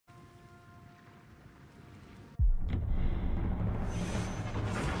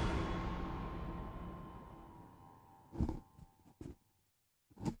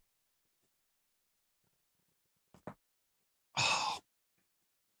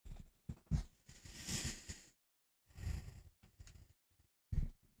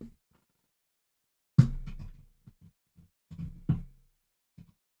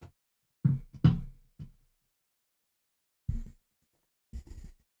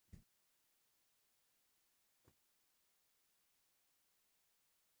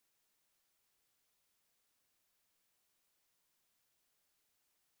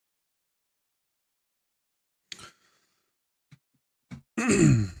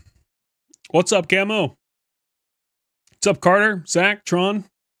What's up, Camo? What's up, Carter, Zach, Tron,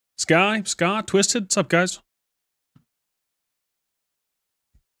 Sky, Scott, Twisted? What's up, guys?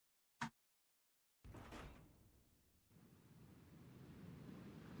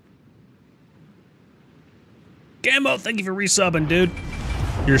 Camo, thank you for resubbing, dude.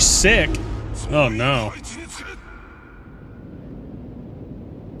 You're sick. Oh, no.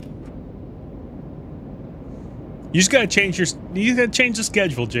 You just gotta change the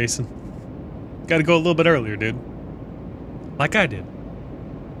schedule, Jason. Gotta go a little bit earlier, dude. Like I did.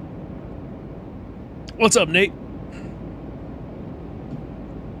 What's up, Nate?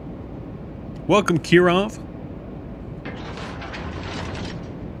 Welcome, Kirov.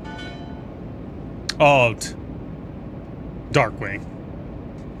 Oh, Darkwing.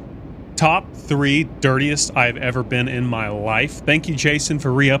 Top 3 dirtiest I've ever been in my life. Thank you, Jason,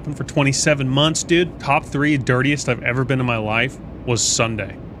 for re-upping for 27 months, dude. Top 3 dirtiest I've ever been in my life was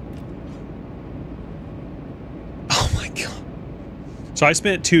Sunday. Oh my god. So I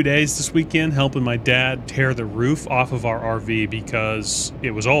spent 2 days this weekend helping my dad tear the roof off of our RV because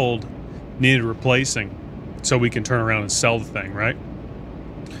it was old, needed replacing, so we can turn around and sell the thing, right?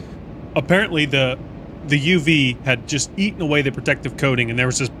 Apparently the UV had just eaten away the protective coating, and there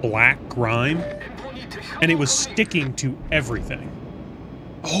was this black grime, and it was sticking to everything.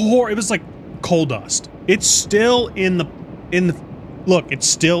 Oh, it was like coal dust. It's still in the look, it's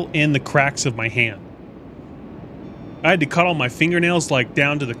still in the cracks of my hand. I had to cut all my fingernails like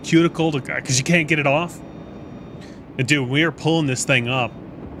down to the cuticle because you can't get it off. And dude, we were pulling this thing up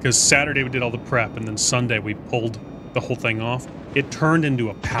because Saturday we did all the prep, and then Sunday we pulled the whole thing off. It turned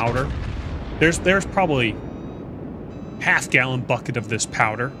into a powder. There's probably half-gallon bucket of this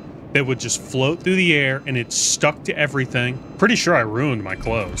powder that would just float through the air, and it stuck to everything. Pretty sure I ruined my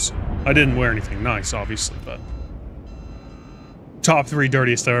clothes. I didn't wear anything nice, obviously, but top 3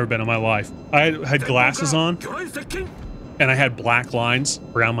 dirtiest I've ever been in my life. I had glasses on, and I had black lines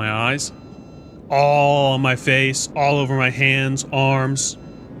around my eyes, all on my face, all over my hands, arms.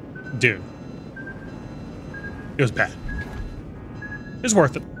 Dude, it was bad. It was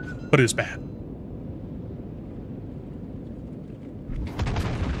worth it, but it was bad.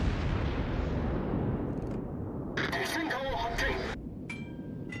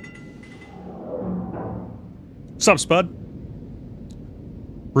 What's up, Spud?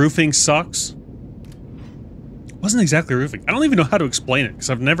 Roofing sucks. Wasn't exactly roofing. I don't even know how to explain it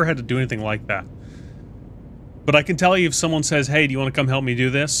because I've never had to do anything like that. But I can tell you if someone says, hey, do you want to come help me do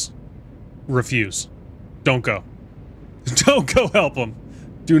this? Refuse. Don't go. Don't go help them.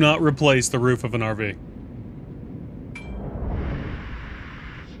 Do not replace the roof of an RV.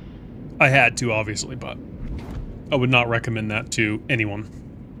 I had to, obviously, but I would not recommend that to anyone.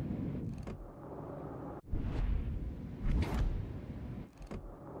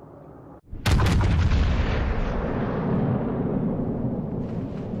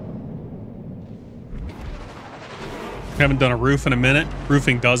 Haven't done a roof in a minute.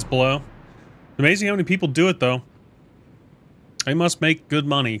 Roofing does blow. Amazing how many people do it, though. They must make good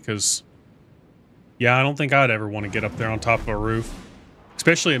money, because yeah, I don't think I'd ever want to get up there on top of a roof.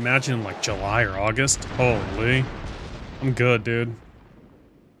 Especially imagine like July or August. Holy. I'm good, dude.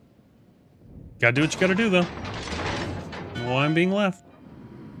 Gotta do what you gotta do, though. Well, I'm being left.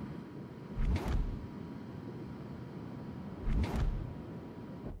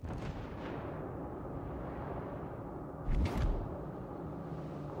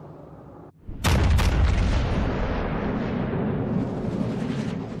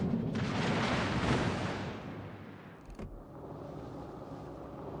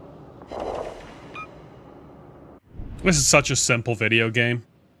 This is such a simple video game.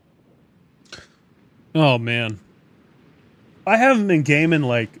 Oh, man. I haven't been gaming,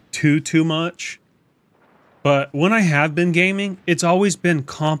 like, too much. But when I have been gaming, it's always been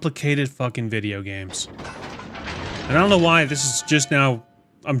complicated fucking video games. And I don't know why this is just now...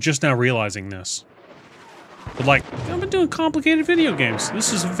 I'm just now realizing this. But, like, I've been doing complicated video games.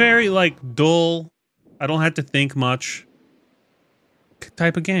 This is very, like, dull. I don't have to think much.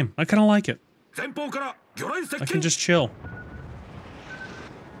 Type of game. I kind of like it. I can just chill.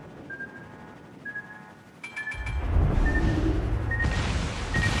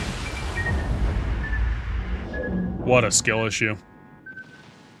 What a skill issue.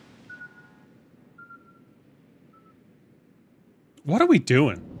 What are we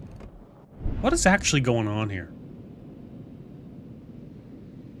doing? What is actually going on here?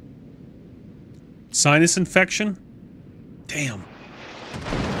 Sinus infection? Damn.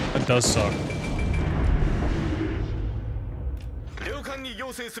 That does suck.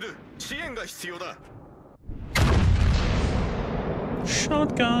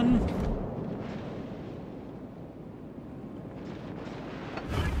 Shotgun.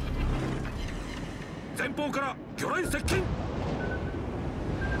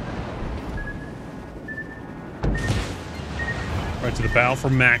 Right to the bow for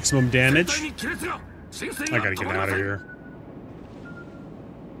maximum damage. I gotta get out of here.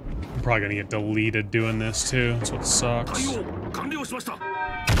 I'm probably gonna get deleted doing this too. That's what sucks.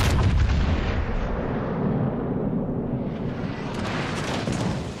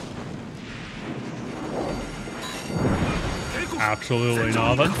 Absolutely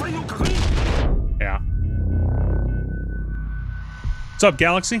nothing. Yeah. What's up,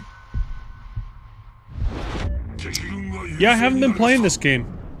 Galaxy? Yeah, I haven't been playing this game.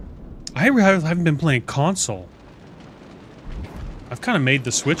 I haven't been playing console. I've kind of made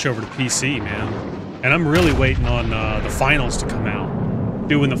the switch over to PC, man. And I'm really waiting on the finals to come out.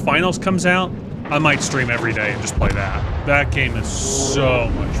 Dude, when the finals comes out, I might stream every day and just play that. That game is so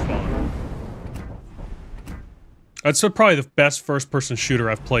much fun. That's probably the best first-person shooter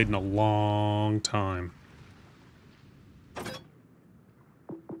I've played in a long time.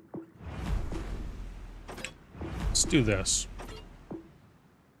 Let's do this.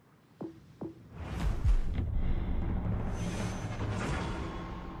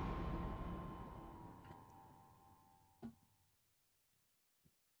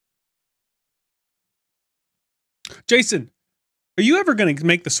 Jason, are you ever gonna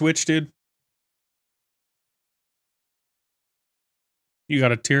make the switch, dude? You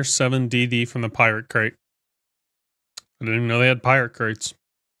got a tier 7 DD from the pirate crate. I didn't even know they had pirate crates.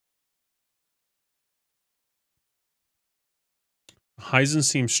 Heisen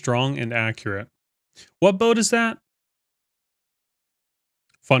seems strong and accurate. What boat is that?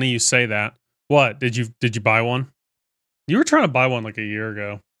 Funny you say that. What? Did you buy one? You were trying to buy one like a year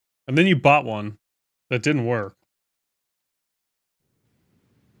ago. And then you bought one that didn't work.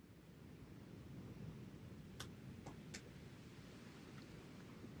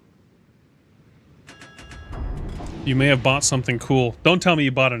 You may have bought something cool. Don't tell me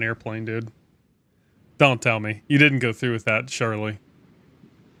you bought an airplane, dude. Don't tell me. You didn't go through with that, surely.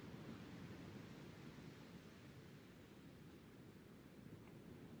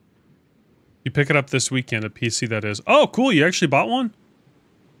 You pick it up this weekend, a PC that is. Oh, cool. You actually bought one?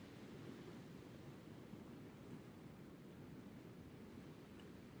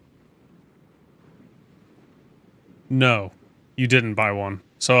 No, you didn't buy one.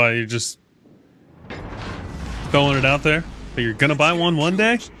 So you just throwing it out there that you're gonna buy one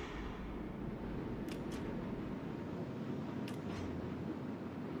day?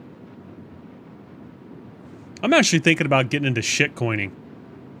 I'm actually thinking about getting into shitcoining.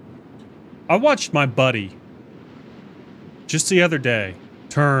 I watched my buddy just the other day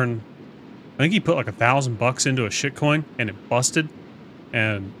turn, I think he put like $1,000 into a shitcoin and it busted,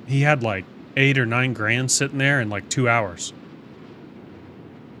 and he had like 8 or 9 grand sitting there in like 2 hours.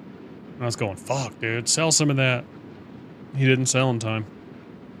 And I was going, fuck, dude, sell some of that. He didn't sell in time.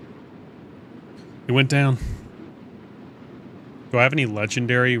 It went down. Do I have any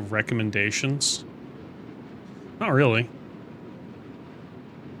legendary recommendations? Not really.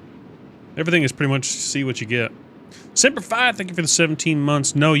 Everything is pretty much see what you get. Semper5, thank you for the 17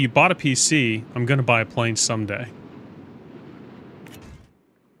 months. No, you bought a PC. I'm gonna buy a plane someday.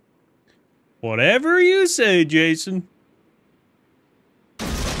 Whatever you say, Jason.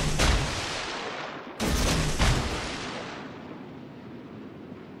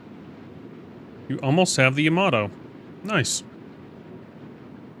 You almost have the Yamato. Nice.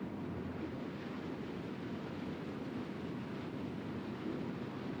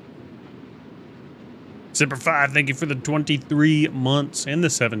 Semper5, thank you for the 23 months and the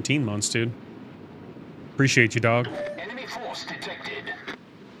 17 months, dude. Appreciate you, dog. Enemy force detected.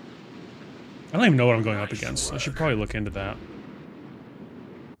 I don't even know what I'm going up against. I should probably look into that.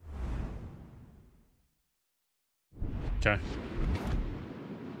 Okay.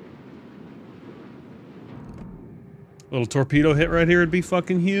 Little torpedo hit right here would be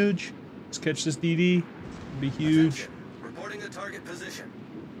fucking huge. Let's catch this DD. It'd be huge. Reporting the target position.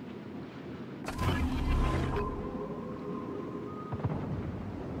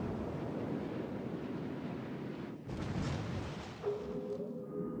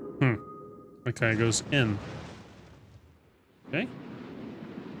 Okay, it goes in. Okay.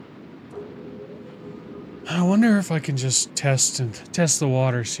 I wonder if I can just test the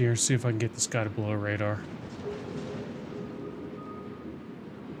waters here, see if I can get this guy to blow a radar.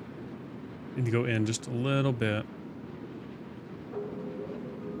 Need to go in just a little bit.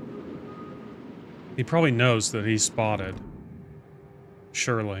 He probably knows that he's spotted.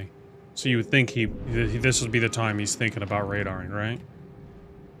 Surely. So you would think this would be the time he's thinking about radaring, right?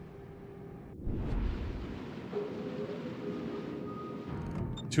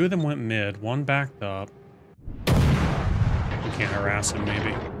 Two of them went mid. One backed up. We can't harass him,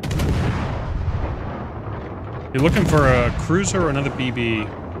 maybe. You're looking for a cruiser or another BB?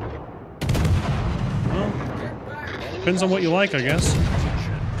 Well, depends on what you like, I guess.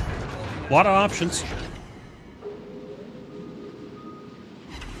 A lot of options.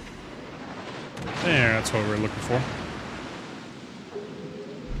 There, that's what we're looking for.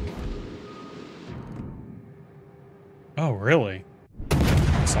 Oh, really?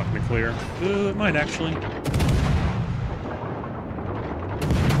 It's not gonna clear. It might actually.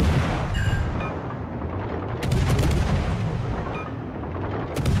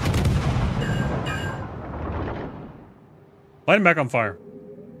 Light him back on fire.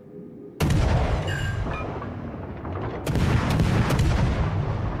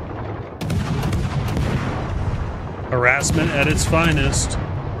 Harassment at its finest.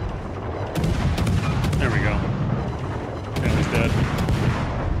 There we go. Yeah, he's dead.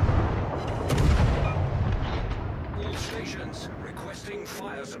 All stations requesting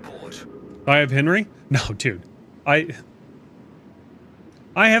fire support. I have Henry? No, dude. I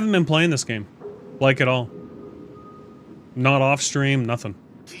haven't been playing this game. Like, at all. Not off stream, nothing.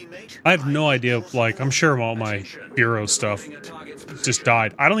 Teammate, I have no idea, like, I'm sure all my Bureau stuff just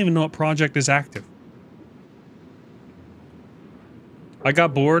died. I don't even know what project is active. I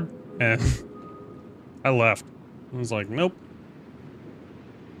got bored, and I left. I was like, nope.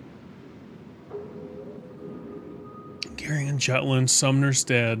 Gary and Jutland, Sumner's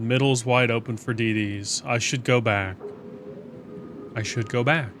dead, middle's wide open for DDs. I should go back. I should go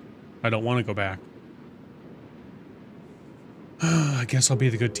back. I don't want to go back. I guess I'll be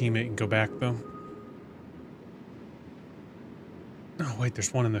the good teammate and go back, though. Oh, wait,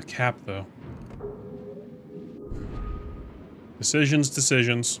 there's one in the cap, though. Decisions,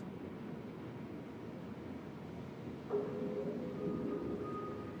 decisions.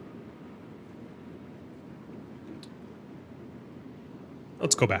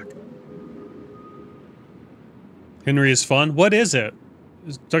 Let's go back. Henry is fun. What is it?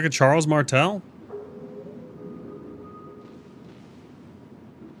 Is it like a Charles Martel?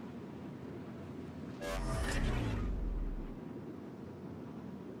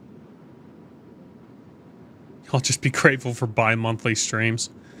 I'll just be grateful for bi-monthly streams.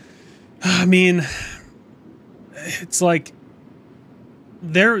 I mean, it's like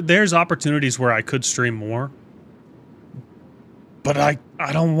there's opportunities where I could stream more, but I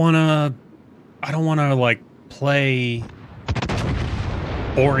don't want to like play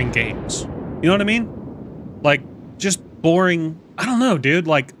boring games. You know what I mean? Like just boring. I don't know, dude.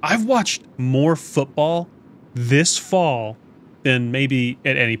 Like I've watched more football this fall than maybe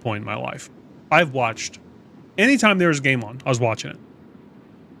at any point in my life. I've watched anytime there was a game on, I was watching it.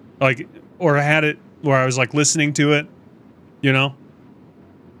 Like, or I had it where I was like listening to it, you know?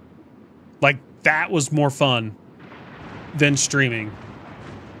 Like that was more fun than streaming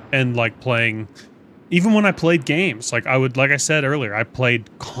and like playing. Even when I played games, like like I said earlier, I played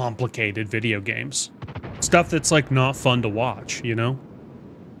complicated video games. Stuff that's like not fun to watch, you know?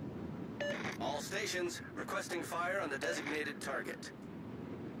 All stations requesting fire on the designated target.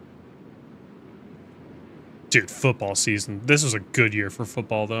 Dude, football season. This was a good year for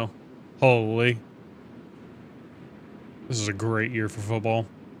football, though. Holy. This is a great year for football.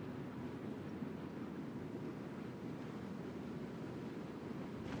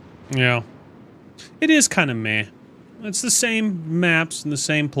 Yeah. It is kind of meh. It's the same maps and the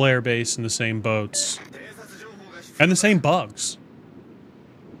same player base and the same boats. And the same bugs.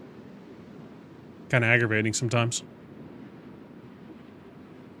 Kind of aggravating sometimes.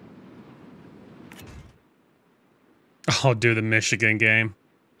 Oh, dude, the Michigan game.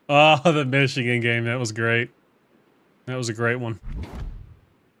 Oh, the Michigan game. That was great. That was a great one.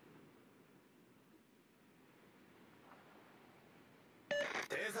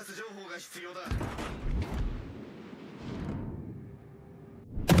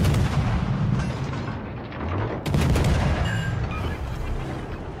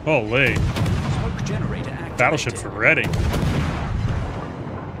 Holy. Smoke generator activated. Battleships are ready.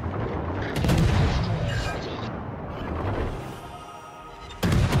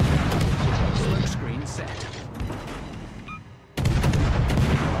 Smoke screen set.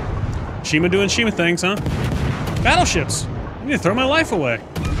 Shima doing Shima things, huh? Battleships! I need to throw my life away.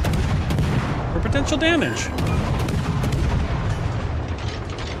 For potential damage. I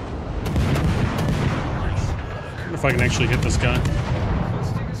wonder if I can actually hit this guy.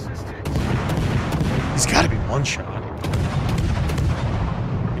 He's gotta be one shot.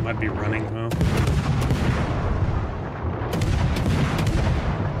 He might be running, though.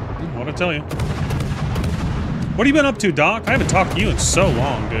 What'd I tell you? What have you been up to, Doc? I haven't talked to you in so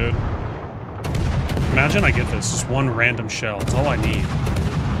long, dude. Imagine I get this. Just one random shell. That's all I need.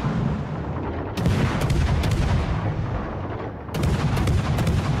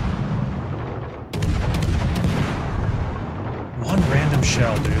 One random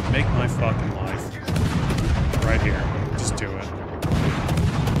shell, dude. Make my fucking life. Right here. Just do it.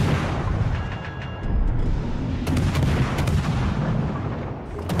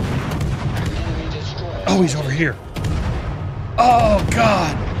 Oh, he's over here. Oh,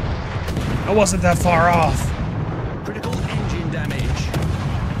 God. I wasn't that far off. Critical engine damage.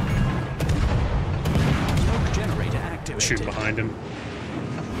 Smoke generator activated. Shoot behind him.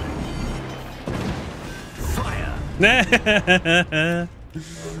 Fire.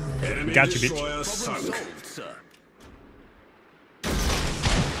 Got you, bitch. Problem solved, sir.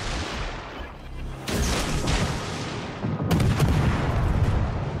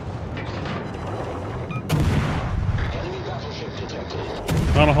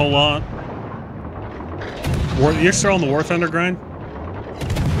 Not a whole lot. You're still on the War Thunder grind?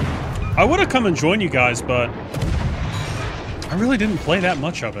 I would have come and joined you guys, but I really didn't play that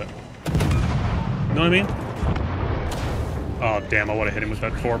much of it. You know what I mean? Oh, damn, I would have hit him with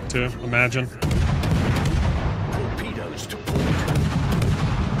that torp, too. Imagine. Torpedoes to port.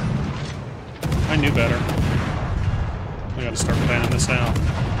 I knew better. I gotta start planning this out.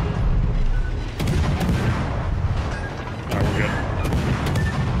 Alright, we're good.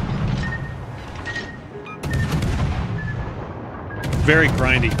 Very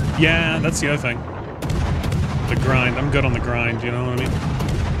grindy. Yeah, that's the other thing. The grind. I'm good on the grind, you know what I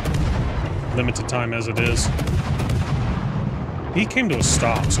mean? Limited time as it is. He came to a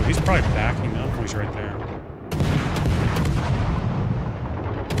stop, so he's probably backing up. Oh, he's right there.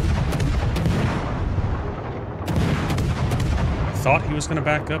 I thought he was going to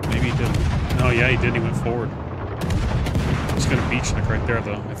back up. Maybe he didn't. No, yeah, he did. He went forward. He's going to beach neck right there,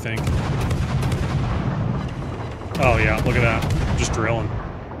 though, I think. Oh, yeah, look at that. Just drilling.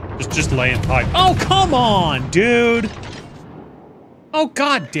 Just laying pipe. Oh, come on, dude! Oh,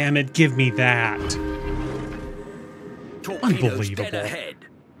 god damn it, give me that. Torpedoes Unbelievable. dead ahead.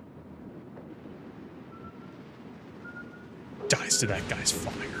 Dies to that guy's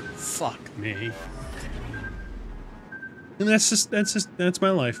fire. Fuck me. And that's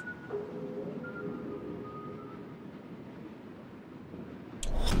my life.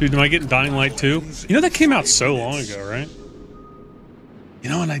 Dude, am I getting Dying Light 2? You know that came out so long ago, right? You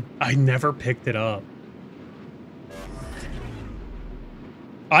know, and I never picked it up.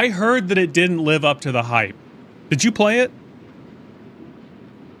 I heard that it didn't live up to the hype. Did you play it?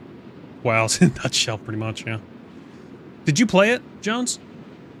 Wow, it's in a nutshell, pretty much, yeah. Did you play it, Jones?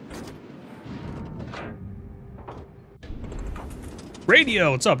 Radio,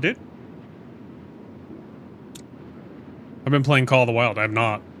 what's up, dude? I've been playing Call of the Wild. I've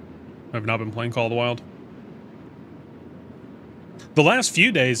not been playing Call of the Wild. The last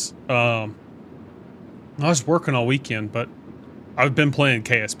few days, I was working all weekend, but I've been playing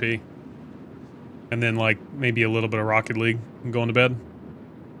KSP. And then, like, maybe a little bit of Rocket League and going to bed.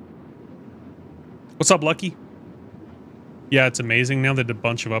 What's up, Lucky? Yeah, it's amazing. Now they did a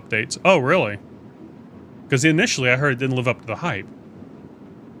bunch of updates. Oh, really? Because initially I heard it didn't live up to the hype.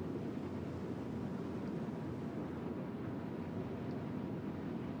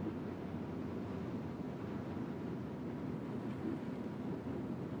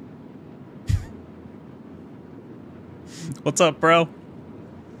 What's up, bro?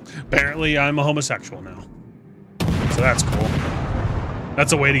 Apparently, I'm a homosexual now. So that's cool.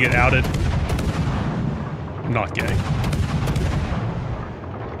 That's a way to get outed. I'm not gay.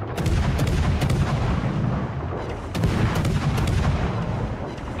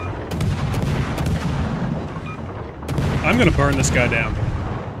 I'm gonna burn this guy down.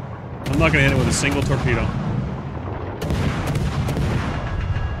 I'm not gonna hit it with a single torpedo.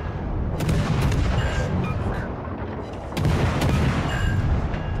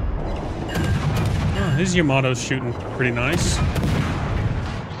 His Yamato's shooting pretty nice.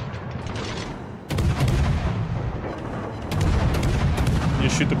 You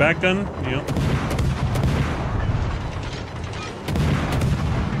shoot the back gun? Yep.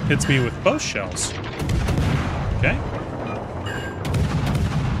 Hits me with both shells. Okay.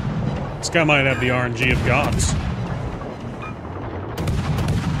 This guy might have the RNG of gods.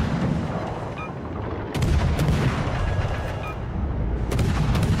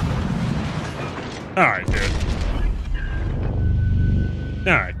 Alright, dude.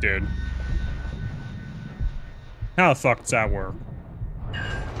 Alright, dude. How the fuck does that work?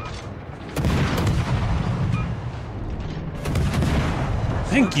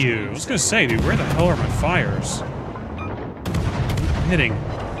 Thank you. I was gonna say, dude, where the hell are my fires? hitting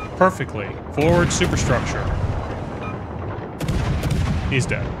perfectly. Forward superstructure. He's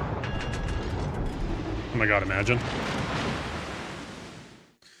dead. Oh my god, imagine.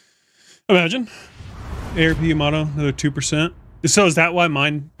 Imagine. ARP Yamato, another 2%. So is that why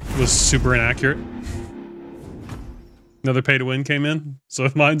mine was super inaccurate? Another pay to win came in, so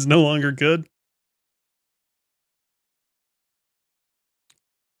if mine's no longer good.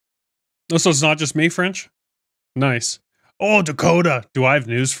 Oh, so it's not just me, French? Nice. Oh, Dakota, do I have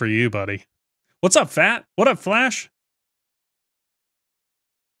news for you, buddy? What's up, Fat? What up, Flash?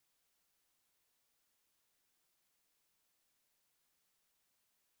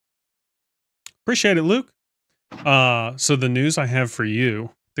 Appreciate it, Luke. So the news I have for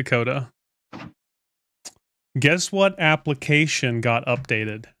you, Dakota. Guess what application got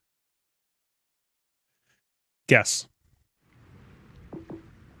updated? Guess.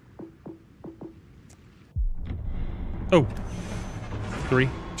 Oh. 3,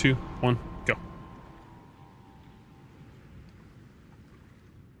 2, 1, go.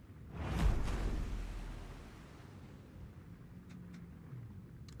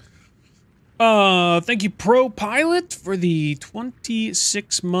 Thank you, Pro Pilot, for the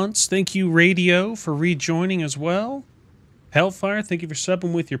 26 months. Thank you, Radio, for rejoining as well. Hellfire, thank you for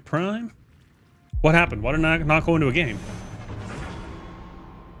subbing with your Prime. What happened? Why did I not go into a game?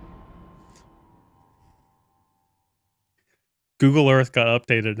 Google Earth got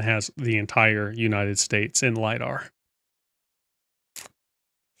updated and has the entire United States in LiDAR.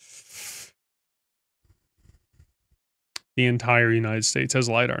 The entire United States has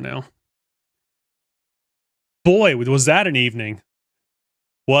LiDAR now. Boy, was that an evening.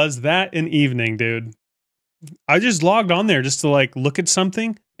 Was that an evening, dude. I just logged on there just to like look at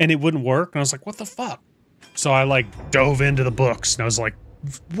something and it wouldn't work. And I was like, what the fuck? So I like dove into the books and I was like,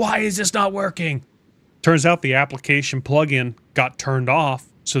 why is this not working? Turns out the application plugin got turned off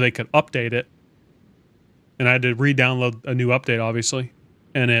so they could update it. And I had to re-download a new update, obviously.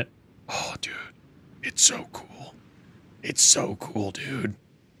 And it, oh, dude, it's so cool. It's so cool, dude.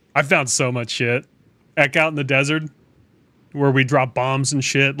 I found so much shit. Heck, out in the desert, where we drop bombs and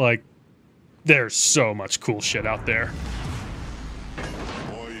shit, like, there's so much cool shit out there.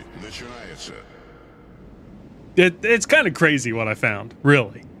 It's kind of crazy what I found,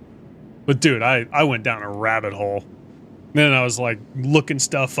 really. But dude, I went down a rabbit hole. Then I was like looking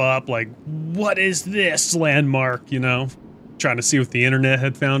stuff up, like, what is this landmark, you know? Trying to see if the internet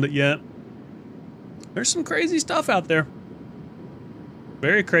had found it yet. There's some crazy stuff out there.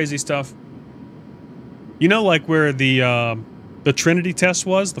 Very crazy stuff. You know, like where the Trinity test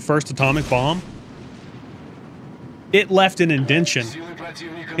was, the first atomic bomb? It left an indention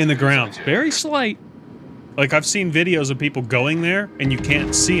in the ground. Very slight. Like, I've seen videos of people going there, and you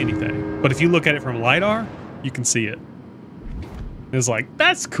can't see anything. But if you look at it from LiDAR, you can see it. It's like,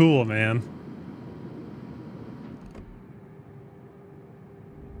 that's cool, man.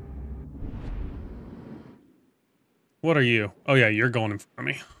 What are you? Oh yeah, you're going in front of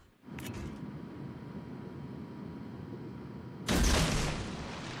me.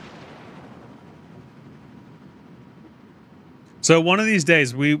 So one of these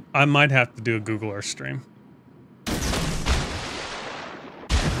days, I might have to do a Google Earth stream.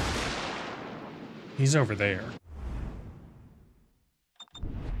 He's over there.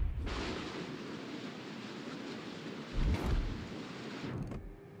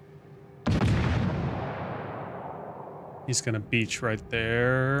 He's gonna beach right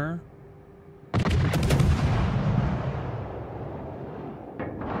there.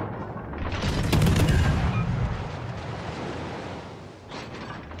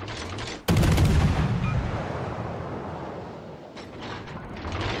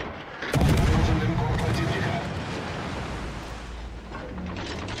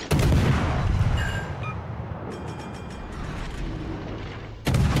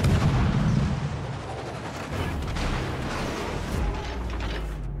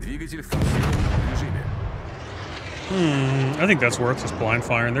 I think that's worth just blind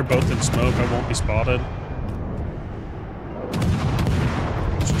firing. They're both in smoke. I won't be spotted.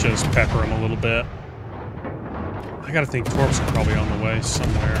 Let's just pepper them a little bit. I gotta think Torps are probably on the way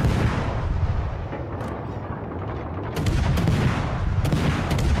somewhere.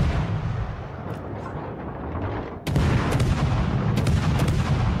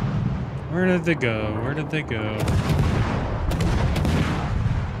 Where did they go? Where did they go?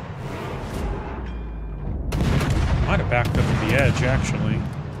 Might have backed up to the edge, actually.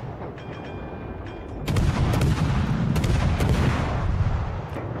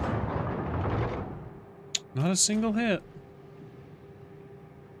 Not a single hit.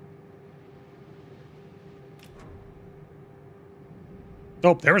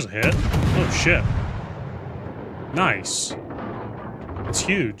 Oh, there was a hit. Oh, shit. Nice. It's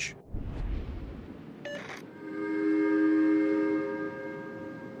huge.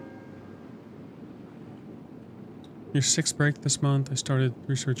 Your 6th break this month. I started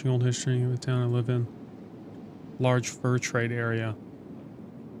researching old history of the town I live in. Large fur trade area.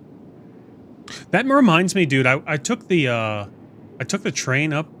 That reminds me, dude. I took the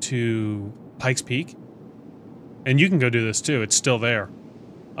train up to Pikes Peak, and you can go do this too. It's still there,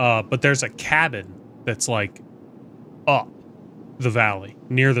 but there's a cabin that's like up the valley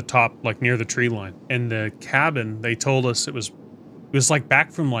near the top, like near the tree line. And the cabin, they told us it was like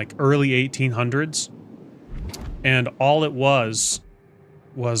back from like early 1800s, and all it was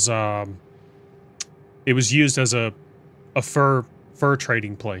it was used as a fur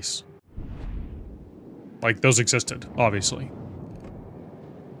trading place. Like, those existed, obviously.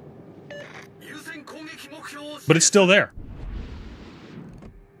 But it's still there.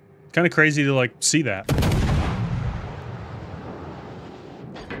 Kind of crazy to, like, see that.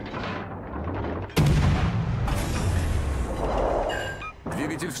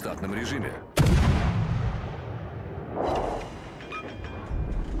 Двигатель в штатном режиме.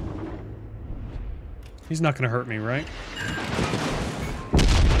 He's not gonna hurt me, right?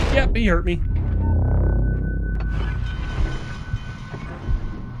 Yep, he hurt me.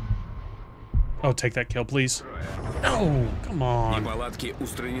 Oh, take that kill, please. No, come on. Неполадки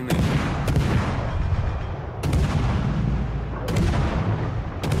устранены.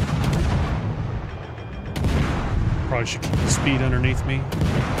 Probably should keep the speed underneath me.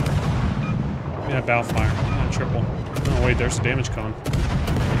 Yeah, Balefire. Not triple. Oh, wait, there's the damage con.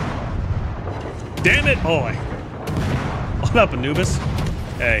 Damn it! Oh, what up, Anubis?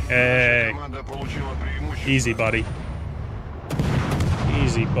 Hey, hey. Easy, buddy.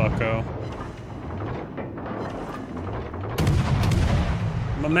 Easy, bucko.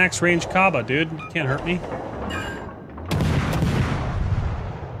 I'm a max range Kaba, dude. Can't hurt me.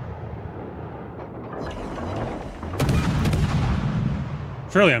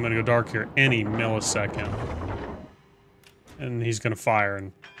 Surely I'm gonna go dark here any millisecond. And he's gonna fire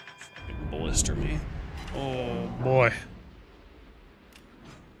and fucking blister me. Oh boy.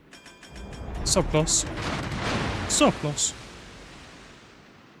 So close. So close.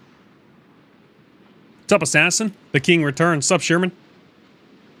 What's up, Assassin? The King returns. What's up, Sherman?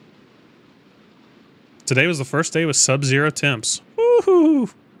 Today was the first day with sub-zero temps.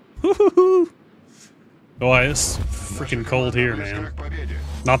 Woohoo! Woohoo! Oh, it's freaking cold here, man.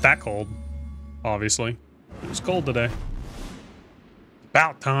 Not that cold, obviously. It was cold today.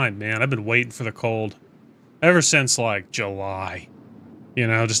 About time, man. I've been waiting for the cold. Ever since, like, July. You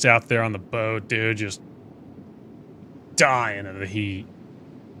know, just out there on the boat, dude, just dying of the heat.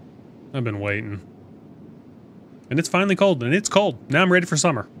 I've been waiting. And it's finally cold, and it's cold. Now I'm ready for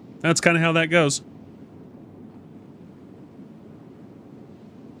summer. That's kind of how that goes.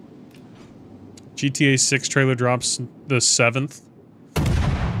 GTA 6 trailer drops the 7th.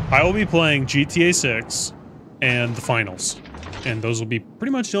 I will be playing GTA 6 and the finals. And those will be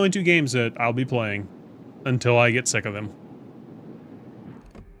pretty much the only 2 games that I'll be playing until I get sick of them.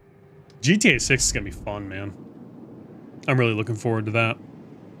 GTA 6 is going to be fun, man. I'm really looking forward to that.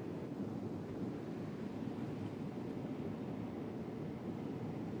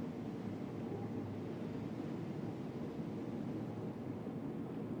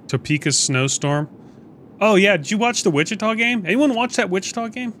 Topeka's snowstorm. Oh yeah, did you watch the Wichita game? Anyone watch that Wichita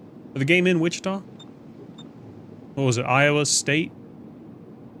game? Or the game in Wichita? What was it, Iowa State?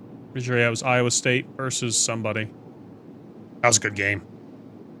 Pretty sure, yeah, it was Iowa State versus somebody. That was a good game.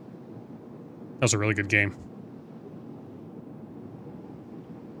 That was a really good game.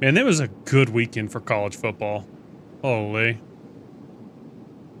 Man, that was a good weekend for college football. Holy.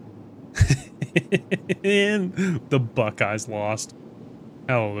 And the Buckeyes lost.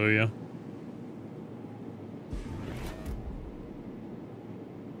 Hallelujah.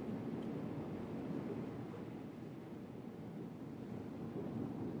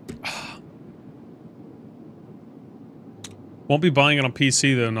 Won't be buying it on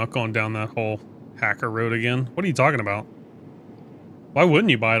PC though, not going down that whole hacker road again. What are you talking about? Why wouldn't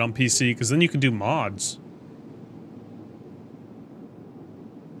you buy it on PC? Because then you can do mods.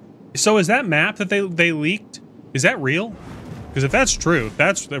 So is that map that they leaked, is that real? Because if that's true, if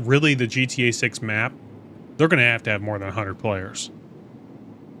that's really the GTA 6 map, they're going to have more than 100 players.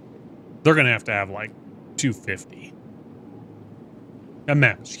 They're going to have like 250. That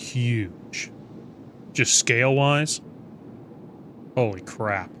map is huge. Just scale-wise. Holy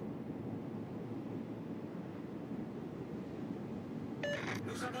crap.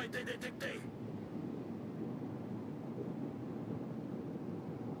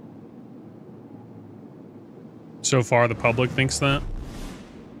 So far, the public thinks that.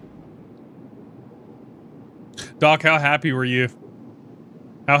 Doc, how happy were you?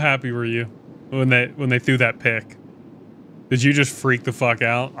 How happy were you when they threw that pick? Did you just freak the fuck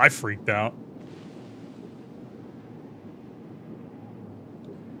out? I freaked out.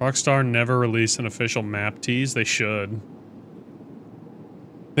 Rockstar never released an official map tease. They should.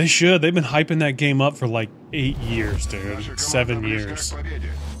 They should. They've been hyping that game up for like 8 years, dude. 7 years.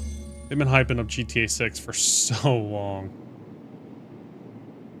 They've been hyping up GTA 6 for so long.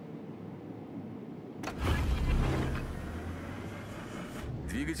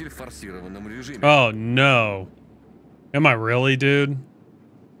 Двигатель в форсированном режиме. Oh no. Am I really, dude?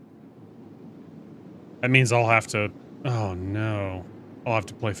 That means I'll have to... Oh no. I'll have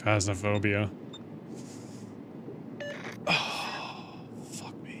to play Phasmophobia. Oh,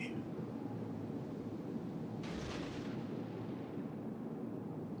 fuck me.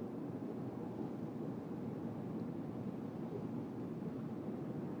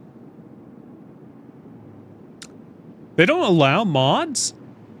 They don't allow mods?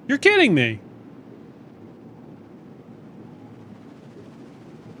 You're kidding me.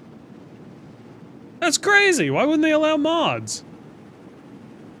 That's crazy. Why wouldn't they allow mods?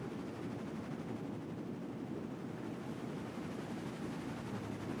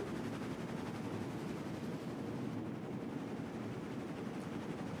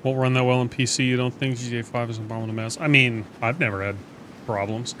 Won't run that well on PC. You don't think GTA 5 is a bomb in a mess? I mean, I've never had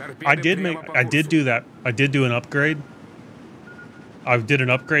problems. I did do that. I did do an upgrade. I did an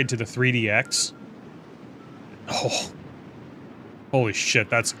upgrade to the 3DX. Oh. Holy shit,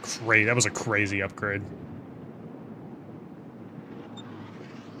 that's great. That was a crazy upgrade.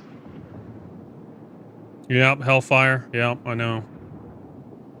 Yep, Hellfire. Yep, I know.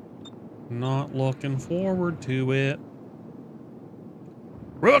 Not looking forward to it.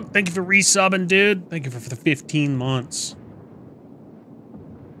 Rook, thank you for resubbing, dude. Thank you for the 15 months.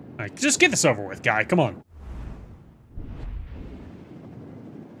 Alright, just get this over with, guy. Come on.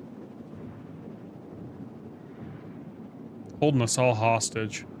 Holding us all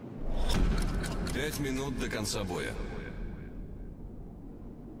hostage. 5 минут до конца боя.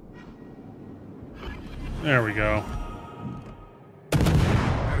 There we go.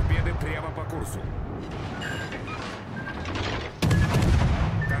 Торпеды прямо по курсу.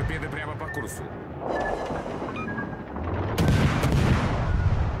 Торпеды прямо по курсу.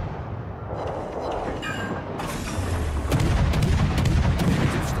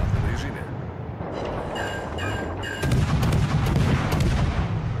 Двигатель в штатном режиме.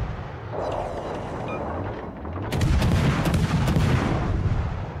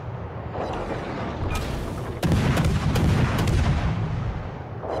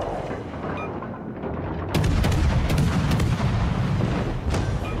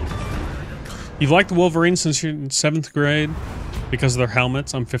 You've liked the Wolverine since you're in 7th grade because of their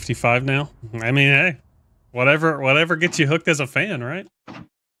helmets. I'm 55 now. I mean, hey, whatever gets you hooked as a fan, right?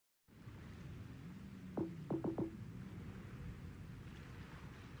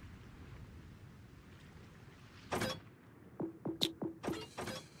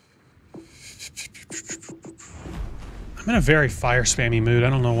 I'm in a very fire spammy mood.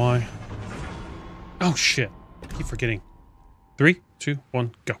 I don't know why. Oh shit. I keep forgetting. 3, 2,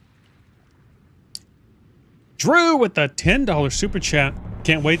 1, go. Drew with the $10 super chat.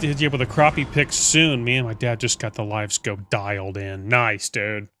 Can't wait to hit you up with a crappie pick soon. Me and my dad just got the live scope dialed in. Nice,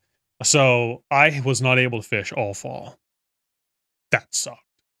 dude. So I was not able to fish all fall. That sucked.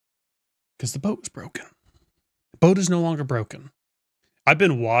 Because the boat was broken. The boat is no longer broken. I've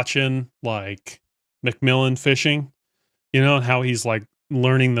been watching, like, McMillan fishing. You know, how he's, like,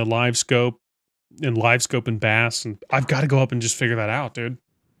 learning the live scope and bass. And I've got to go up and just figure that out, dude.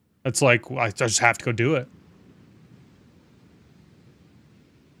 It's like, I just have to go do it.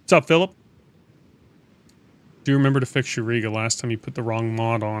 What's up, Philip? Do you remember to fix your Riga last time you put the wrong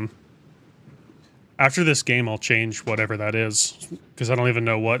mod on? After this game, I'll change whatever that is. Because I don't even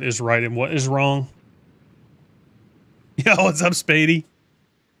know what is right and what is wrong. Yo, what's up, Spady?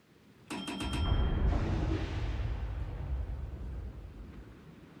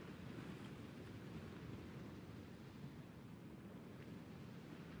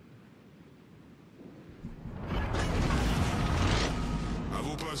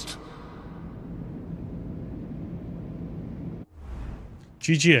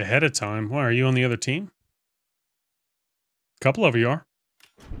 GG ahead of time. Why, are you on the other team? A couple of you are.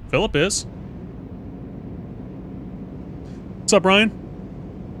 Philip is. What's up, Ryan?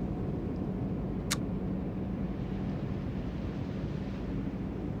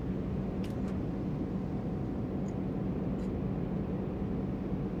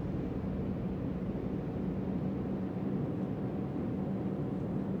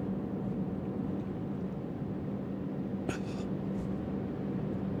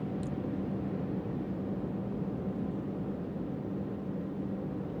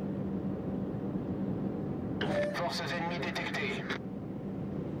 Forces ennemies détectées.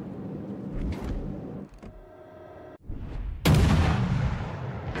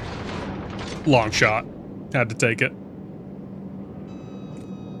 Long shot. Had to take it.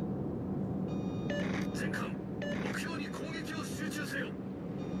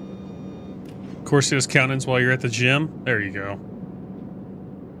 Corsius countings while you're at the gym. There you go.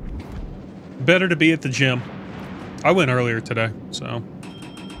 Better to be at the gym. I went earlier today, so.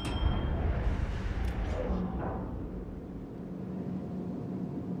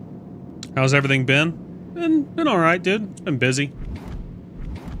 How's everything been? Been all right, dude. It's been busy.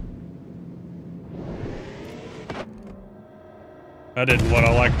 That isn't what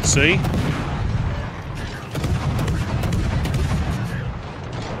I like to see.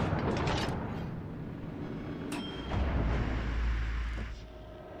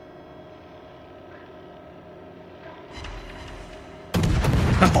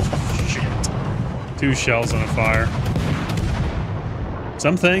 Oh, shit. 2 shells on a fire.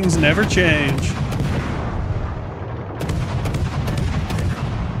 Some things never change.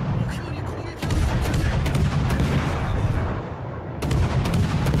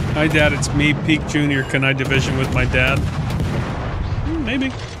 Hi, Dad. It's me, Peak Jr. Can I division with my dad?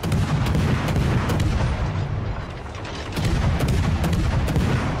 Maybe.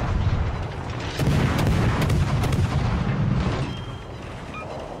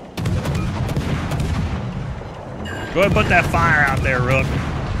 Go ahead and put that fire out there, Rook.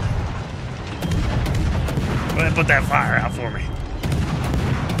 Go ahead and put that fire out for me.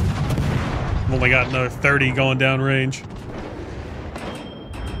 I've only got another 30 going down range.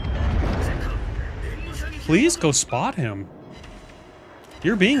 Please go spot him.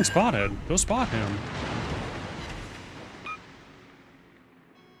 You're being spotted. Go spot him.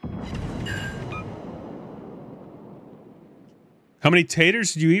 How many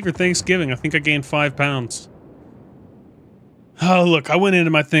taters did you eat for Thanksgiving? I think I gained 5 pounds. Oh, look, I went into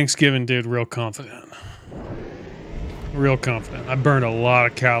my Thanksgiving, dude, real confident. Real confident. I burned a lot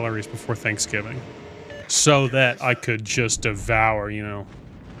of calories before Thanksgiving so that I could just devour, you know,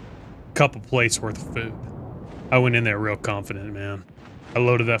 a couple plates worth of food. I went in there real confident, man. I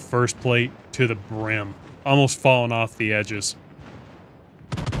loaded that first plate to the brim, almost falling off the edges.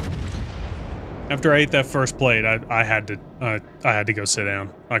 After I ate that first plate, I had to go sit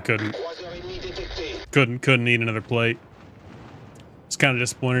down. I couldn't eat another plate. Was kind of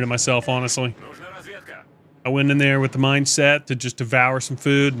disappointed in myself, honestly. I went in there with the mindset to just devour some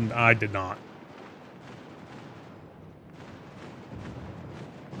food, and I did not.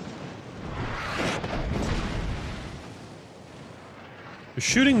 You're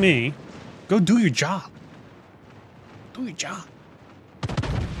shooting me. Go do your job. Do your job.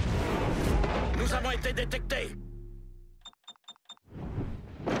 Nous avons été détectés.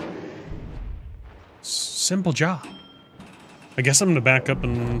 Simple job. I guess I'm gonna back up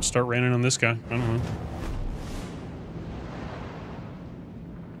and start raining on this guy. I don't know.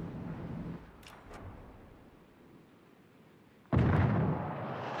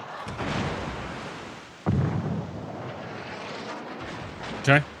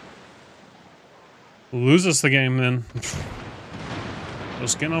 Okay. Lose us the game then.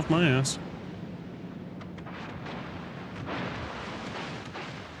 Just getting off my ass.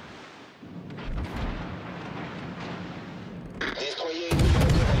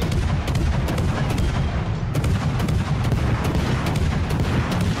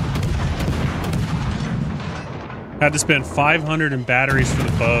 Had to spend 500 in batteries for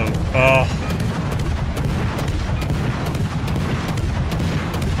the bow. Oh.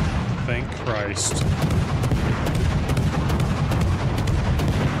 Thank Christ.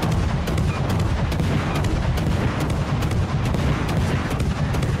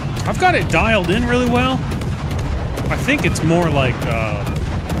 I've got it dialed in really well. I think it's more like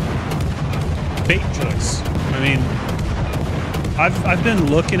bait choice. I mean, I've been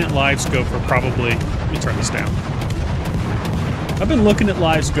looking at LiveScope for probably, let me turn this down. I've been looking at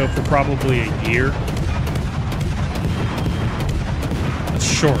LiveScope for probably a year. That's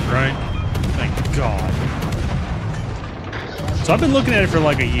short, right? Thank God. So I've been looking at it for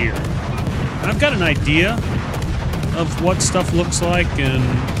like a year. And I've got an idea of what stuff looks like, and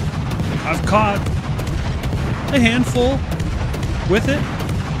I've caught a handful with it.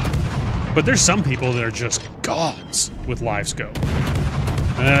 But there's some people that are just gods with LiveScope.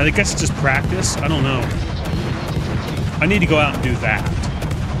 I guess it's just practice. I don't know. I need to go out and do that.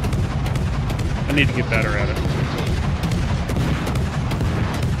 I need to get better at it.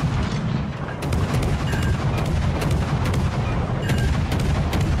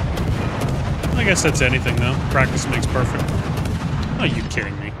 I guess that's anything, though. Practice makes perfect. Are you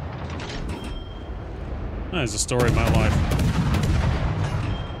kidding me? That is the story of my life.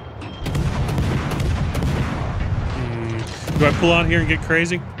 Do I pull out here and get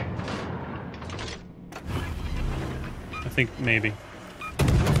crazy? I think maybe.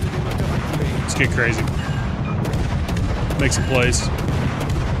 Let's get crazy. Make some plays.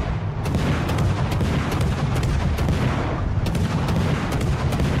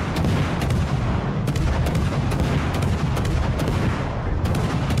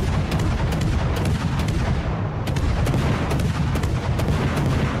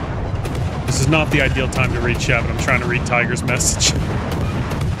 This is not the ideal time to read chat, but I'm trying to read Tiger's message.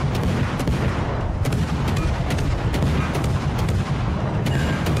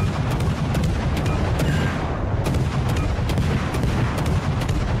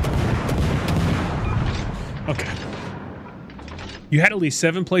 Okay. You had at least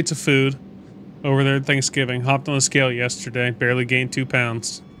 7 plates of food over there at Thanksgiving. Hopped on the scale yesterday. Barely gained 2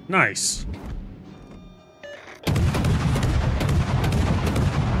 pounds. Nice.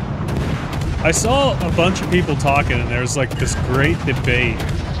 I saw a bunch of people talking, and there was like this great debate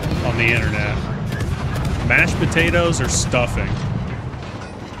on the internet. Mashed potatoes or stuffing?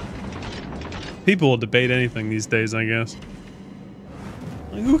 People will debate anything these days, I guess.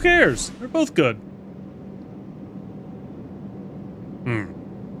 Like, who cares? They're both good.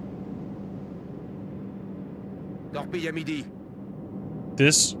 Torpille à midi.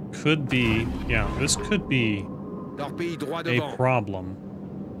 This could be, yeah, this could be Torpille droit a devant. problem.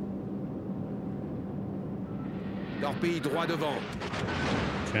 Torpille droit devant.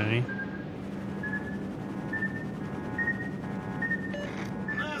 Okay.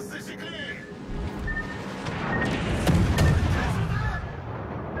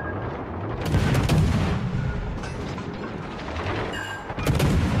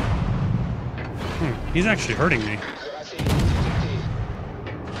 He's actually hurting me.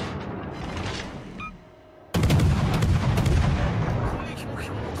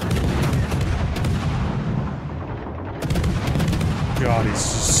 God, he's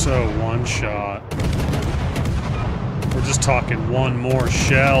just so one shot. We're just talking one more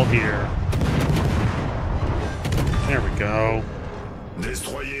shell here. There we go.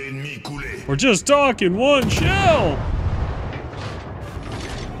 Destroyer ennemi coulé. We're just talking one shell.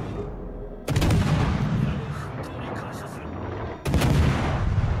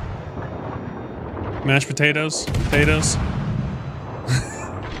 Mashed potatoes? Potatoes?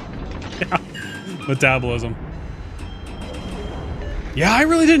 Yeah. Metabolism. Yeah, I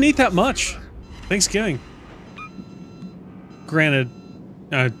really didn't eat that much. Thanksgiving. Granted,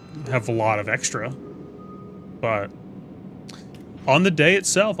 I have a lot of extra. But on the day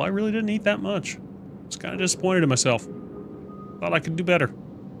itself, I really didn't eat that much. I was kind of disappointed in myself. Thought I could do better.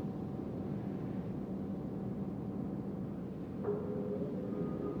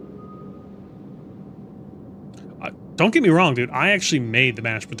 Don't get me wrong, dude. I actually made the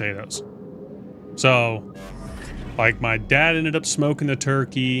mashed potatoes. So, like, my dad ended up smoking the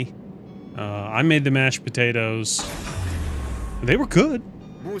turkey. I made the mashed potatoes. They were good.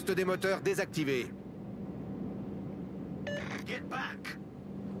 Boost des moteurs désactivé. Get back.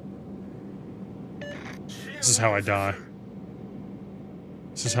 This is how I die.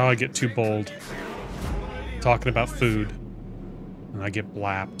 This is how I get too bold. Talking about food. And I get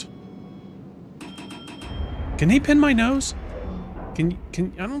blapped. Can he pin my nose? Can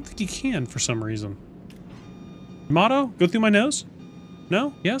I don't think he can for some reason. Motto, go through my nose?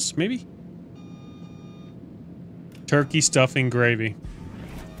 No? Yes? Maybe? Turkey stuffing gravy.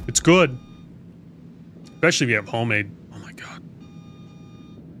 It's good. Especially if you have homemade. Oh my god.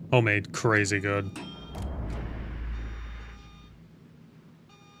 Homemade, crazy good.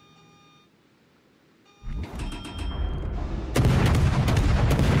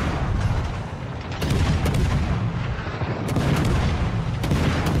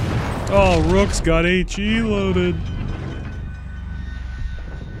 Oh, Rook's got HE loaded.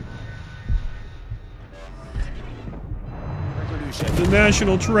 The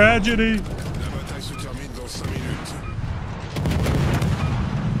national tragedy. La bataille se termine dans 5 minutes.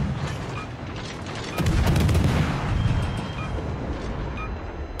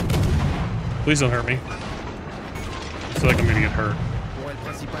 Please don't hurt me. I feel like I'm gonna get hurt. Tourelle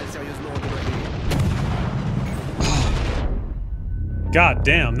principale sérieusement endommagée. God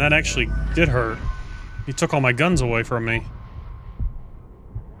damn, that actually did hurt. He took all my guns away from me.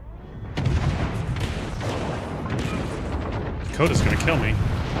 Dakota's gonna kill me.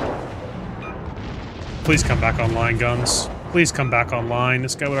 Please come back online, guns. Please come back online.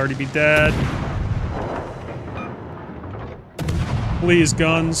 This guy would already be dead. Please,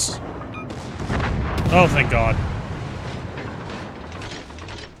 guns. Oh, thank God.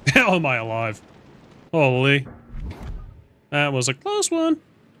 How am I alive? Holy. That was a close one.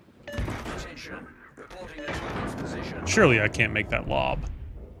 Attention. Reporting a target's position. Surely I can't make that lob.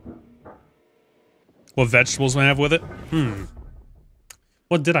 What vegetables do I have with it?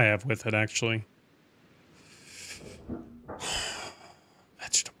 What did I have with it, actually?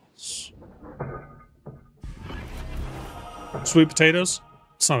 Vegetables. Sweet potatoes?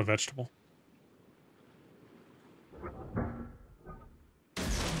 It's not a vegetable.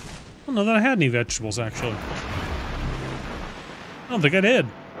 I don't know that I had any vegetables, actually. I don't think I did.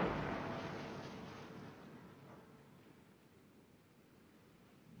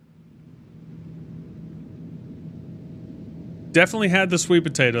 Definitely had the sweet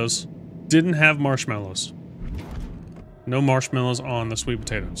potatoes. Didn't have marshmallows. No marshmallows on the sweet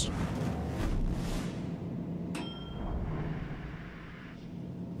potatoes.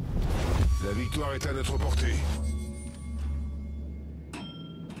 La victoire est à notre portée.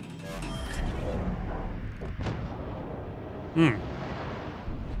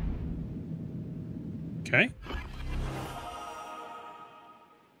 Okay.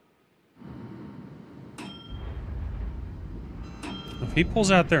 If he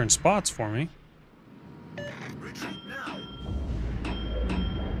pulls out there and spots for me. Retreat now.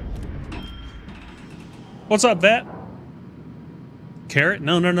 What's up, vet? Carrot?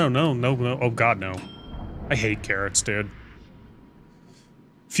 No. Oh god, no. I hate carrots, dude.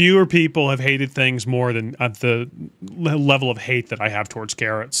 Fewer people have hated things more than at the level of hate that I have towards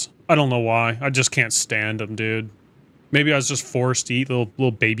carrots. I don't know why. I just can't stand them, dude. Maybe I was just forced to eat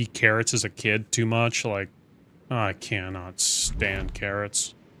little baby carrots as a kid too much. Like, I cannot stand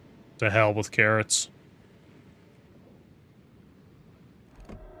carrots. To hell with carrots.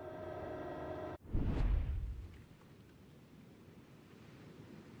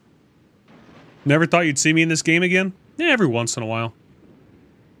 Never thought you'd see me in this game again? Yeah, every once in a while.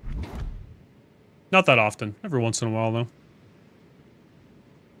 Not that often. Every once in a while, though.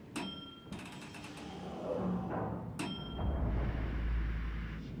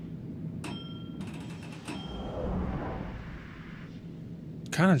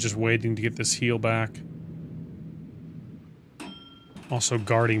 Kind of just waiting to get this heal back. Also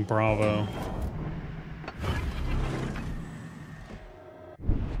guarding Bravo.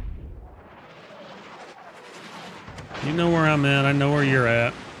 You know where I'm at. I know where you're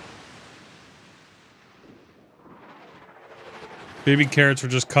at. Baby carrots were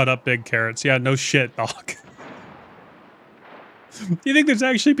just cut up big carrots. Yeah, no shit, dog. Do you think there's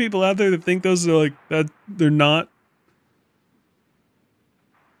actually people out there that think those are like that? They're not.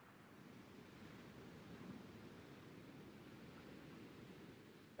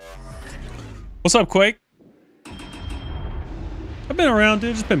 What's up, Quake? I've been around,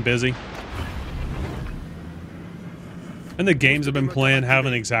 dude. Just been busy. And the games I've been playing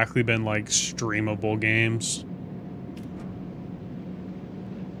haven't exactly been like streamable games.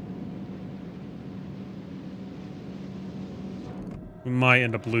 We might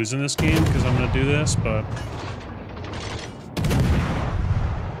end up losing this game because I'm gonna do this, but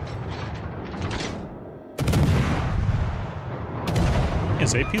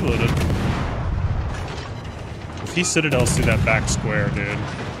yes, AP loaded. If he Citadels through that back square, dude,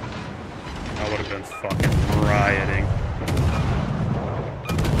 I would have been fucking rioting.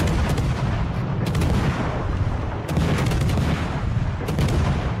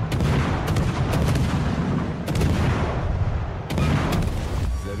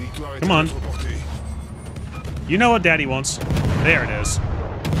 Come on. You know what Daddy wants. There it is.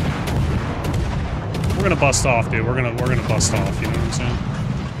 We're gonna bust off, dude. We're gonna bust off, you know what I'm saying?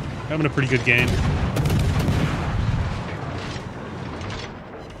 Having a pretty good game.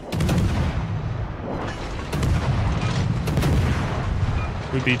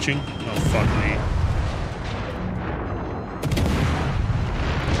 We beaching? Oh, fuck me.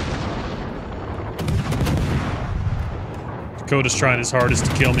 Dakota's trying his hardest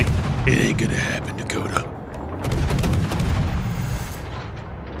to kill me. It ain't gonna happen, Dakota.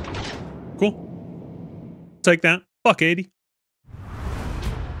 Cool. Take that. Fuck 80.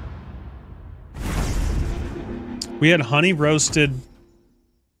 We had honey roasted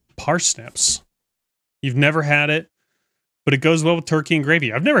parsnips. You've never had it, but it goes well with turkey and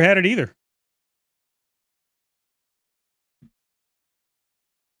gravy. I've never had it either.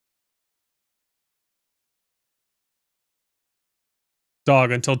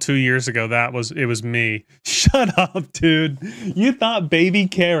 Dog, until 2 years ago, it was me. Shut up, dude. You thought baby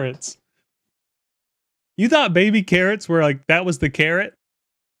carrots. You thought baby carrots were like, that was the carrot?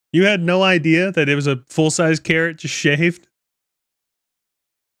 You had no idea that it was a full-size carrot just shaved?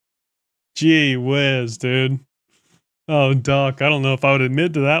 Gee whiz, dude. Oh, Doc, I don't know if I would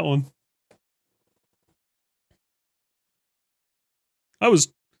admit to that one. I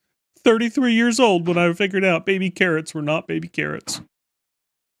was 33 years old when I figured out baby carrots were not baby carrots.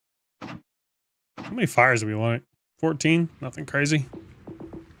 How many fires do we want? 14? Nothing crazy.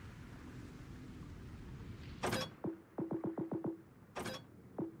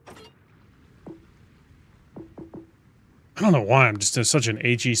 I don't know why, I'm just in such an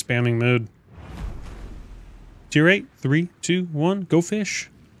HE spamming mood. Tier 8, 3, 2, 1, go fish.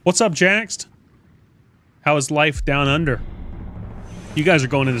 What's up, Jaxed? How is life down under? You guys are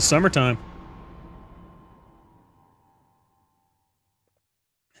going into summertime.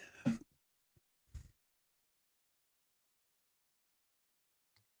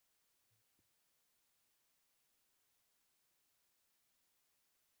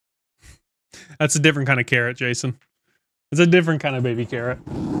 That's a different kind of carrot, Jason. It's a different kind of baby carrot.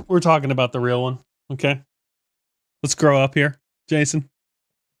 We're talking about the real one, okay? Let's grow up here, Jason.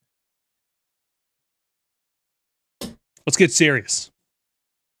 Let's get serious.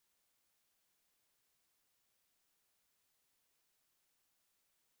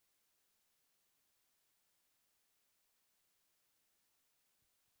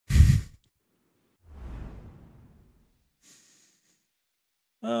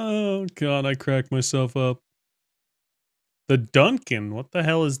 Oh, God, I cracked myself up. The Duncan, what the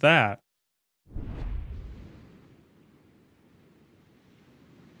hell is that?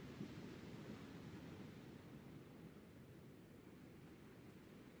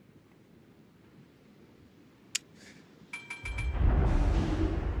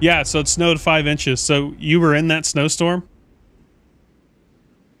 Yeah, so it snowed 5 inches. So you were in that snowstorm?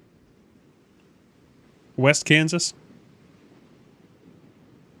 West Kansas?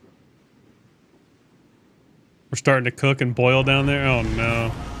 We're starting to cook and boil down there? Oh,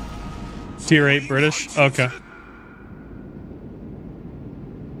 no. Tier 8 British? Okay.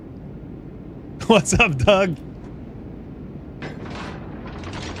 What's up, Doug?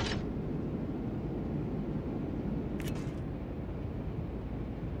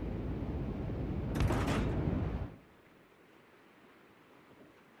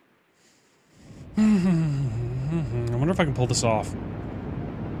 I wonder if I can pull this off.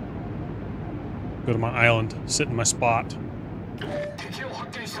 Go to my island, sit in my spot.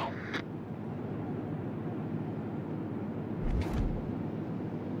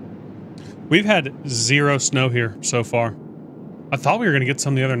 We've had 0 snow here so far. I thought we were going to get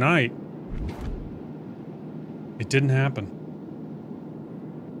some the other night. It didn't happen.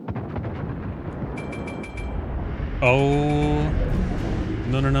 Oh.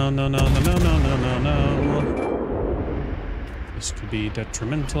 No, no, no, no, no, no, no, no, no, no, no. This could be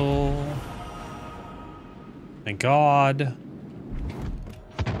detrimental. Thank God.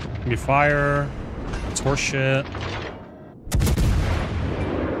 Give me fire. It's horseshit.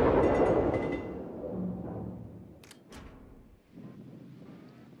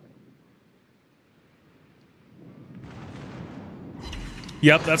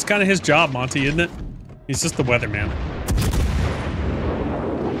 Yep, that's kind of his job, Monty, isn't it? He's just the weatherman.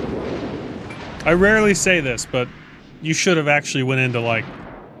 I rarely say this, but you should have actually went into, like,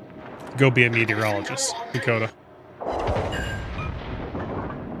 go be a meteorologist, Dakota.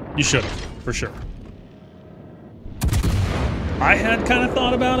 You should have, for sure. I had kind of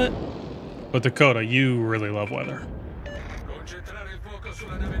thought about it, but Dakota, you really love weather.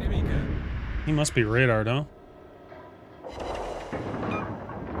 He must be radar, huh?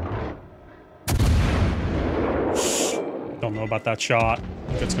 Don't know about that shot.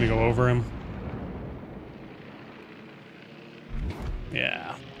 I think it's gonna go over him.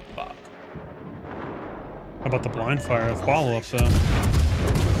 Yeah, fuck. How about the blind fire follow-up, though?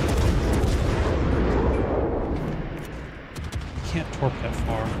 Can't torp that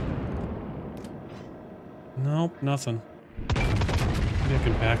far. Nope, nothing. Maybe I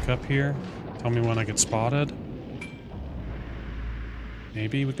can back up here. Tell me when I get spotted.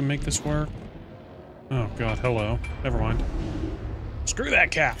 Maybe we can make this work. Oh god, hello. Never mind. Screw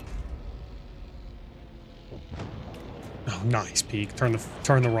that cap. Oh, nice peek. Turn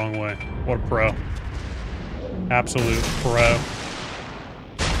the wrong way. What a pro. Absolute pro.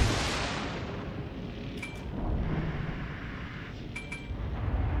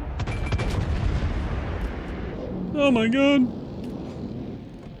 Oh my god.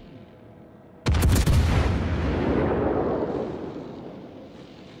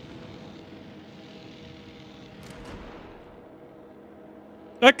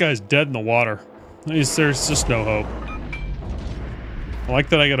 That guy's dead in the water. There's just no hope. I like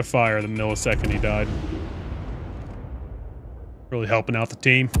that I got a fire the millisecond he died. Really helping out the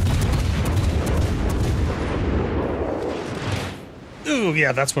team. Ooh,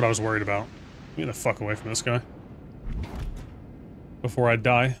 yeah, that's what I was worried about. Get the fuck away from this guy. before I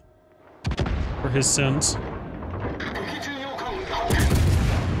die for his sins.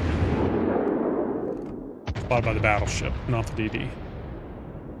 Spotted by the battleship, not the DD.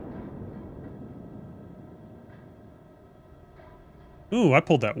 Ooh, I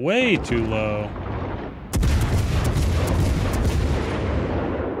pulled that way too low.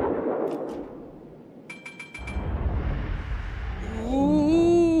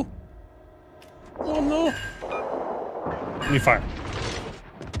 Ooh. Oh no. Let me fire.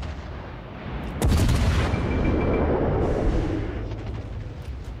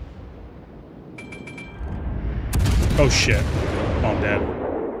 Oh shit. Oh, I'm dead.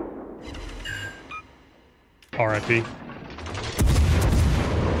 R.I.P.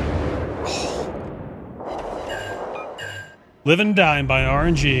 Live and dying by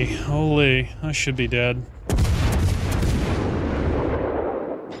RNG. Holy, I should be dead.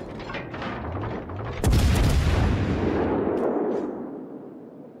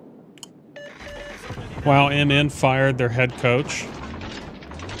 Wow, MN fired their head coach.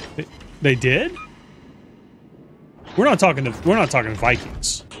 They did? We're not talking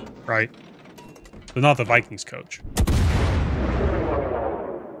Vikings, right? They're not the Vikings coach.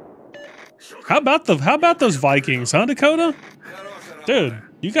 How about those Vikings, huh, Dakota? Dude,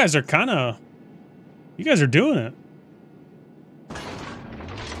 you guys are doing it.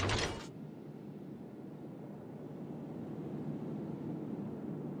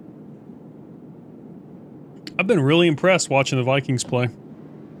 I've been really impressed watching the Vikings play.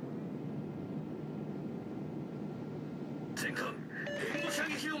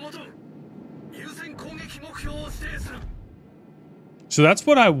 So that's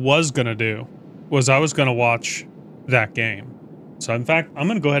what I was gonna do, was I was gonna watch that game. So in fact, I'm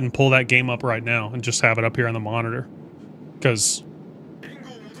gonna go ahead and pull that game up right now and just have it up here on the monitor, because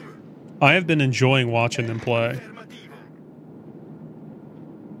I have been enjoying watching them play.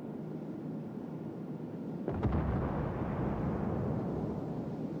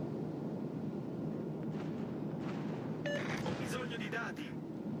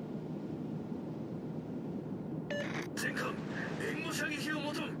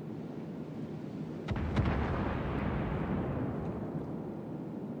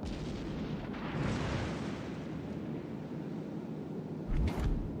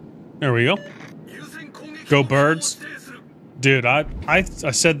 There we go. Go Birds. Dude, I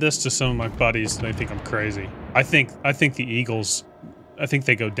said this to some of my buddies and they think I'm crazy. I think the Eagles, I think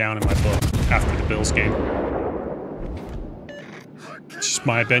they go down in my book after the Bills game. It's just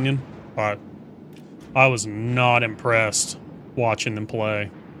my opinion, but I was not impressed watching them play.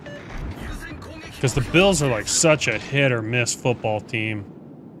 Because the Bills are like such a hit or miss football team.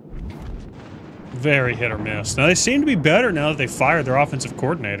 Very hit or miss. Now they seem to be better now that they fired their offensive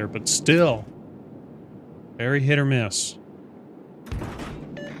coordinator, but still very hit or miss.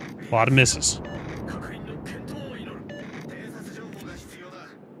 A lot of misses.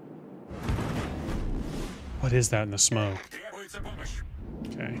 What is that in the smoke?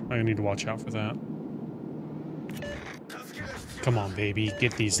 Okay, I need to watch out for that. Come on, baby,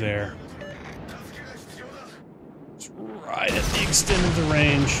 get these there. It's right at the extent of the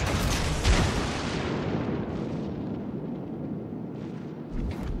range.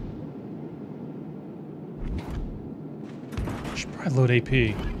 Should load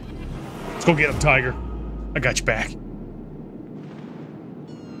AP. Let's go get him, Tiger. I got you back.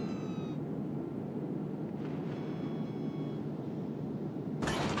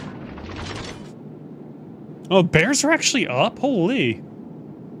 Oh, Bears are actually up? Holy.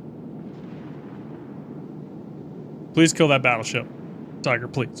 Please kill that battleship. Tiger,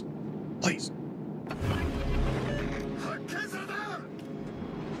 please. Please.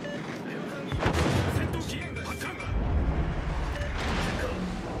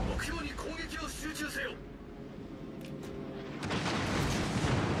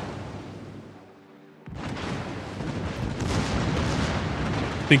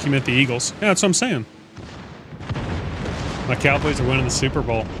 I think you meant the Eagles. Yeah, that's what I'm saying. My Cowboys are winning the Super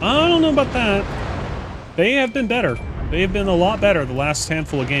Bowl. I don't know about that. They have been better. They have been a lot better the last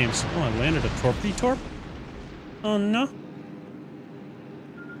handful of games. Oh, I landed a torp. Oh, no.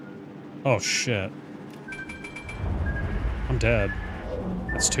 Oh, shit. I'm dead.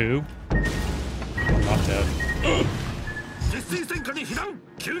 That's two. I'm not dead.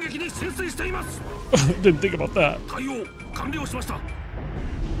 Didn't think about that.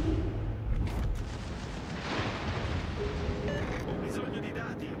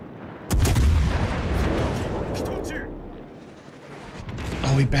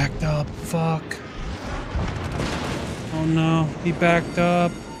 Oh, he backed up. Fuck. Oh no, he backed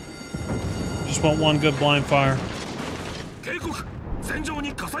up. Just want one good blind fire. 戦場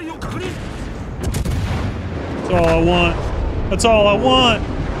に火災を確認。 That's all I want. That's all I want.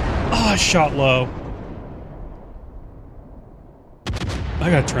 Ah, I shot low. I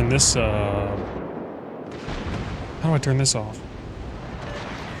gotta turn this, how do I turn this off?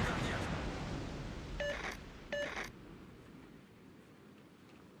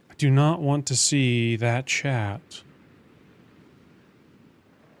 I do not want to see that chat.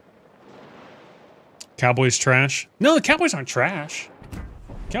 Cowboys trash? No, the Cowboys aren't trash.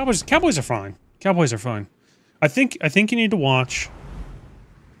 Cowboys are fine. Cowboys are fine. I think you need to watch.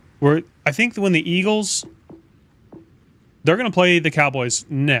 I think when the Eagles, they're gonna play the Cowboys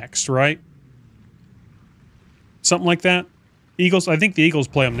next, right? Something like that. Eagles. I think the Eagles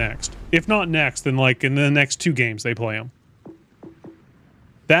play them next. If not next, then like in the next 2 games they play them.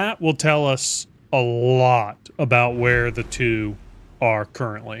 That will tell us a lot about where the two are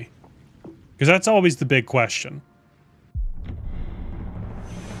currently, because that's always the big question.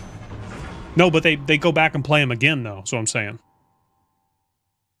 No, but they go back and play them again, though. That's what I'm saying.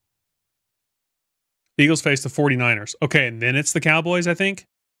 The Eagles face the 49ers. Okay, and then it's the Cowboys, I think.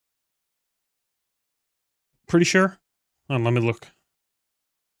 Pretty sure. Hold on, let me look.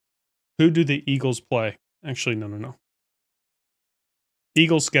 Who do the Eagles play? Actually, no.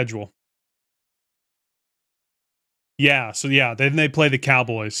 Eagles schedule. Yeah, so yeah, then they play the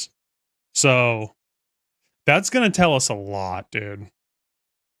Cowboys. So that's going to tell us a lot, dude.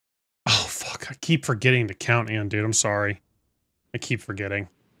 Oh, fuck. I keep forgetting to count in, dude. I'm sorry. I keep forgetting.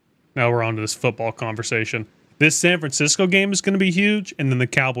 Now we're on to this football conversation. This San Francisco game is going to be huge, and then the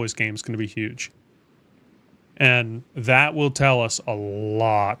Cowboys game is going to be huge. And that will tell us a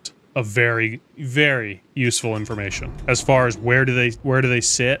lot of very, very useful information as far as where do they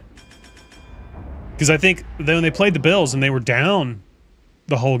sit. Because I think when they played the Bills and they were down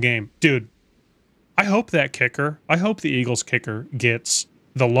the whole game, dude, I hope that kicker, I hope the Eagles kicker gets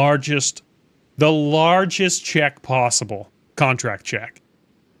the largest check possible, contract check.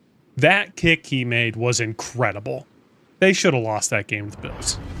 That kick he made was incredible. They should have lost that game to the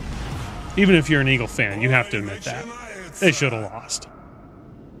Bills. Even if you're an Eagle fan, you have to admit that. They should have lost.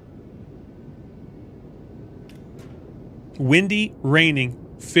 Windy, raining,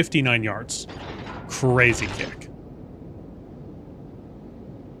 59 yards. Crazy kick.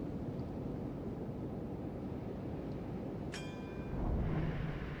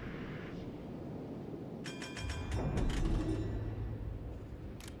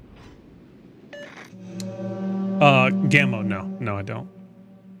 Gammo, no. No, I don't.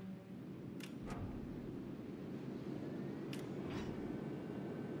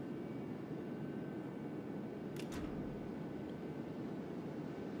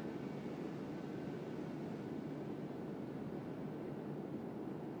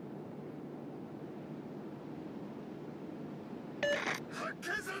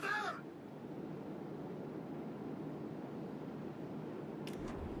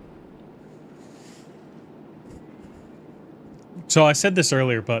 So I said this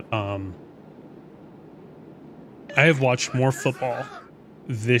earlier, but I have watched more football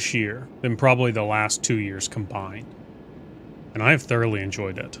this year than probably the last 2 years combined. And I have thoroughly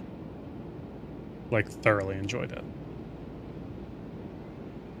enjoyed it. Like, thoroughly enjoyed it.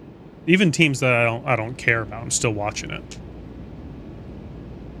 Even teams that I don't care about, I'm still watching it.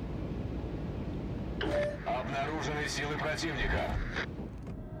 Обнаружены силы противника.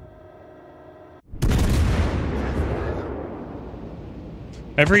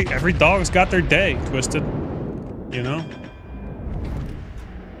 Every dog's got their day, Twisted. You know?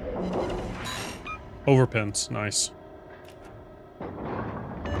 Overpins, nice.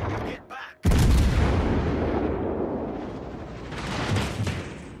 Get back.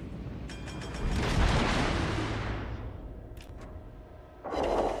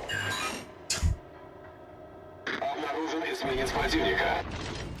 Обнаружен эсминец противника.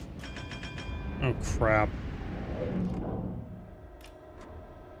 Oh, crap.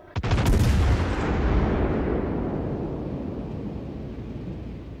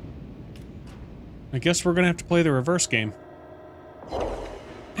 I guess we're gonna have to play the reverse game.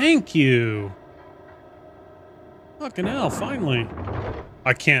 Thank you! Fucking hell, finally.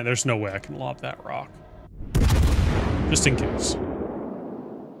 I can't, there's no way I can lob that rock. Just in case.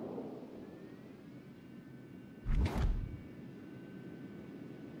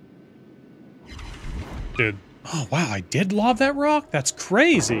 Dude. Oh, wow, I did lob that rock? That's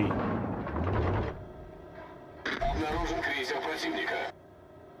crazy. Обнаружен крейсер противника.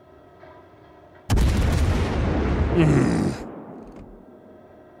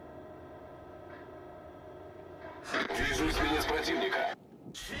 Вижу эсминец противника.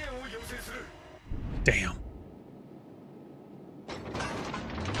 Damn.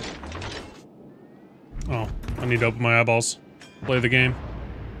 need to open my eyeballs. Play the game.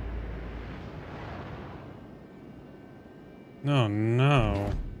 No,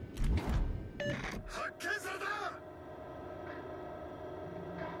 no.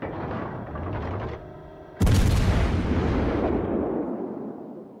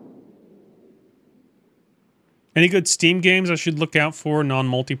 Any good Steam games I should look out for?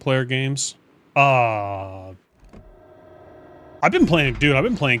 Non-multiplayer games? I've been playing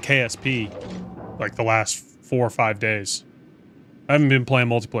KSP like the last 4 or 5 days. I haven't been playing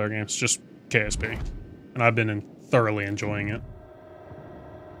multiplayer games, just KSP. And I've been thoroughly enjoying it.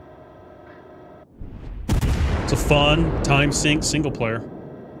 It's a fun, time sync single player.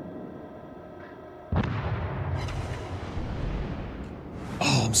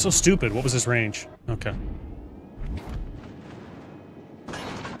 Oh, I'm so stupid. What was his range? Okay.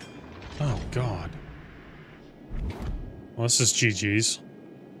 Oh, God. Well, this is GG's.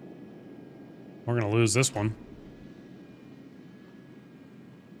 We're gonna lose this one.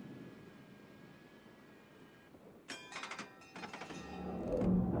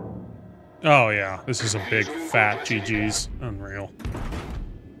 Oh, yeah. This is a big, fat GG's. Unreal.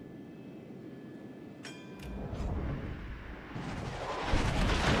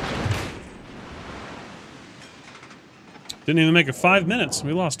 Didn't even make it 5 minutes.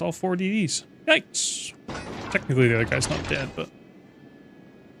 We lost all 4 DDs. Yikes. Technically, the other guy's not dead, but...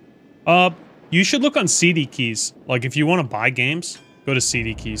 you should look on CD keys. Like, if you want to buy games, go to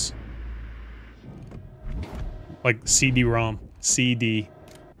CD keys. Like, CD-ROM. CD.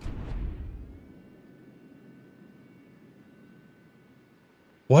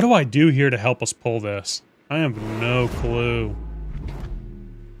 What do I do here to help us pull this? I have no clue.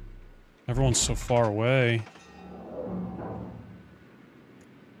 Everyone's so far away.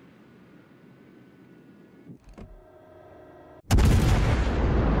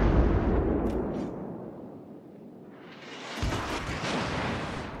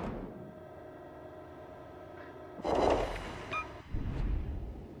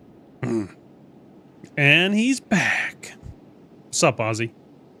 And he's back. What's up, Ozzy?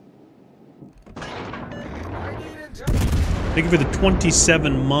 Thank you for the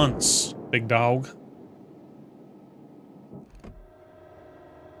 27 months, big dog.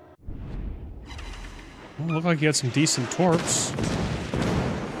 Well, looked like you had some decent torps.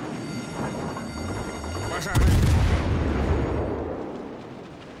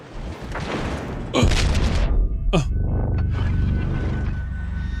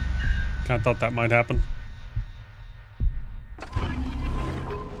 Kinda thought that might happen.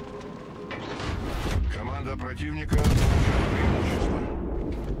 Команда противника получает преимущество.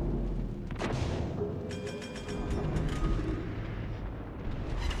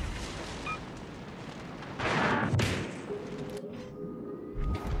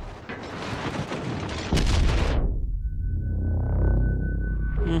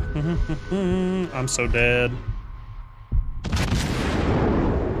 I'm so dead.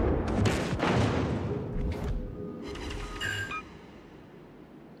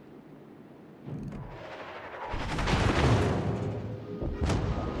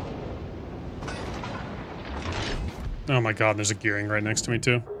 Oh my god, there's a gearing right next to me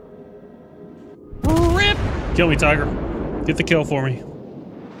too. RIP! Kill me, Tiger. Get the kill for me.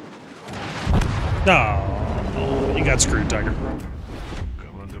 Oh, you got screwed, Tiger.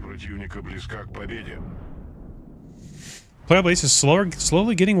 Команда противника близка к победе. Player base is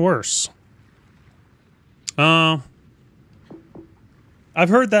slowly getting worse. I've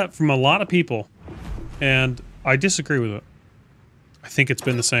heard that from a lot of people, and I disagree with it. I think it's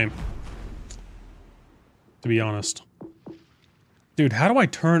been the same, to be honest. Dude, how do I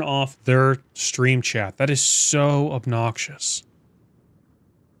turn off their stream chat? That is so obnoxious.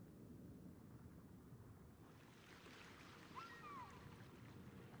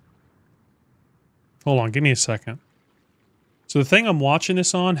 Hold on, give me a second. So the thing I'm watching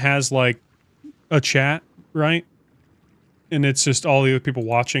this on has, like, a chat, right? And it's just all the other people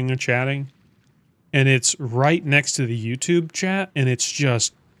watching and chatting. And it's right next to the YouTube chat, and it's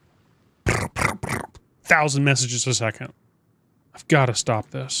just 1,000 messages a second. I've got to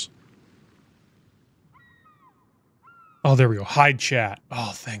stop this. Oh, there we go. Hide chat.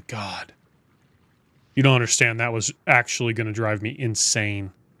 Oh, thank God. You don't understand. That was actually going to drive me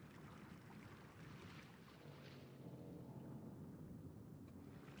insane.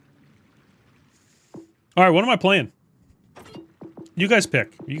 All right, what am I playing? You guys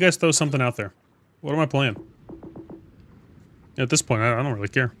pick. You guys throw something out there. What am I playing? At this point, I don't really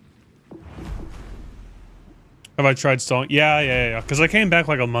care. Have I tried stalling? Yeah. Because I came back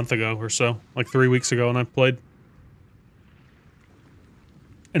like a month ago or so. Like 3 weeks ago, and I played.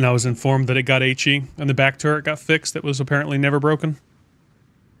 And I was informed that it got HE and the back turret got fixed that was apparently never broken.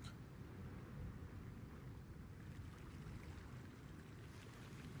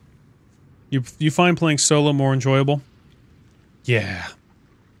 You find playing solo more enjoyable? Yeah.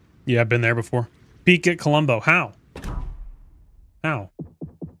 Yeah, I've been there before. Peek at Columbo. How? How?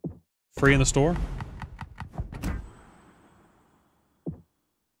 Free in the store?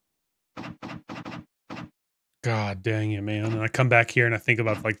 God dang it, man. And I come back here and I think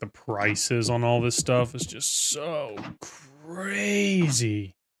about, like, the prices on all this stuff. It's just so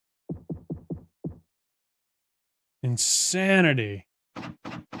crazy. Insanity.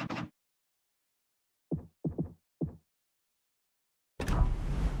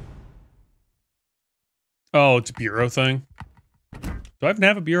 Oh, it's a bureau thing. Do I even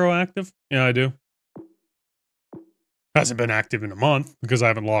have a bureau active? Yeah, I do. Hasn't been active in a month because I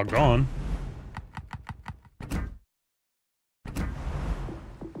haven't logged on.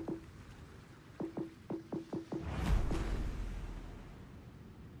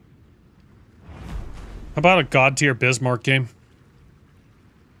 How about a God tier Bismarck game?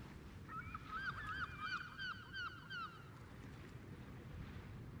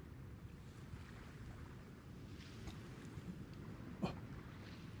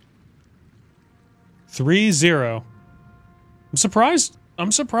 Three 0. I'm surprised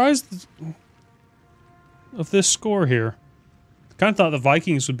of this score here. Kind of thought the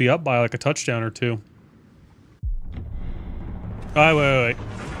Vikings would be up by like a touchdown or two. Alright, wait.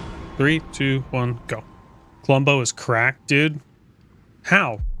 3, 2, 1, go. Columbo is cracked, dude.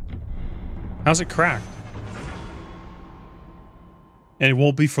 How? How's it cracked? And it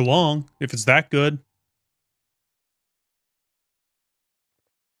won't be for long if it's that good.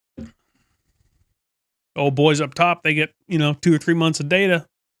 Old boys up top, they get, 2 or 3 months of data.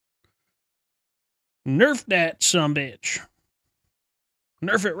 Nerf that sumbitch.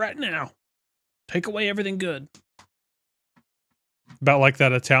 Nerf it right now. Take away everything good. About like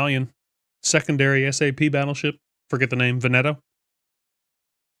that Italian secondary SAP battleship. Forget the name. Veneto?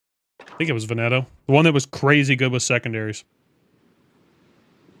 I think it was Veneto. The one that was crazy good with secondaries.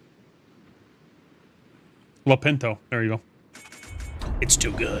 La Pinto. There you go. It's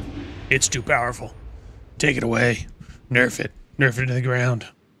too good. It's too powerful. Take it away. Nerf it. Nerf it to the ground.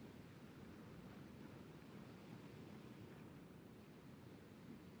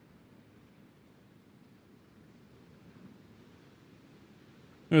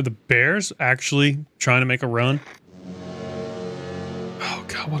 Are the Bears actually trying to make a run? Oh,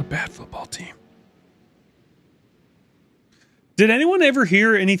 God, what a bad football team. Did anyone ever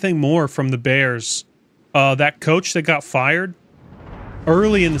hear anything more from the Bears? That coach that got fired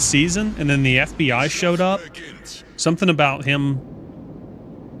early in the season, and then the FBI showed up? Something about him,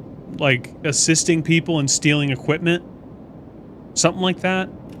 like, assisting people in stealing equipment? Something like that?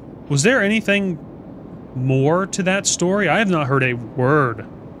 Was there anything more to that story? I have not heard a word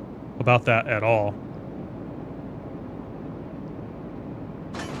about that at all.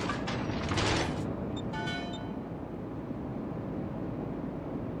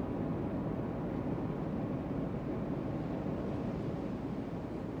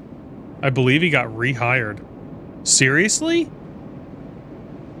 I believe he got rehired. Seriously?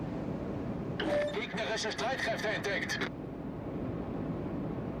 Gegnerische Streitkräfte entdeckt.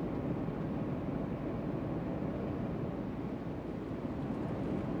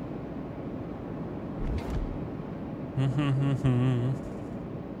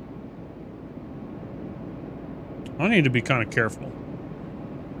 I need to be kind of careful.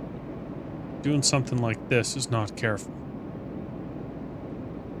 Doing something like this is not careful.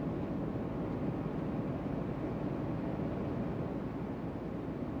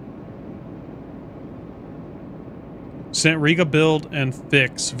 Sent Riga build and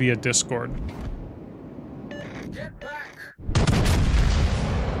fix via Discord. Get back!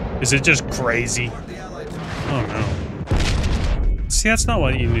 Is it just crazy? Oh no. See, that's not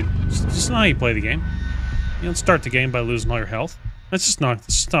what you need. It's just not how you play the game. You don't start the game by losing all your health. That's just not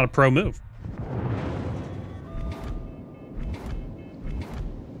a pro move.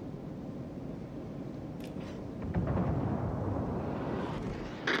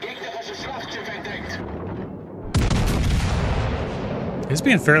 It's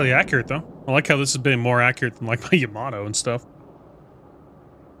being fairly accurate, though. I like how this has been more accurate than, like, my Yamato and stuff.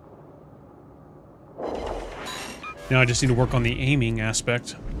 Now I just need to work on the aiming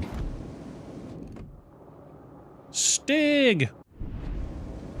aspect. Stig!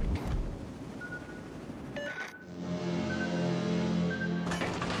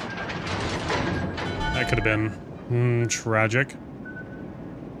 That could have been tragic.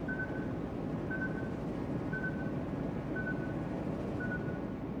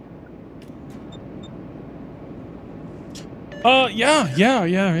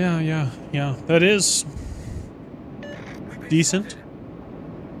 Yeah. That is decent.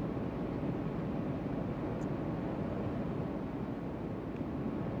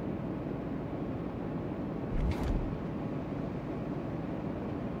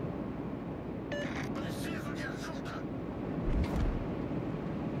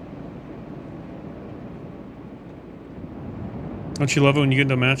 Don't you love it when you get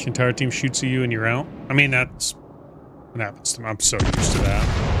into a match, the entire team shoots at you and you're out? I mean, that's what happens to me. I'm so used to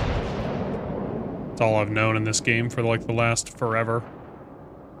that. It's all I've known in this game for like the last forever.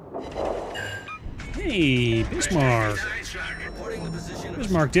 Hey, Bismarck.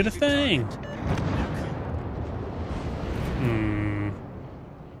 Bismarck did a thing.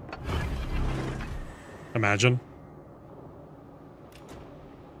 Imagine.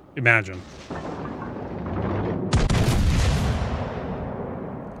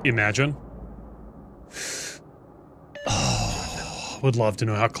 Imagine. Oh, would love to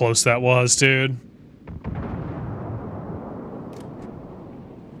know how close that was, dude.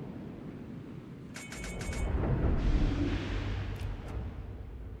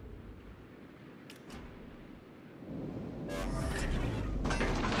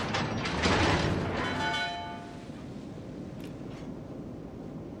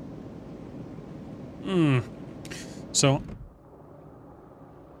 So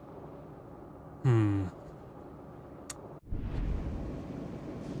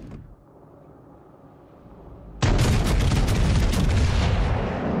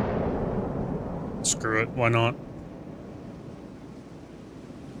screw it, why not?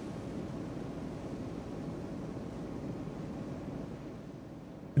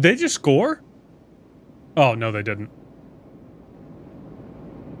 Did they just score? Oh, no, they didn't.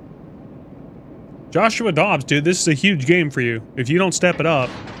 Joshua Dobbs, dude, this is a huge game for you. If you don't step it up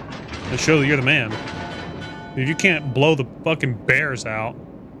and show that you're the man. If you can't blow the fucking Bears out.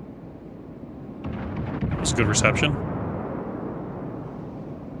 That's good reception.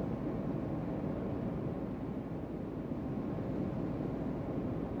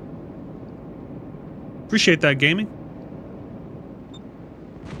 Appreciate that, gaming.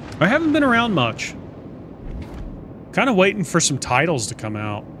 I haven't been around much. Kind of waiting for some titles to come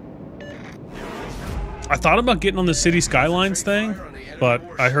out. I thought about getting on the City Skylines thing, but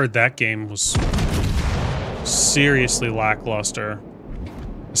I heard that game was seriously lackluster.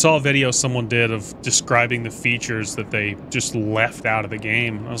 I saw a video someone did of describing the features that they just left out of the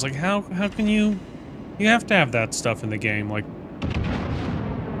game. I was like, how can you have to have that stuff in the game, like...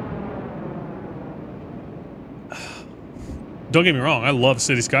 Don't get me wrong, I love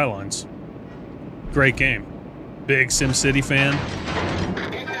City Skylines. Great game. Big SimCity fan.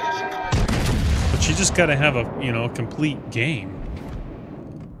 But you just gotta have a, you know, a complete game.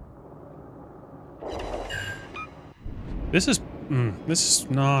 This is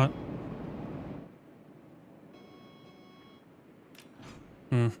not...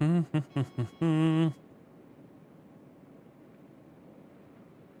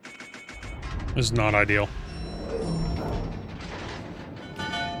 This is not ideal.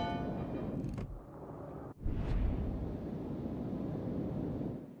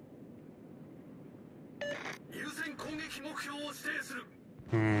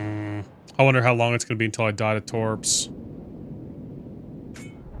 I wonder how long it's going to be until I die to Torps.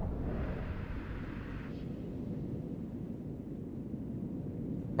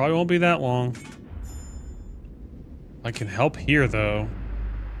 Probably won't be that long. I can help here, though.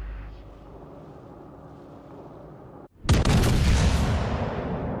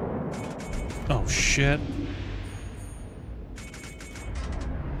 Oh, shit.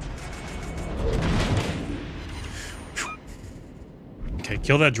 Okay,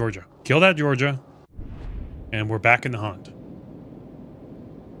 kill that Georgia. Kill that Georgia. And we're back in the hunt.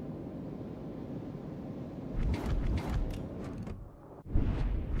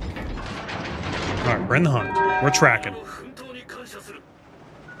 Alright, we're in the hunt. We're tracking.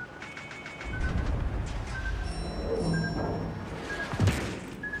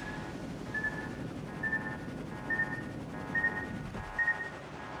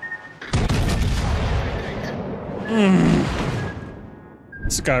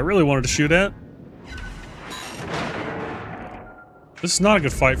 This guy I really wanted to shoot at. This is not a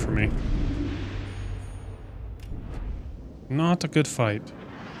good fight for me. Not a good fight.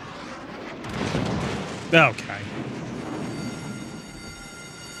 Okay.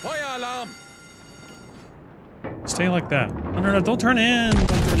 Feuer alarm! Stay like that. No, don't turn in. Don't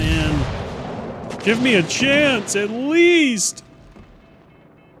turn in. Give me a chance, at least.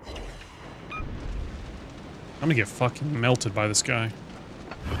 I'm gonna get fucking melted by this guy.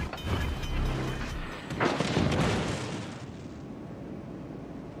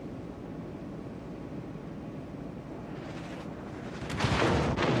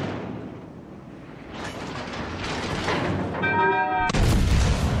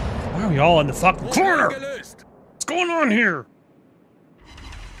 Y'all in the fucking corner! Gelöst. What's going on here?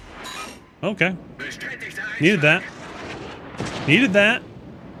 Okay. Needed that. Needed that.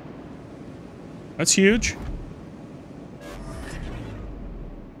 That's huge.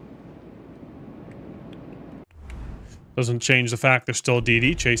 Doesn't change the fact there's still a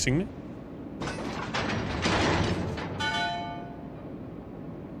DD chasing me.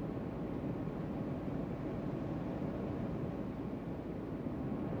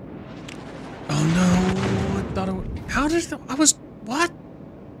 Oh no! I thought it was, how did I was what?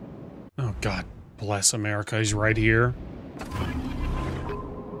 Oh God, bless America! He's right here.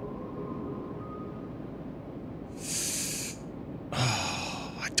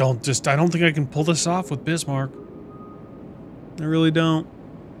 I don't think I can pull this off with Bismarck. I really don't.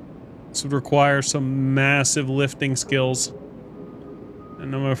 This would require some massive lifting skills.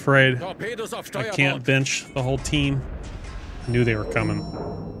 And I'm afraid Torpedos auf I Steuerbord. can't bench the whole team. I knew they were coming.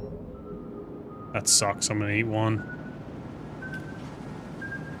 That sucks. I'm gonna eat one.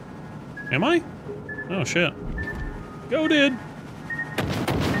 Am I? Oh shit. Go, dude.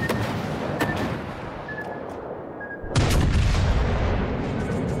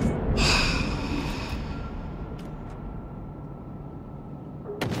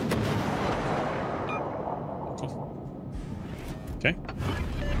 Okay.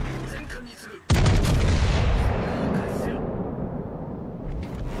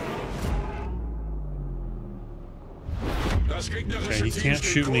 Das gegnerische Okay, he Team can't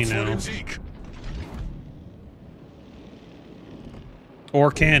steht shoot me kurz vor now. dem Sieg.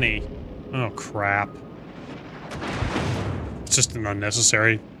 Or can he? Oh crap. It's just an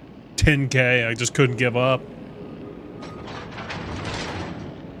unnecessary 10k. I just couldn't give up.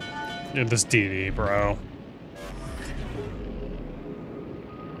 Yeah, this DD, bro.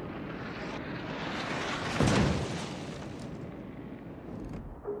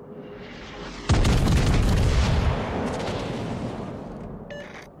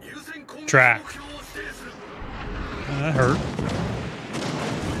 Track. That hurt.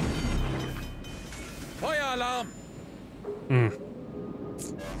 Feueralarm.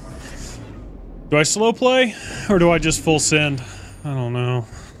 Do I slow play? Or do I just full send? I don't know.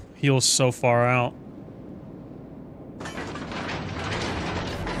 Heel's so far out.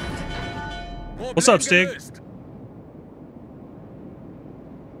 What's up, Stig? Gelöst.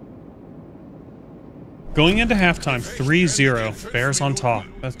 Going into halftime, 3-0. Bears on top.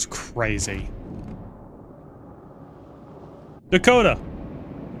 That's crazy. Dakota.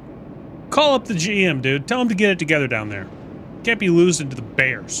 Call up the GM, dude. Tell him to get it together down there. Can't be losing to the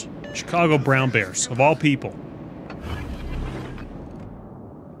Bears. Chicago Brown Bears, of all people.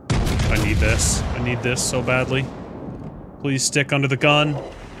 I need this. I need this so badly. Please stick under the gun.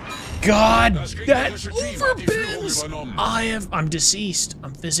 God, that overpins! I'm deceased.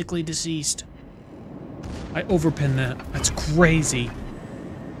 I'm physically deceased. I overpin that. That's crazy.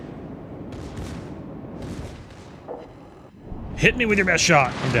 Hit me with your best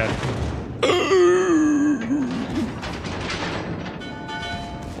shot. I'm dead.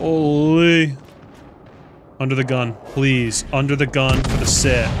 Holy. Under the gun. Please. Under the gun for the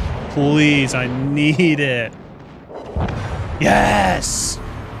sit. Please. I need it. Yes!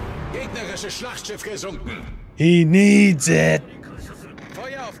 Gegnerisches Schlachtschiff gesunken. He needs it.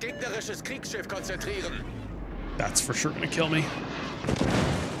 Feuer auf gegnerisches Kriegsschiff konzentrieren. That's for sure gonna kill me.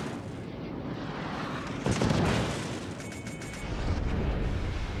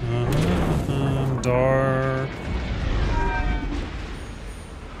 Dark.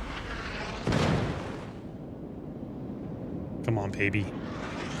 Come on, baby.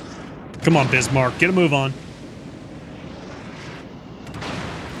 Come on, Bismarck. Get a move on.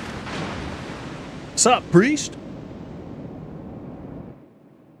 What's up, priest?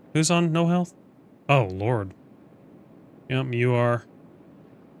 Who's on no health? Oh, Lord. Yep, you are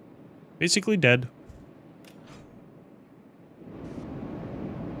basically dead.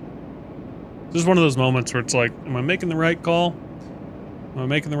 This is one of those moments where it's like, am I making the right call? Am I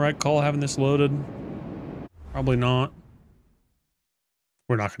making the right call having this loaded? Probably not.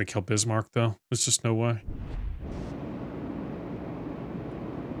 We're not going to kill Bismarck, though. There's just no way.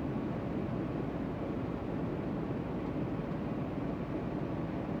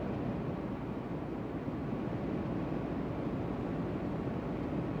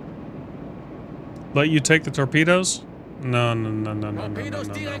 Let you take the torpedoes? No, no, no, no, no, no, no, Torpedos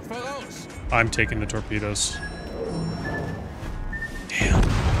no, direkt no. voraus. I'm taking the torpedoes. Damn.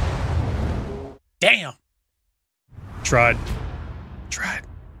 Damn! Tried.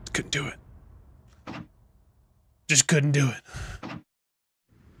 Couldn't do it. Just couldn't do it.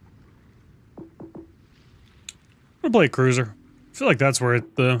 I'm gonna play a cruiser. I feel like that's where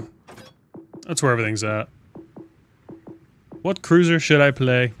the That's where everything's at. What cruiser should I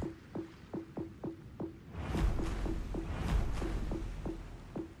play?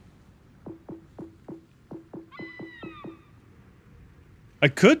 I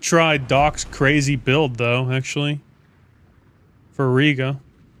could try Doc's crazy build, though, actually. For Riga.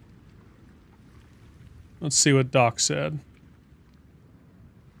 Let's see what Doc said.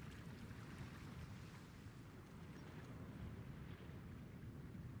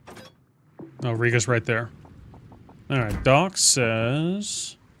 Oh, Riga's right there. Alright, Doc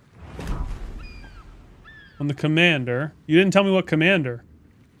says... On the commander... You didn't tell me what commander.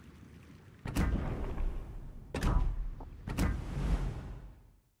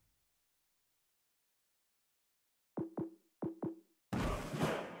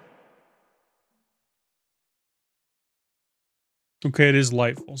 Okay, it is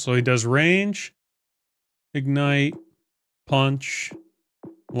Lightful. So he does range, ignite, punch,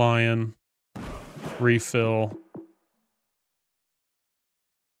 lion, refill.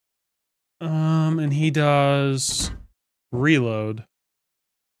 And he does reload.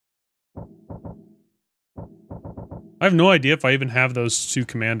 I have no idea if I even have those two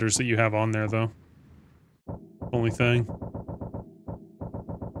commanders that you have on there, though. Only thing.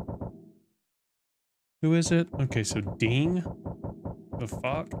 Who is it? Okay, so Ding. The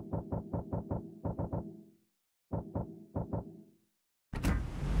fuck?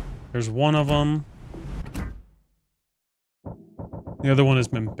 There's one of them. The other one is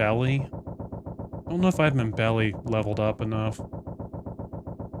Membelli. I don't know if I have Membelli leveled up enough.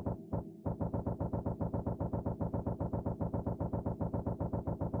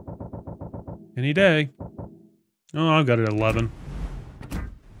 Any day. Oh, I've got it at 11.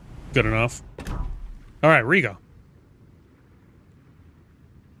 Good enough. Alright, Riga.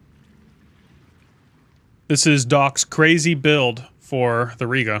 This is Doc's crazy build for the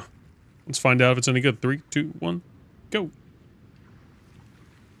Riga. Let's find out if it's any good. 3, 2, 1, go.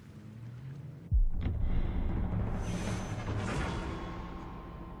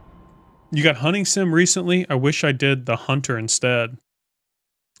 You got Hunting Sim recently? I wish I did the Hunter instead.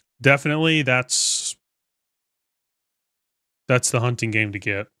 Definitely, that's the hunting game to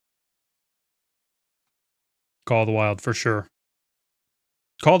get. Call of the Wild, for sure.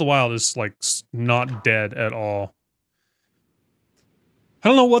 Call of the Wild is, like, not dead at all. I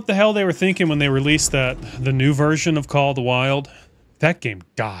don't know what the hell they were thinking when they released the new version of Call of the Wild. That game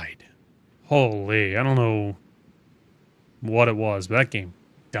died. Holy, I don't know what it was, but that game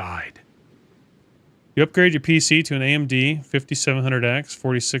died. You upgrade your PC to an AMD 5700X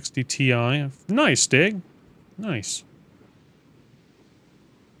 4060 Ti. Nice, Dig. Nice.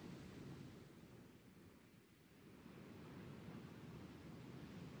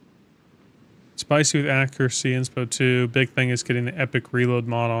 Spicy with accuracy, inspo 2. Big thing is getting the epic reload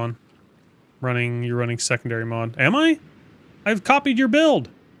mod on. You're running secondary mod. Am I? I've copied your build.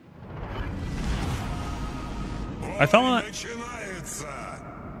 I thought...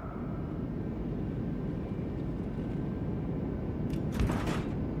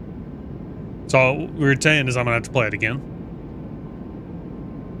 So all we were saying is I'm gonna have to play it again.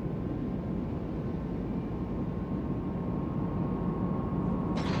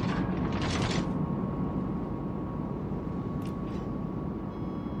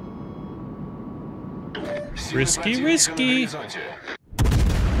 Risky, risky.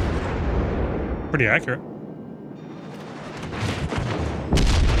 Pretty accurate.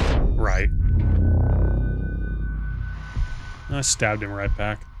 Right. I stabbed him right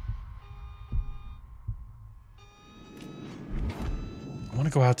back. I want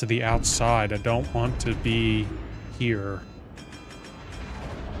to go out to the outside. I don't want to be here.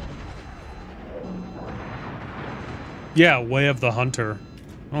 Yeah, Way of the Hunter.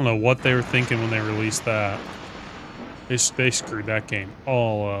 I don't know what they were thinking when they released that. They screwed that game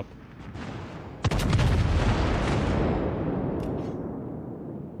all up.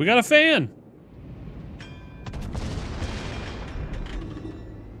 We got a fan!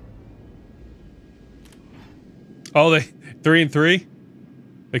 Oh, they 3-3?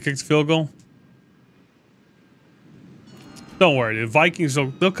 They kicked the field goal? Don't worry, the Vikings,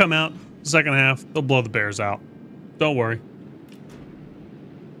 they'll come out second half. They'll blow the Bears out. Don't worry.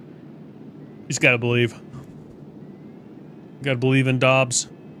 You just gotta believe. You gotta believe in Dobbs.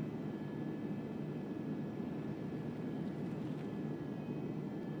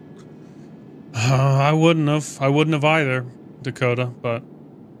 I wouldn't have either, Dakota, but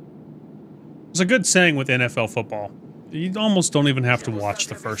it's a good saying with NFL football. You almost don't even have to watch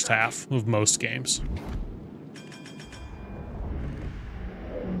the first half of most games.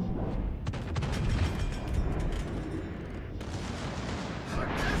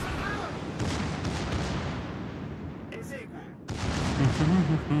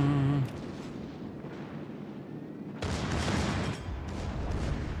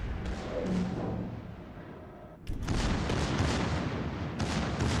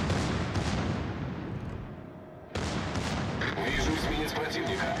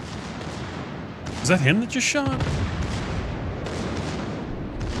 Is that him that just shot?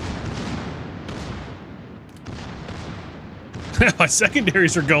 My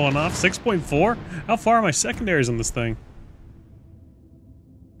secondaries are going off. 6.4? How far are my secondaries on this thing?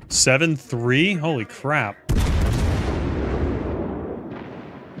 7.3? Holy crap.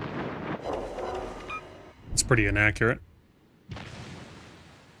 It's pretty inaccurate.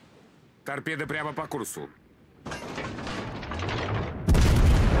 Торпеда прямо по курсу.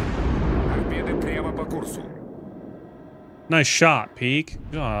 Торпеда прямо по курсу. Nice shot, Peak.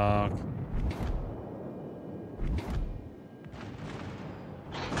 Ugh.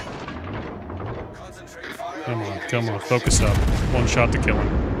 Come on, focus up. One shot to kill him.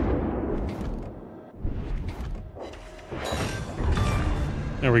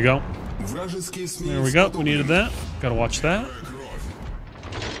 There we go. There we go. We needed that. Gotta watch that.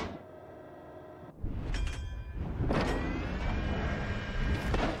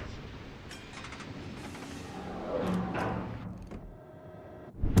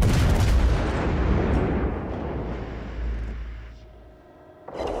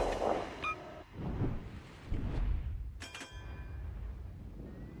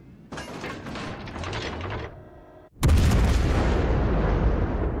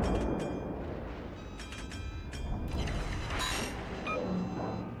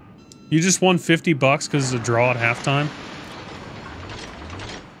 You just won $50 because it's a draw at halftime?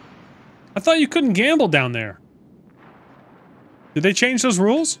 I thought you couldn't gamble down there. Did they change those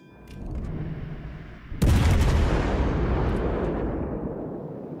rules?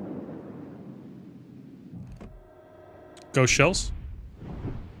 Go shells.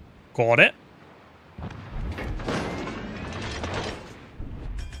 Got it. I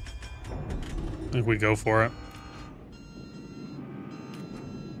think we go for it.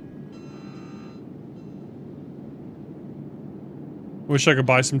 Wish I could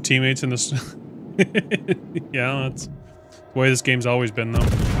buy some teammates in this. Yeah, that's the way this game's always been, though.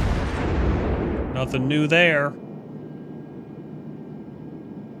 Nothing new there.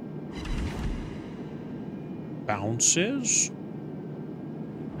 Bounces.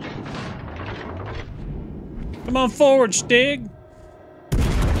 Come on forward, Stig.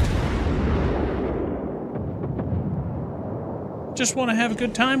 Just want to have a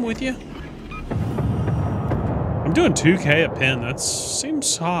good time with you. I'm doing 2K a pin. That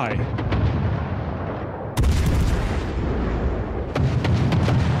seems high.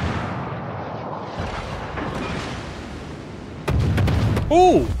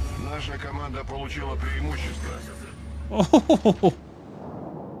 Oh! Наша команда получила преимущество. Oh!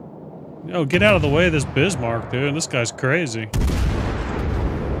 Yo, get out of the way of this Bismarck, dude. This guy's crazy.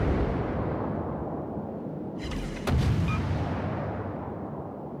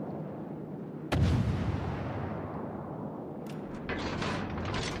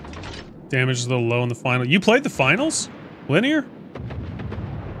 Damage is a little low in the final. You played the finals? Linear?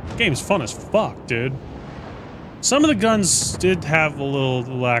 Game's fun as fuck, dude. Some of the guns did have a little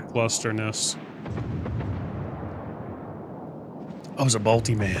lacklusterness. I was a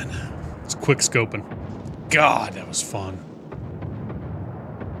multi-man. It's quick scoping. God, that was fun.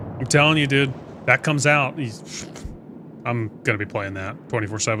 I'm telling you, dude. That comes out. I'm gonna be playing that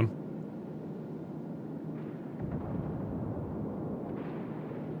 24/7.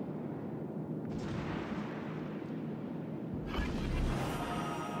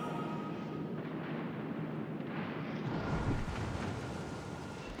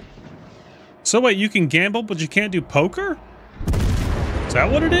 So wait, you can gamble, but you can't do poker? Is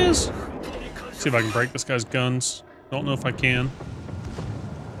that what it is? See if I can break this guy's guns. Don't know if I can.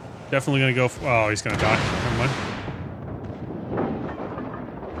 Definitely gonna go for, oh, he's gonna die. Never mind.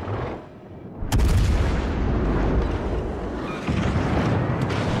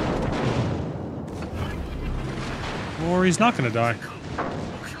 Or he's not gonna die.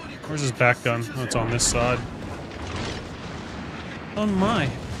 Where's his back gun? Oh, it's on this side. Oh my.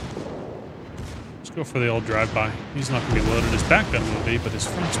 Go for the old drive-by. He's not going to be loaded. His back gun will be, but his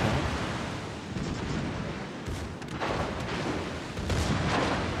front's won't.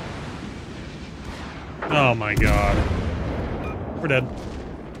 Oh my god. We're dead.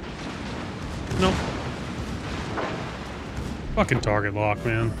 Nope. Fucking target lock,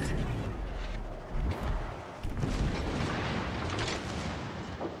 man.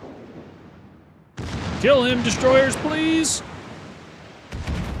 Kill him, destroyers, please!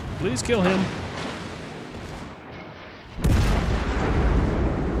 Please kill him.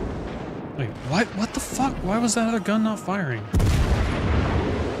 Wait, what? What the fuck? Why was that other gun not firing?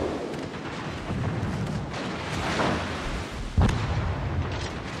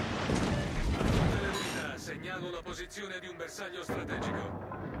 Segnalo la posizione di un bersaglio strategico.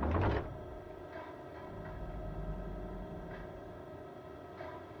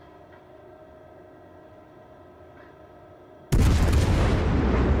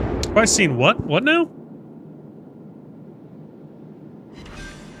 Have I seen what? What now?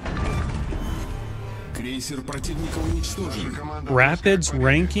 Крейсер противника уничтожен. Rapids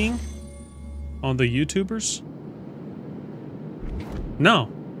ranking on the YouTubers? No.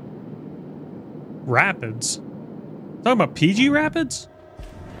 Rapids? Talking about PG Rapids?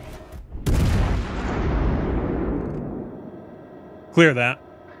 Clear that.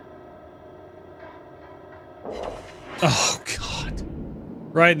 Oh, God.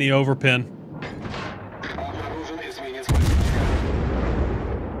 Right in the overpin.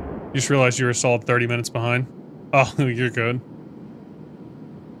 You just realized you were a solid 30 minutes behind. Oh, you're good.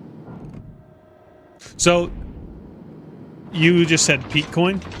 So, you just said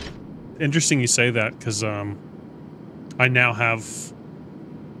Petecoin? Interesting you say that, because I now have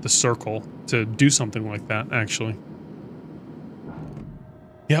the circle to do something like that, actually.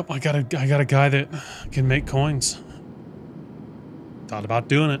 Yep, I got a guy that can make coins. Thought about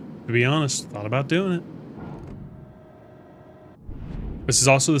doing it, to be honest. Thought about doing it. This is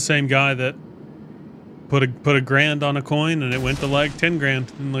also the same guy that put a grand on a coin and it went to like 10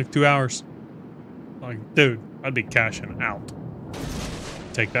 grand in like 2 hours. Like, dude, I'd be cashing out.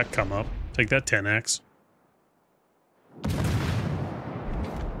 Take that come up. Take that 10x.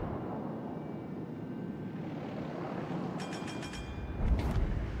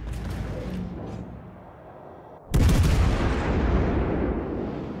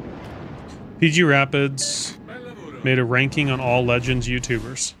 PG Rapids made a ranking on all Legends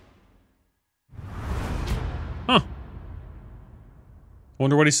YouTubers. Huh.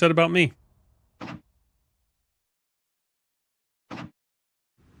 Wonder what he said about me.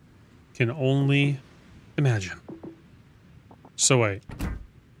 Can only imagine. So wait.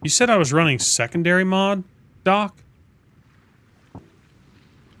 You said I was running secondary mod, Doc?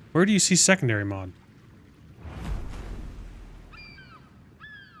 Where do you see secondary mod?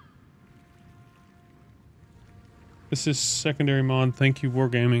 This is secondary mod. Thank you,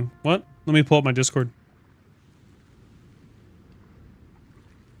 Wargaming. What? Let me pull up my Discord.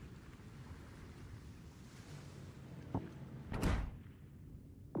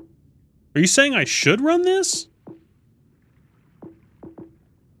 Are you saying I should run this?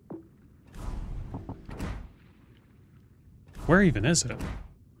 Where even is it?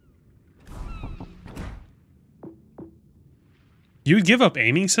 You would give up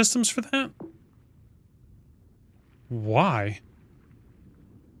aiming systems for that? Why?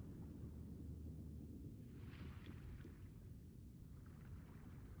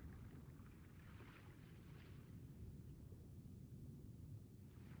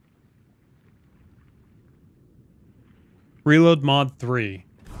 Reload mod 3.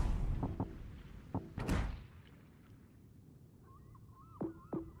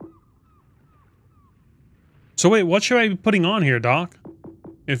 So wait, what should I be putting on here, Doc?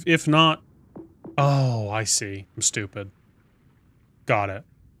 If not... Oh, I see. I'm stupid. Got it.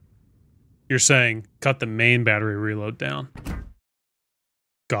 You're saying cut the main battery reload down.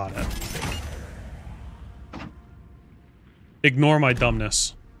 Got it. Ignore my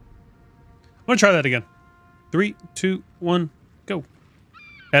dumbness. I'm gonna try that again. 3, 2, 1, go.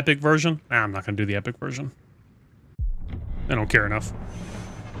 Epic version? Nah, I'm not gonna do the epic version. I don't care enough.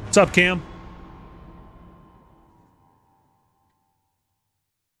 What's up, Cam?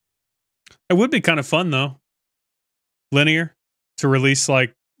 It would be kind of fun, though. Linear. To release my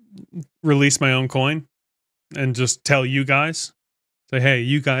own coin. And just tell you guys. Say, hey,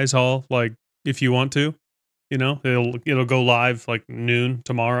 you guys all, like, if you want to. You know, it'll go live, like, noon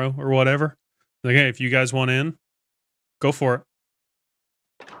tomorrow or whatever. Like, hey, if you guys want in, go for it.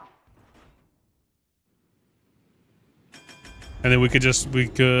 And then we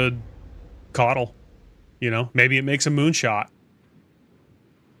could coddle. You know, maybe it makes a moonshot.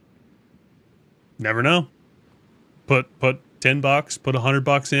 Never know. Put $10, put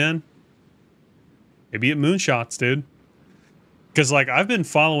 $100 in. Maybe it moonshots, dude. Because, like, I've been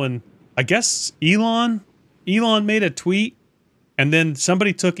following, I guess Elon made a tweet, and then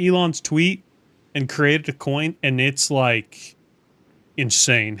somebody took Elon's tweet and created a coin, and it's, like,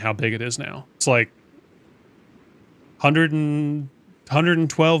 insane how big it is now. It's, like,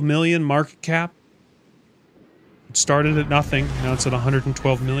 112 million market cap. It started at nothing. Now it's at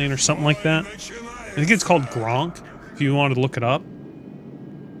 112 million or something like that. I think it's called Gronk, if you wanted to look it up.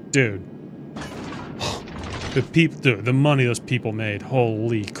 Dude, Dude, the money those people made.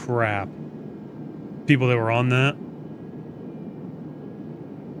 Holy crap. People that were on that.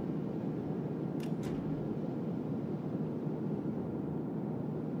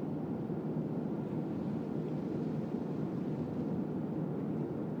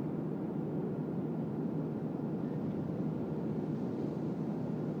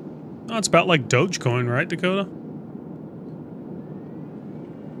 Oh, it's about like Dogecoin, right, Dakota?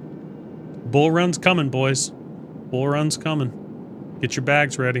 Bull run's coming, boys. Bull run's coming. Get your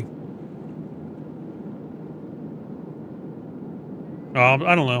bags ready. I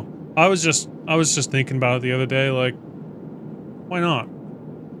don't know. I was just thinking about it the other day, like, why not?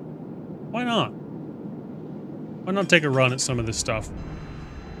 Why not? Why not take a run at some of this stuff?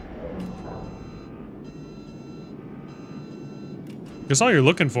 Because all you're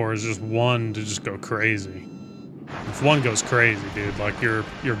looking for is just one to just go crazy. If one goes crazy, dude, like, you're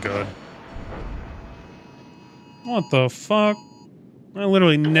good. What the fuck? I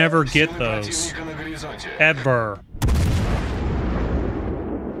literally never get those. Ever.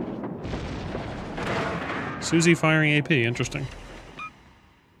 Susie firing AP, interesting.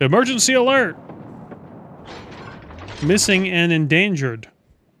 Emergency alert! Missing and endangered.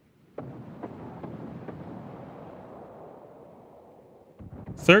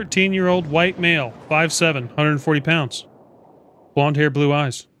 "13-year-old white male, 5'7", 140 pounds. Blonde hair, blue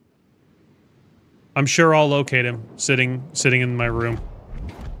eyes." I'm sure I'll locate him sitting in my room.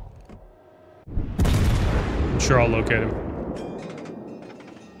 I'm sure I'll locate him.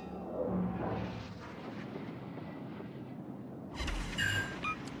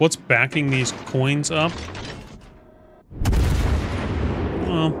 What's backing these coins up?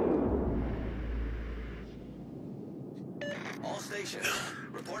 Oh. All stations,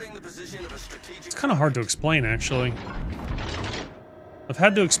 reporting the position of a strategic... It's kind of hard to explain, actually. I've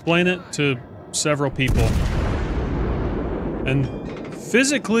had to explain it to several people. And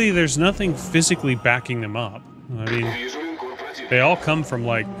physically, there's nothing physically backing them up. I mean, they all come from,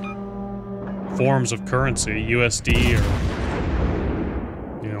 like, forms of currency, USD or,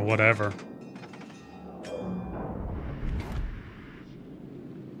 you know, whatever.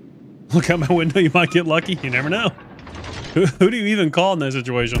 Look out my window, you might get lucky. You never know. Who do you even call in that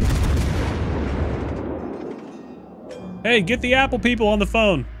situation? Hey, get the Apple people on the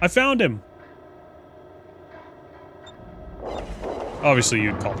phone. I found him. Obviously,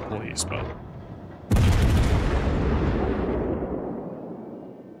 you'd call the police, but...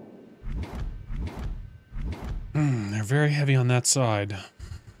 they're very heavy on that side.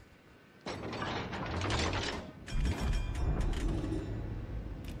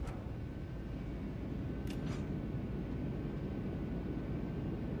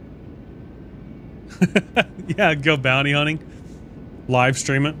 Yeah, go bounty hunting. Live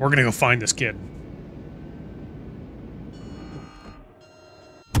stream it. We're gonna go find this kid.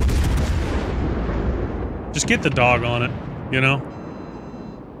 Just get the dog on it, you know?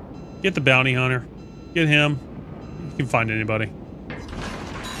 Get the bounty hunter. Get him. You can find anybody.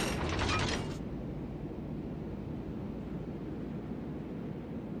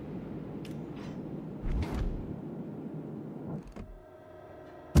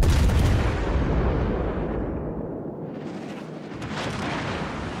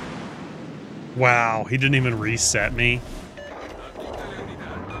 Wow, he didn't even reset me.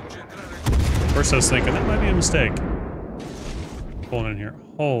 First I was thinking, that might be a mistake. Pulling in here.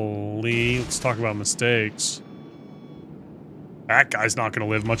 Holy, let's talk about mistakes. That guy's not gonna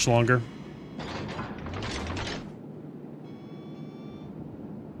live much longer.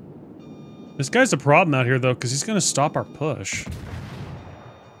 This guy's a problem out here, though, because he's gonna stop our push.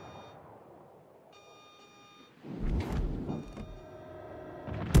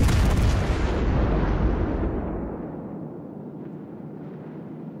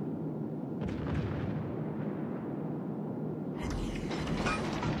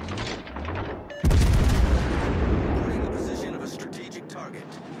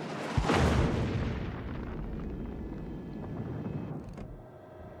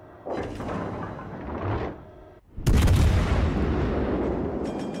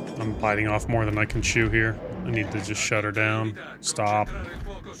 Biting off more than I can chew here. I need to just shut her down. Stop.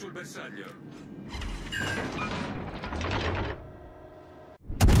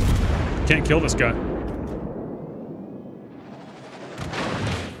 Can't kill this guy.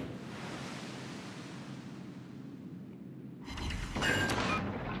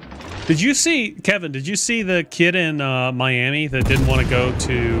 Did you see, Kevin, did you see the kid in Miami that didn't want to go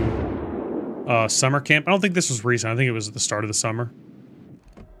to summer camp? I don't think this was recent. I think it was at the start of the summer.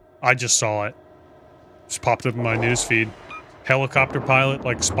 I just saw it. Just popped up in my news feed. Helicopter pilot,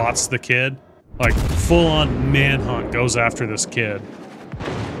 like, spots the kid. Like, full-on manhunt goes after this kid.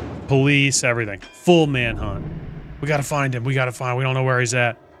 Police, everything. Full manhunt. We gotta find him. We don't know where he's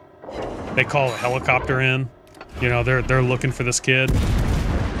at. They call a helicopter in. You know, they're looking for this kid.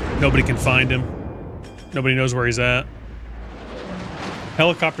 Nobody can find him. Nobody knows where he's at.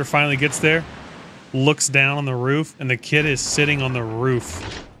 Helicopter finally gets there, looks down on the roof, and the kid is sitting on the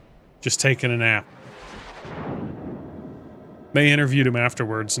roof, just taking a nap. They interviewed him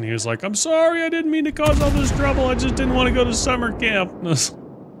afterwards, and he was like, "I'm sorry, I didn't mean to cause all this trouble. I just didn't want to go to summer camp."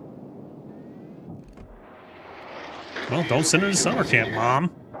 Well, don't send him to summer camp, Mom.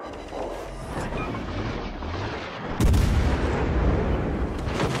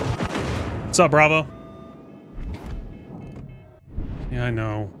 What's up, Bravo? Yeah, I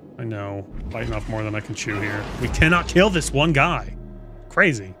know. Biting off more than I can chew here. We cannot kill this one guy.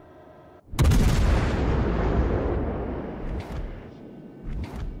 Crazy.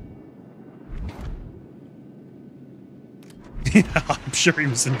 Yeah, I'm sure he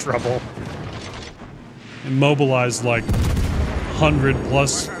was in trouble. And mobilized like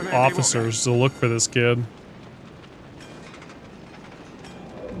 100+ officers to look for this kid.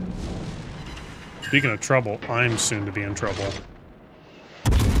 Speaking of trouble, I'm soon to be in trouble.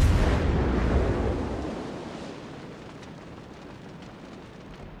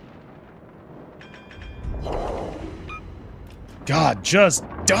 God, just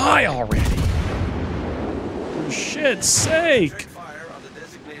die already! For shit's sake! Fire on the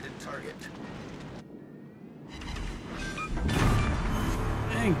designated target.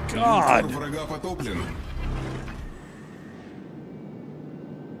 Thank God! Врага потоплен.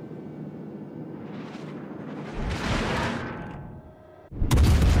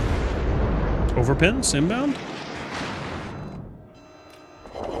 Overpins inbound?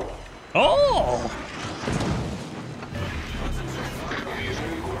 Oh!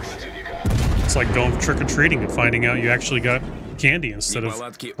 It's like going trick-or-treating and finding out you actually got candy instead of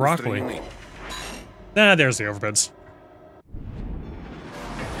broccoli. Nah, there's the overpins.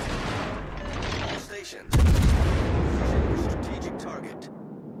 All stations. Strategic target.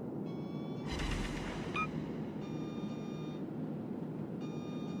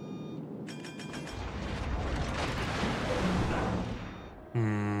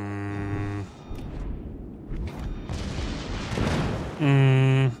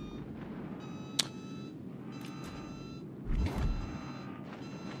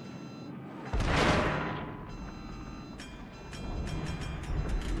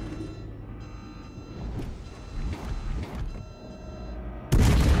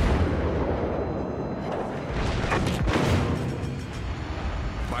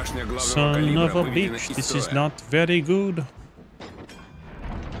 Son of a bitch, this is not very good.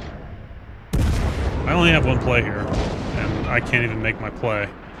 I only have one play here, and I can't even make my play.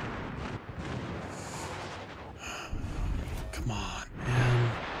 Come on,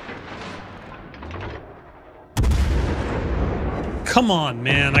 man. Come on,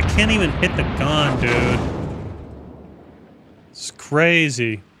 man. I can't even hit the gun, dude. It's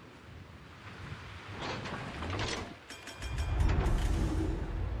crazy.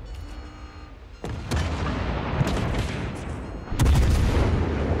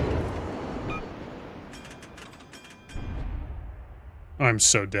 I'm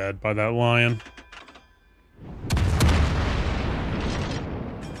so dead by that lion.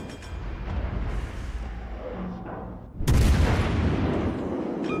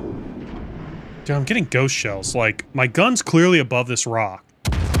 Dude, I'm getting ghost shells. Like, my gun's clearly above this rock,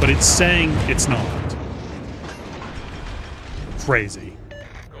 but it's saying it's not. Crazy.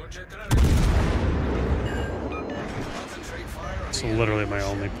 It's literally my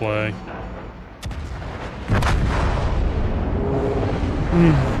only play.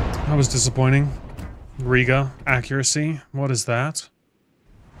 That was disappointing. Riga, accuracy. What is that?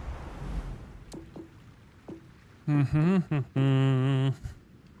 I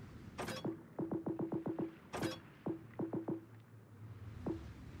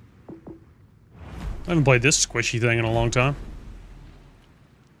haven't played this squishy thing in a long time.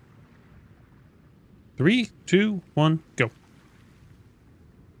 3, 2, 1, go.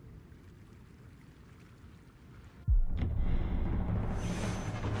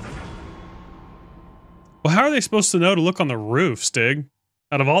 Well, how are they supposed to know to look on the roof, Stig?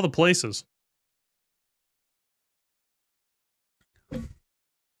 Out of all the places.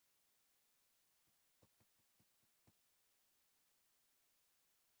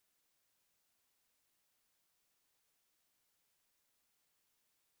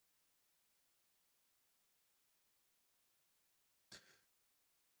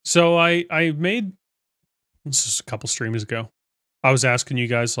 So I made, this is a couple streams ago, I was asking you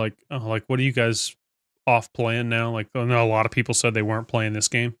guys, like, what are you guys off playing now? Like, I know a lot of people said they weren't playing this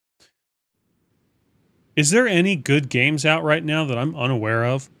game. Is there any good games out right now that I'm unaware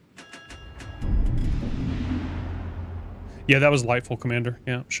of? Yeah, that was Lightful Commander.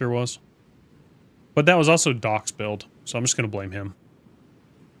 Yeah, sure was. But that was also Doc's build, so I'm just going to blame him.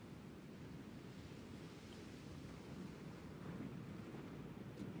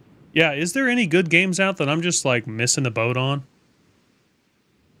 Yeah, is there any good games out that I'm just, like, missing the boat on?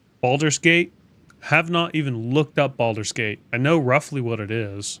 Baldur's Gate? Have not even looked up Baldur's Gate. I know roughly what it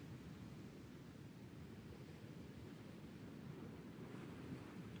is.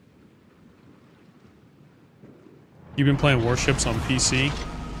 You've been playing Warships on PC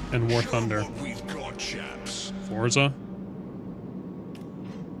and War Thunder. We've got chaps. Forza?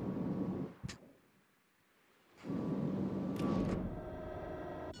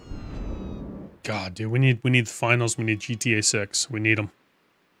 God, dude, we need the finals. We need GTA 6. We need them.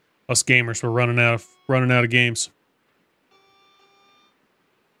 Us gamers, we're running out of games.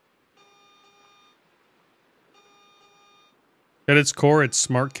 At its core, it's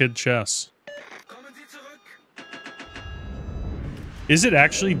smart kid chess. Is it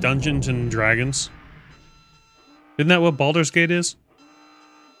actually Dungeons and Dragons? Isn't that what Baldur's Gate is?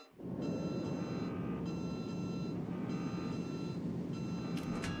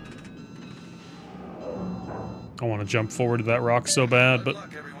 I want to jump forward to that rock so bad, but...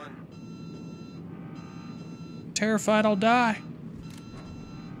 Terrified I'll die.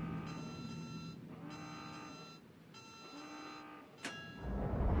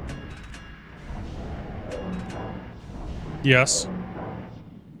 Yes.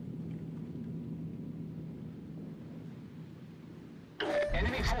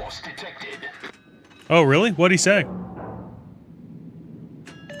 Enemy force detected. Oh, really? What'd he say?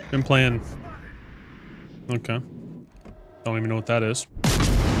 Been playing... Okay. Don't even know what that is.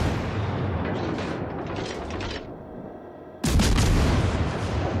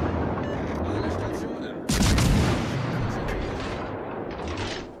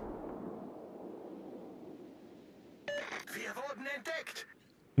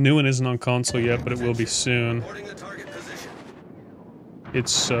 New one isn't on console yet, but it will be soon.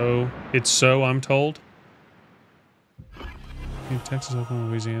 It's so, I'm told. Texas, Oklahoma,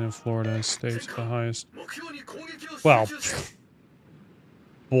 Louisiana, Florida states the highest. Well,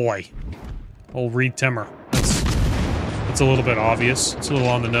 boy. Old Reed Timmer. That's a little bit obvious. It's a little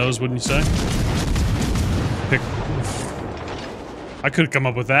on the nose, wouldn't you say? I could have come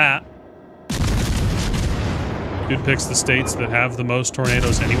up with that. Dude picks the states that have the most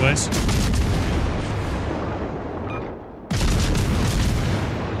tornadoes anyways.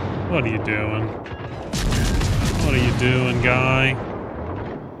 What are you doing? What are you doing, guy?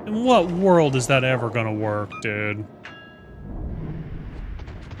 In what world is that ever gonna work, dude?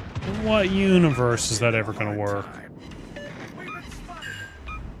 In what universe is that ever gonna work?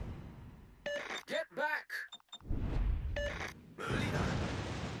 Get back!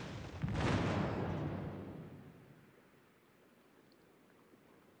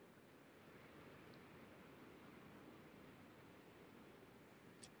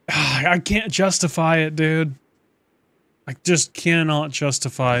 I can't justify it, dude. I just cannot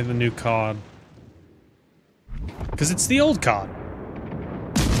justify the new COD. Because it's the old COD.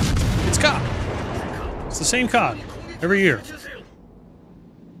 It's COD. It's the same COD every year.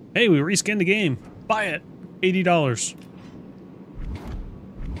 Hey, we reskinned the game. Buy it. $80.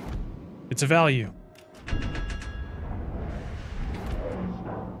 It's a value.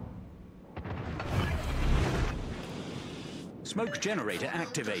 Smoke generator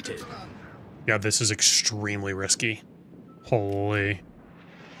activated. Yeah, this is extremely risky. Holy.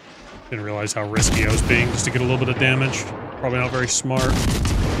 Didn't realize how risky I was being just to get a little bit of damage. Probably not very smart.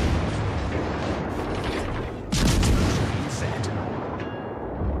 Set.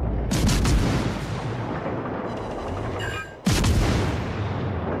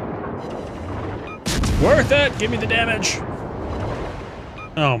 Worth it! Give me the damage!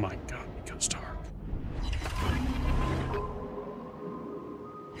 Oh my god, it goes dark.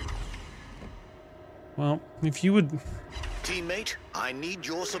 Well, if you would... Teammate, I need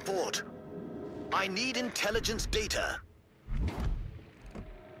your support. I need intelligence data.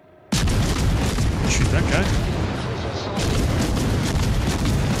 Shoot that guy.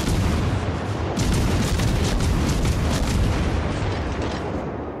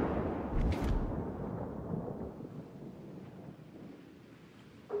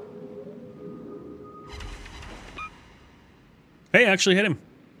 Hey, I actually hit him.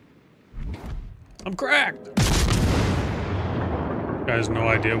 I'm cracked. Guy has no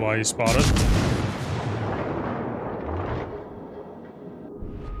idea why he spotted.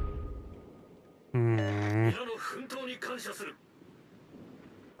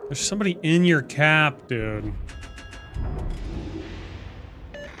 There's somebody in your cap, dude.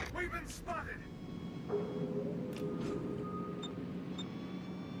 We've been spotted.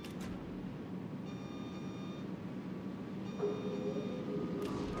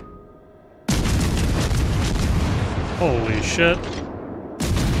 Holy shit.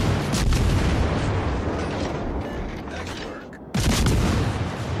 Nice work.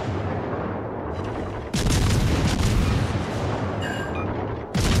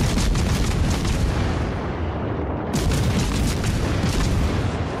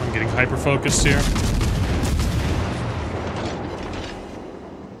 I'm getting hyper-focused here.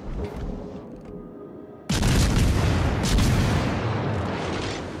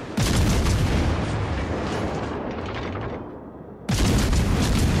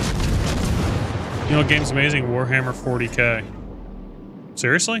 You know what game's amazing? Warhammer 40K.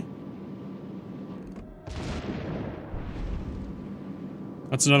 Seriously?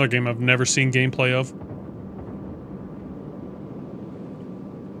 That's another game I've never seen gameplay of.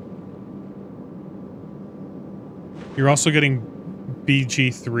 You're also getting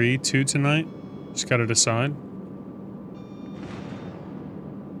BG3 too tonight. Just gotta decide.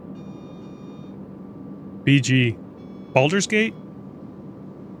 BG. Baldur's Gate?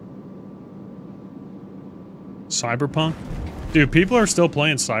 Cyberpunk? Dude, people are still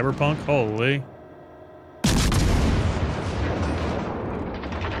playing Cyberpunk? Holy.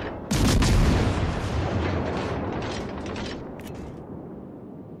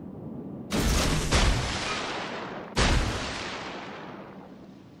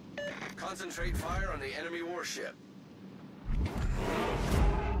 Concentrate fire on the enemy warship.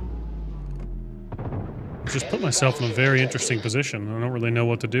 Just put myself in a very interesting position. I don't really know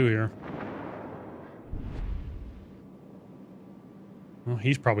what to do here. Well,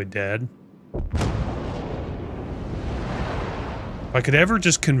 he's probably dead. If I could ever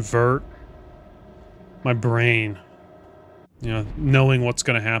just convert my brain, you know, knowing what's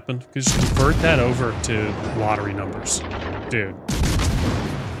going to happen, just convert that over to lottery numbers. Dude.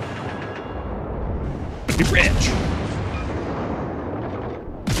 I'd be rich.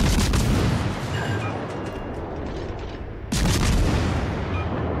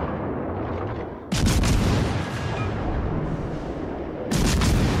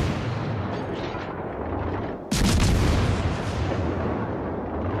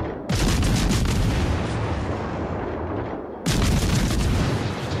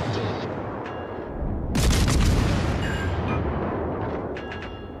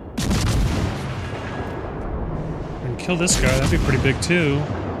 Kill this guy, that'd be pretty big too.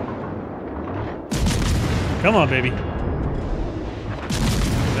 Come on, baby.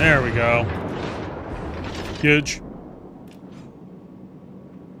 There we go. Huge.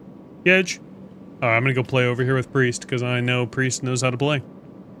 Huge. Alright, I'm gonna go play over here with Priest, because I know Priest knows how to play.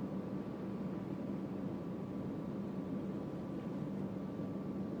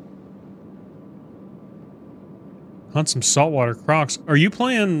 Hunt some saltwater crocs. Are you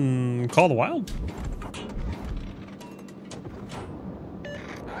playing Call of the Wild?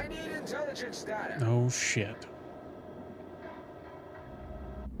 Oh shit.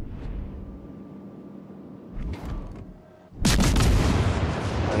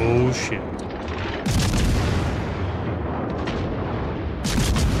 Oh shit.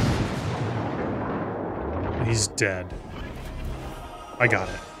 He's dead. I got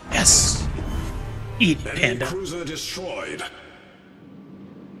it. Yes! Eat it, Enemy panda. cruiser destroyed.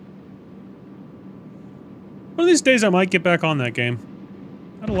 One of these days I might get back on that game.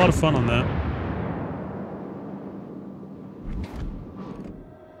 Had a lot of fun on that.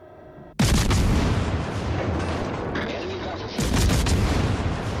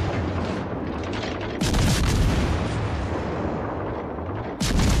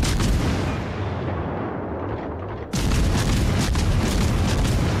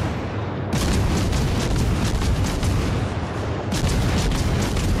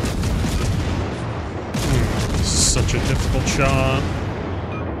 Such a difficult shot.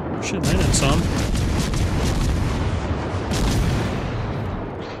 Should land in some.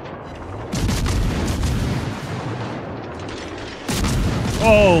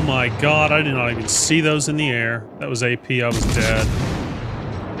 Oh my god, I did not even see those in the air. That was AP, I was dead.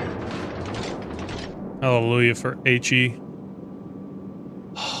 Hallelujah for HE.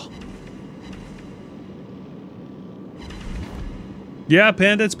 Yeah,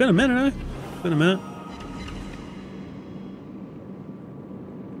 Panda, it's been a minute, eh? It's been a minute.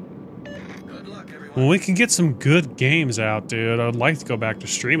 Well, we can get some good games out, dude. I'd like to go back to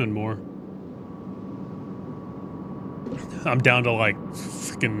streaming more. I'm down to, like,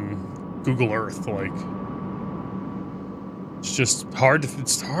 freaking Google Earth, like. It's just hard.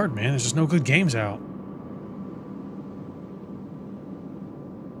 It's hard, man. There's just no good games out.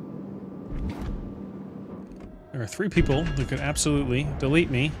 There are 3 people who could absolutely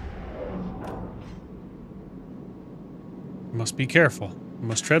delete me. You must be careful. You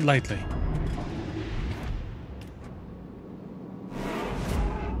must tread lightly.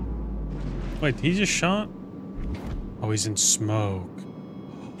 Wait, he just shot? Oh, he's in smoke.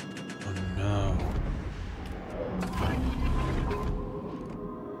 Oh no.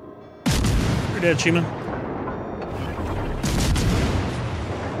 You're dead, Shima.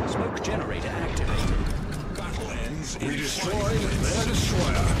 Smoke generator activated. Battle ends. We destroyed their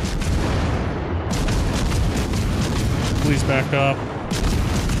destroyer. Please back up.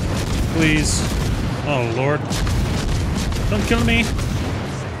 Please. Oh, Lord. Don't kill me.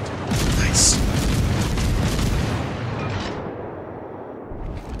 Nice.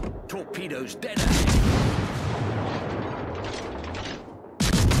 Torpedoes dead.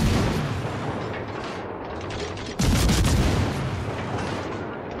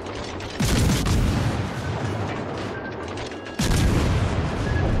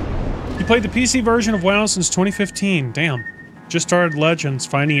 You played the PC version of WoW since 2015. Damn. Just started Legends,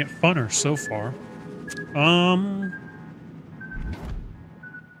 finding it funner so far.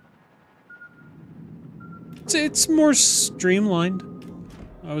 It's more streamlined,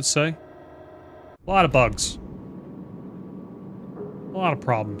 I would say. A lot of bugs. A lot of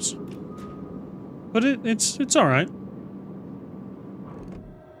problems. But it's alright.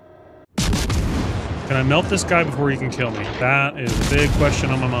 Can I melt this guy before he can kill me? That is a big question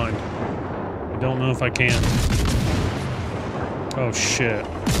on my mind. I don't know if I can. Oh shit.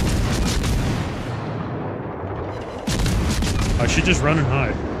 I should just run and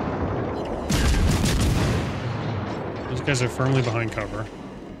hide. Those guys are firmly behind cover.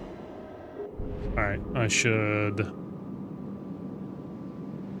 Alright, I should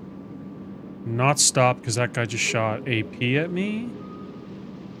not stop because that guy just shot AP at me.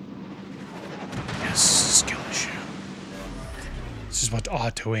 Yes, skill issue. This is what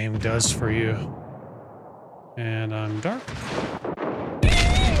auto aim does for you. And I'm dark.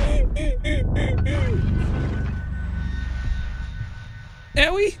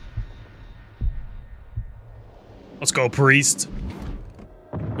 Owie! Let's go, priest.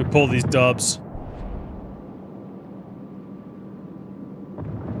 We pull these dubs.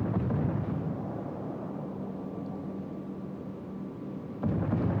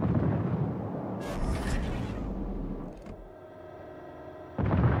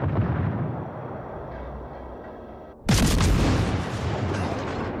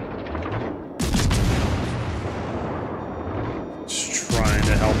 Just trying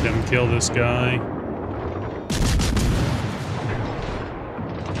to help him kill this guy.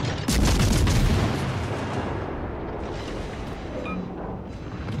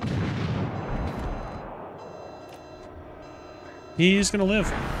 He's gonna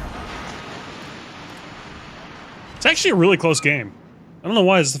live. It's actually a really close game. I don't know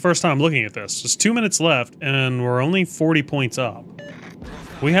why it's the first time I'm looking at this. Just 2 minutes left, and we're only 40 points up.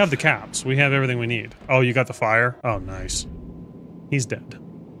 We have the caps. We have everything we need. Oh, you got the fire? Oh, nice. He's dead.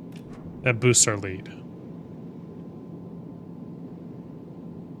 That boosts our lead.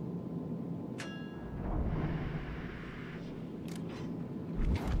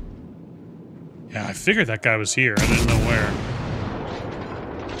 Yeah, I figured that guy was here. I didn't know where.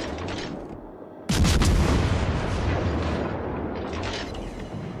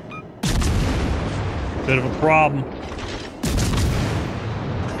 Bit of a problem.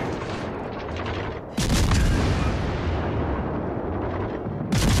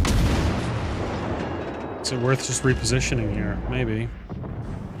 Is it worth just repositioning here? Maybe.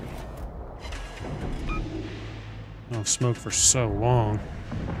 Oh, smoke for so long.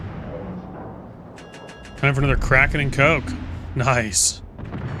 Time for another Kraken and Coke. Nice.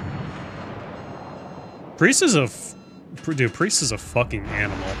 Priest is a dude, Priest is a fucking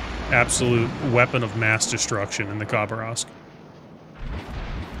animal. Absolute weapon of mass destruction in the Khabarovsk.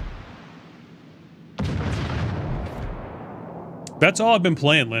 That's all I've been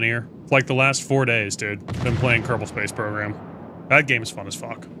playing linear. For like the last 4 days, dude. Been playing Kerbal Space Program. That game is fun as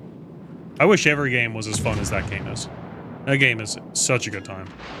fuck. I wish every game was as fun as that game is. That game is such a good time.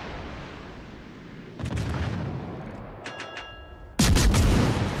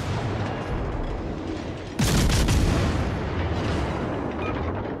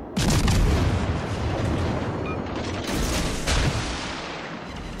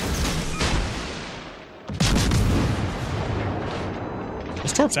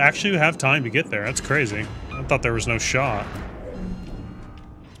 Those torps actually have time to get there. That's crazy. I thought there was no shot.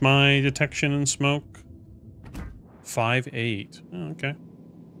 My detection and smoke 5'8". Oh, okay.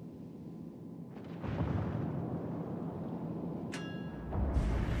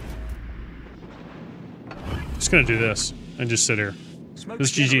 Just gonna do this and just sit here. Smoke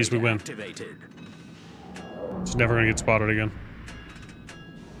This GG's, we win. activated. It's never gonna get spotted again.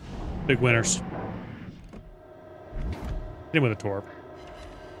 Big winners. Hit him with a torp.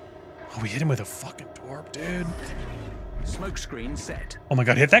 Oh, we hit him with a fucking torp, dude. Smoke screen set. Oh my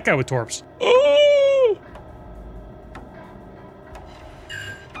god, hit that guy with torps. Oh!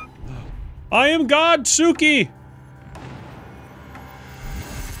 I am God, Suki!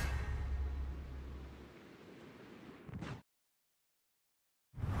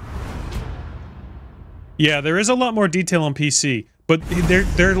 Yeah, there is a lot more detail on PC, but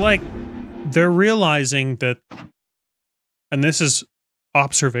they're realizing that, and this is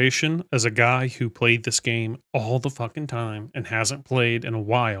observation as a guy who played this game all the fucking time and hasn't played in a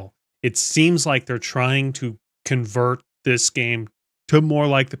while. It seems like they're trying to convert this game to more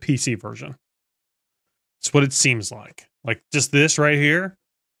like the PC version. It's what it seems like. Like just this right here.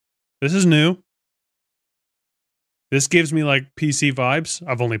 This is new. This gives me like PC vibes.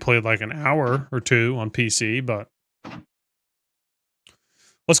 I've only played like an hour or two on PC, but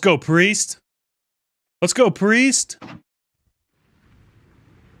let's go, Priest. Let's go, Priest.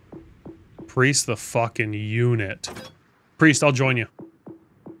 Priest the fucking unit. Priest, I'll join you.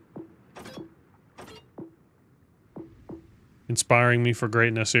 Inspiring me for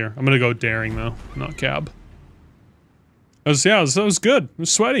greatness here. I'm gonna go daring though, not cab. That was good. It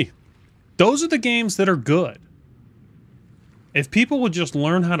was sweaty. Those are the games that are good. If people would just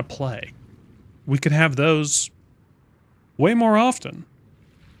learn how to play, we could have those way more often.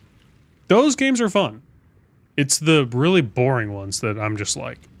 Those games are fun. It's the really boring ones that I'm just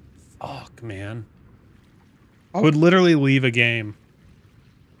like, fuck, man. I would literally leave a game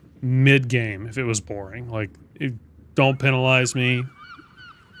mid-game if it was boring. Like, don't penalize me.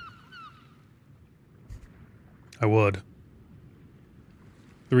 I would.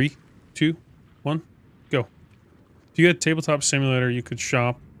 3, 2, 1, go. If you had Tabletop Simulator, you could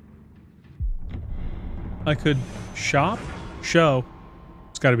shop. I could shop? Show.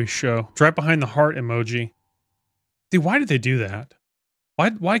 It's gotta be show. It's right behind the heart emoji. Dude, why did they do that?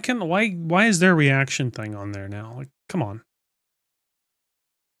 Why is their reaction thing on there now? Like, come on.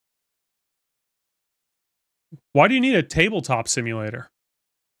 Why do you need a Tabletop Simulator?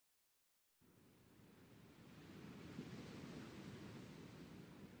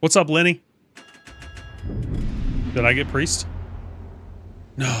 What's up, Lenny? Did I get Priest?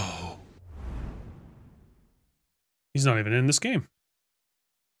 No. He's not even in this game.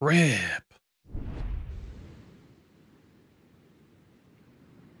 RIP.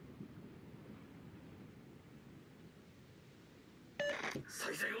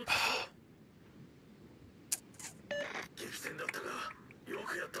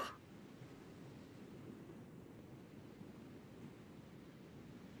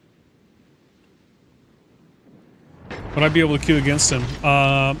 Would I be able to queue against him?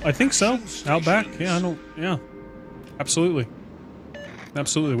 I think so. Outback? Yeah, yeah. Absolutely.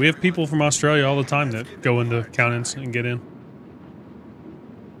 Absolutely. We have people from Australia all the time that go into count-ins and get in.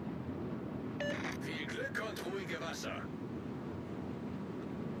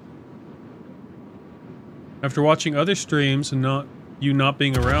 After watching other streams and not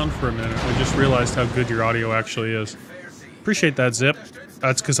being around for a minute, I just realized how good your audio actually is. Appreciate that, Zip.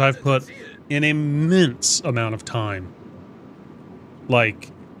 That's because I've put an immense amount of time,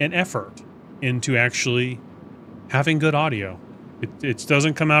 like an effort, into actually having good audio. It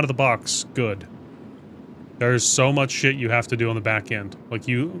doesn't come out of the box good. There's so much shit you have to do on the back end. Like,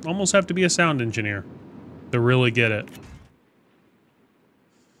 you almost have to be a sound engineer to really get it.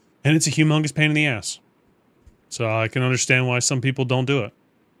 And it's a humongous pain in the ass. So I can understand why some people don't do it.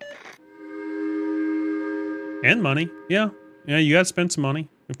 And money. Yeah. Yeah, you gotta spend some money,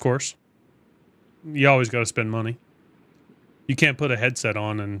 of course. You always gotta spend money. You can't put a headset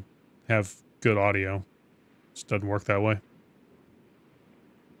on and have good audio. It just doesn't work that way.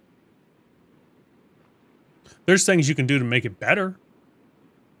 There's things you can do to make it better,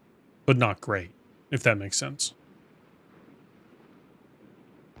 but not great, if that makes sense.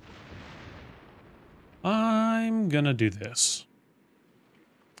 I'm gonna do this.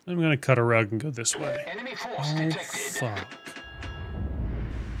 I'm gonna cut a rug and go this way. Oh, fuck.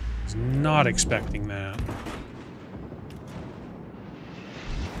 Was not expecting that.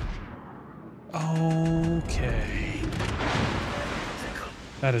 Okay.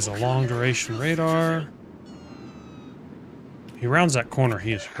 That is a long duration radar. He rounds that corner,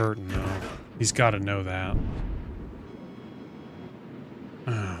 he is hurting though. He's gotta know that.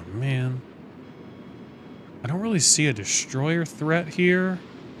 Oh, man. I don't really see a destroyer threat here.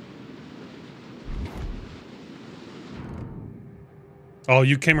 Oh,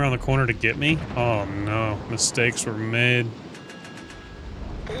 you came around the corner to get me? Oh no, mistakes were made.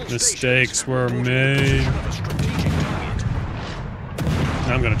 Mistakes were made.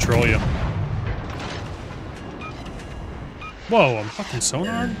 I'm gonna troll you. Whoa, I'm fucking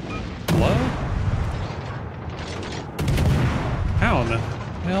sonar? Hello? How in the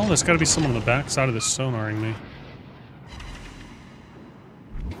hell? There's gotta be someone on the back side of this sonaring me.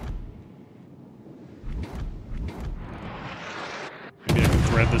 Maybe I can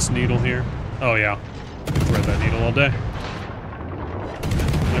thread this needle here. Oh yeah, I can thread that needle all day.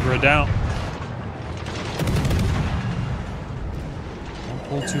 Never a doubt. Don't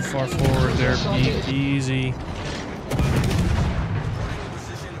pull too far forward there, Pete. Easy.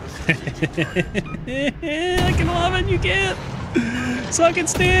 I can love it, you can't. Suck it,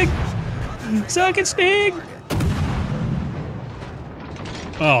 Stig. Suck it, Stig.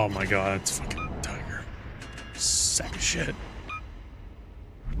 Oh my god, it's fucking Tiger. Sack of shit.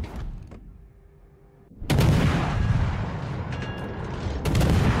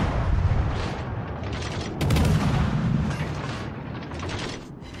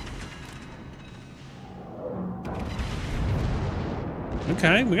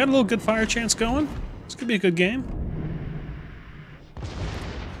 Okay, we got a little good fire chance going. This could be a good game.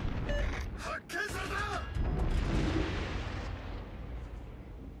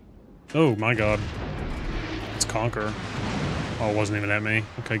 Oh my god. It's Conqueror. Oh, it wasn't even at me.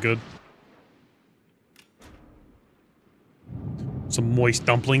 Okay, good. Some moist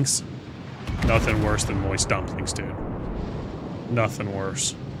dumplings. Nothing worse than moist dumplings, dude. Nothing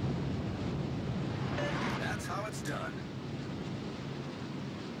worse. That's how it's done.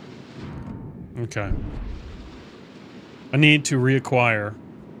 Okay. I need to reacquire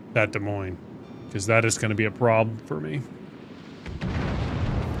that Des Moines, because that is going to be a problem for me.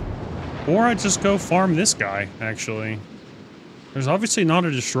 Or I just go farm this guy, actually. There's obviously not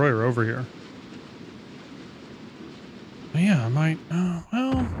a destroyer over here. But yeah, I might... well,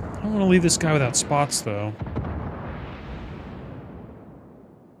 I don't want to leave this guy without spots, though.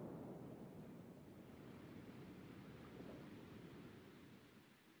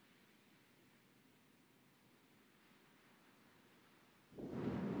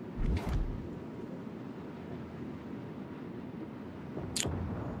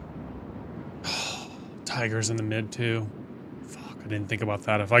 Tiger's in the mid, too. Fuck, I didn't think about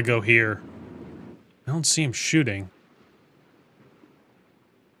that. If I go here, I don't see him shooting.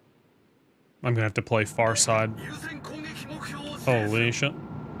 I'm gonna have to play far side. Holy shit.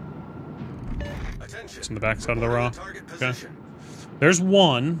 It's in the back side of the rock. Okay. There's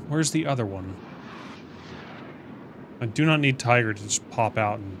one. Where's the other one? I do not need Tiger to just pop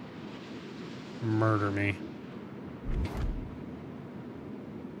out and murder me.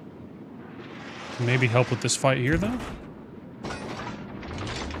 Maybe help with this fight here, though?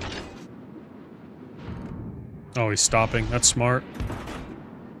 Oh, he's stopping. That's smart.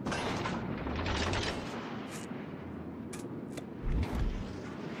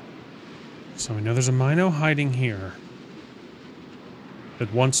 So we know there's a Mino hiding here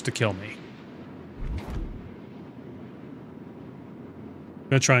that wants to kill me. I'm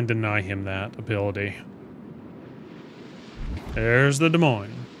gonna try and deny him that ability. There's the Des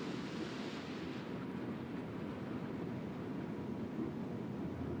Moines.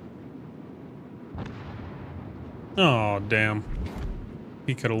 Oh, damn.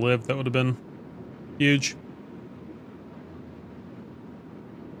 He could have lived. That would have been huge.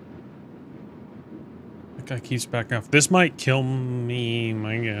 That guy keeps backing off. This might kill me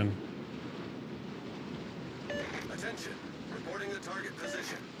again. Attention. Reporting the target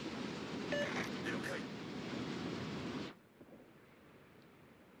position. Okay.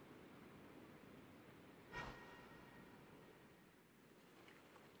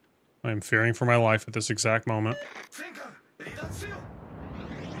 I am fearing for my life at this exact moment.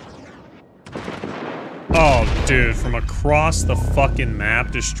 Oh, dude, from across the fucking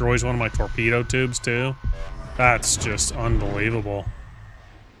map destroys one of my torpedo tubes, too. That's just unbelievable.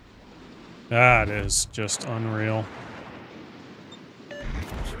 That is just unreal.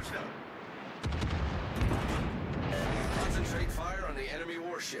 Concentrate fire on the enemy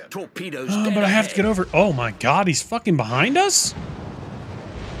warship. Torpedoes. Oh, but I have to get over... Oh my god, he's fucking behind us?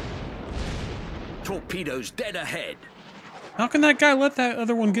 Torpedoes dead ahead. How can that guy let that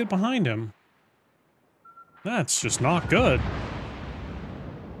other one get behind him? That's just not good.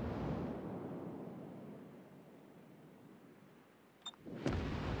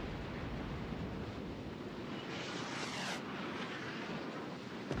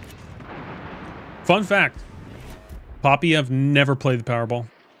 Fun fact, Poppy, I've never played the Powerball.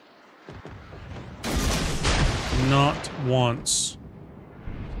 Not once.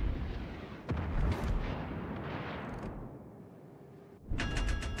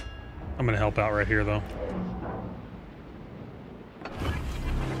 I'm gonna help out right here, though.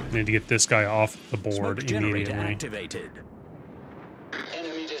 Need to get this guy off the board immediately. Activated.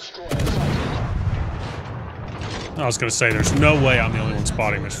 Enemy destroyer sighted. I was gonna say, there's no way I'm the only one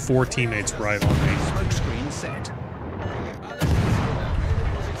spotting. There's 4 teammates right on me. Smoke screen set.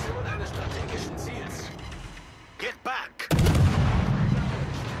 Get back!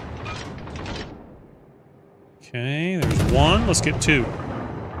 Okay, there's 1. Let's get 2.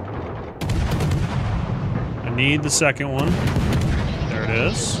 I need the second one. There it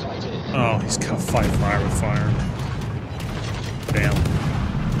is. Oh, he's got to fight fire with fire. Damn.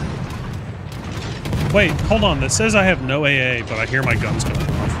 Wait, hold on. That says I have no AA, but I hear my guns going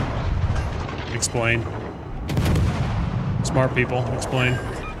off. Explain. Smart people, explain.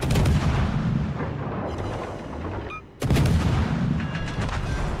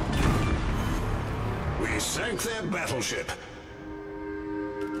 We sank their battleship.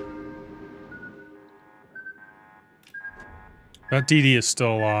 That DD is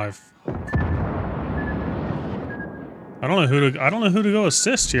still alive. I don't know who to go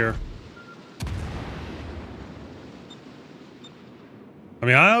assist here. I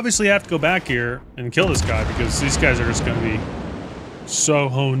mean, I obviously have to go back here and kill this guy because these guys are just going to be so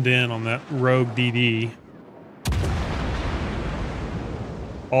honed in on that rogue DD.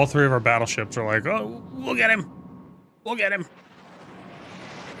 All 3 of our battleships are like, oh, we'll get him. We'll get him.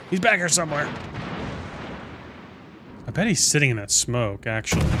 He's back here somewhere. I bet he's sitting in that smoke,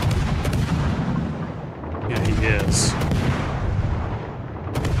 actually. Yeah, he is.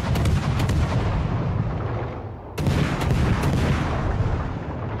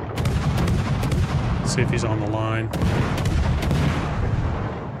 Let's see if he's on the line.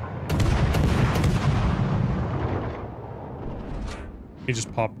 He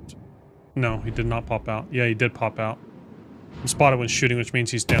just popped. No, he did not pop out. Yeah, he did pop out. I spotted when shooting, which means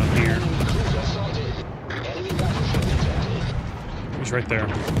he's down here. He's right there.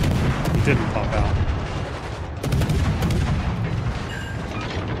 He didn't pop out.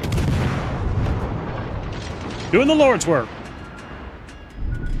 Doing the Lord's work.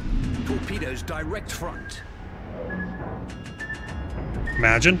 Torpedoes direct front.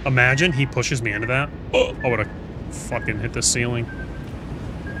 Imagine he pushes me into that. Oh, I would have fucking hit the ceiling.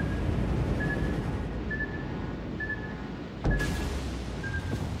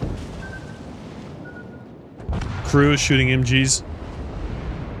 Crew is shooting MGs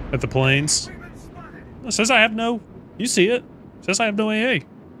at the planes. It says I have no... You see it. It says I have no AA.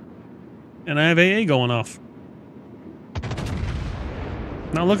 And I have AA going off.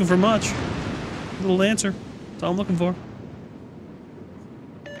 Not looking for much. Little Lancer. That's all I'm looking for.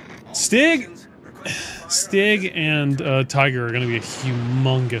 Stig and Tiger are going to be a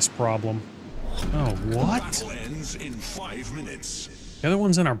humongous problem. Oh, what? Battle ends in 5 minutes. The other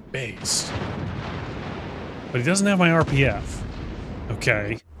one's in our base. But he doesn't have my RPF.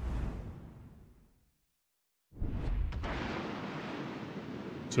 Okay.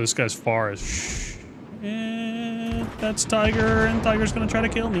 So this guy's far as... that's Tiger, and Tiger's gonna try to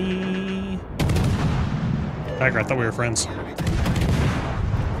kill me. Tiger, I thought we were friends.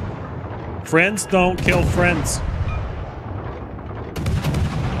 Friends don't kill friends.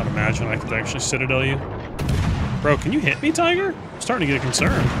 I'd imagine I could actually Citadel you. Bro, can you hit me, Tiger? I'm starting to get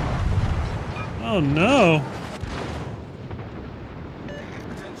concerned. Oh no.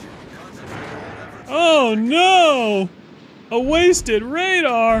 Oh no! A wasted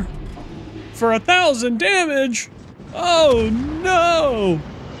radar for 1,000 damage. Oh no!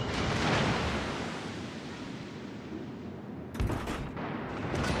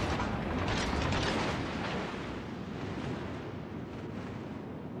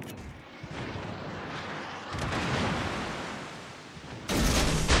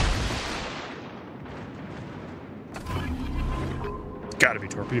 Gotta be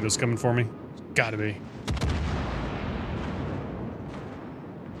torpedoes coming for me. Gotta be.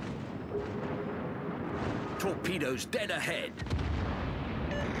 Torpedoes dead ahead.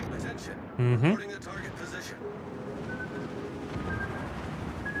 Attention. Mm-hmm. Reporting a target position.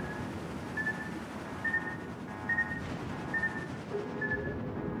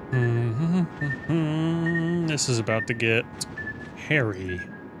 This is about to get hairy.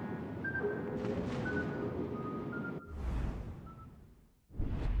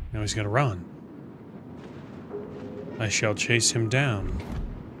 Now he's gonna run. I shall chase him down.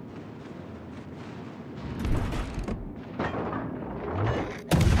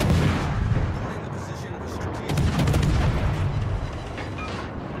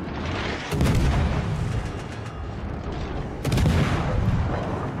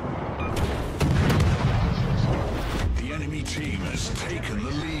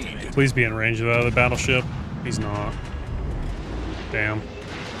 Please be in range of the other battleship. He's not. Damn.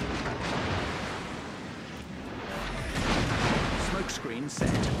 Smoke screen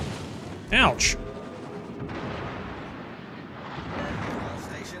set. Ouch. All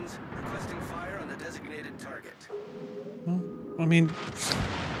stations requesting fire on the designated target. I mean...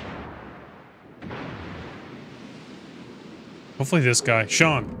 Hopefully this guy.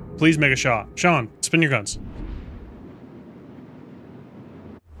 Sean, please make a shot. Sean, spin your guns.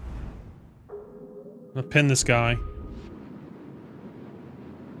 I'm gonna pin this guy.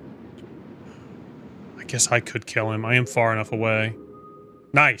 I guess I could kill him. I am far enough away.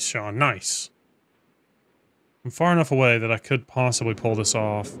 Nice, Sean, nice. I'm far enough away that I could possibly pull this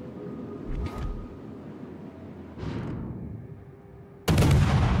off.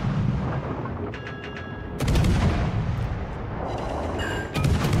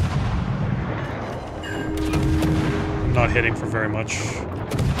 I'm not hitting for very much.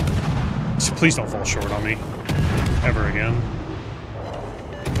 So please don't fall short on me. Ever again.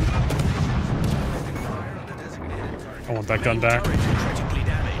 I want that gun back. Turret critically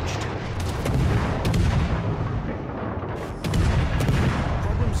damaged.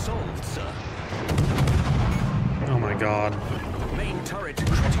 Problem solved, sir. Oh my god. Main turret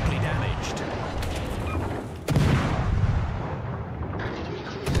critically damaged.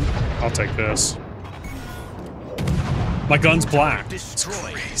 I'll take this. My gun's black. It's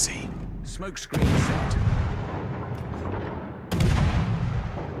Destroyed. crazy. Smoke screen set.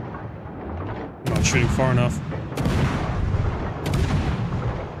 I'm not shooting far enough.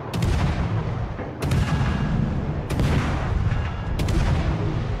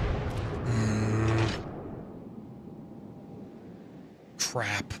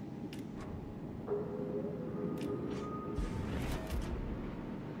 Crap.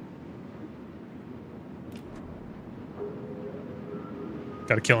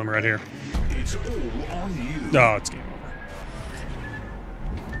 Gotta kill him right here. It's all on you. Oh, it's game over.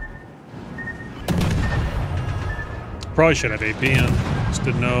 Probably should have AP in. Just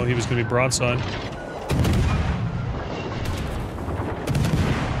didn't know he was gonna be broadside.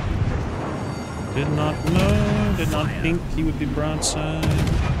 Did not know, did not think he would be broadside.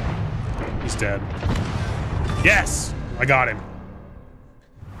 He's dead. Yes! I got him.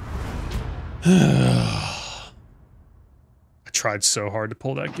 I tried so hard to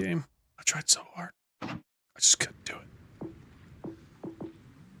pull that game. I tried so hard. I just couldn't do it.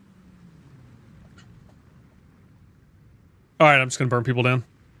 Alright, I'm just gonna burn people down.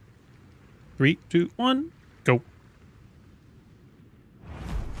 3, 2, 1, go.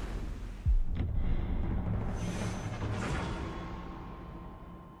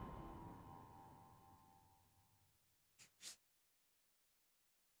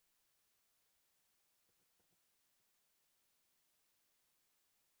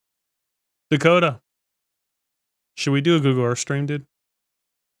 Dakota, should we do a Google Earth stream, dude?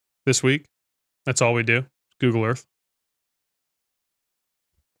 This week? That's all we do. Google Earth.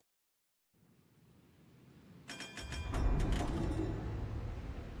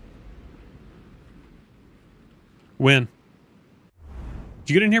 When? Did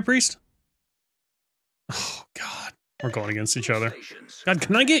you get in here, Priest? Oh, God. We're going against each other. God,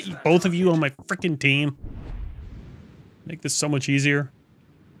 can I get both of you on my freaking team? Make this so much easier.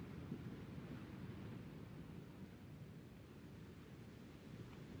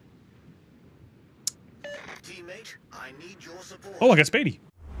 Teammate, I need your support. Oh, I got Spady.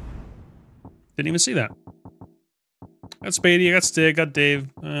 Didn't even see that. Got Spady, I got Stig, got Dave,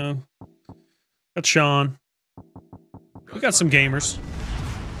 got Sean. We got some gamers.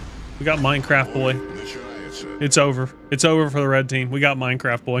 We got Minecraft Boy. That's your answer. It's over. It's over for the red team. We got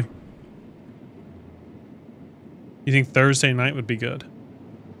Minecraft Boy. You think Thursday night would be good?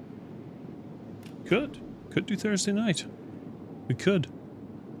 Could. Could do Thursday night. We could.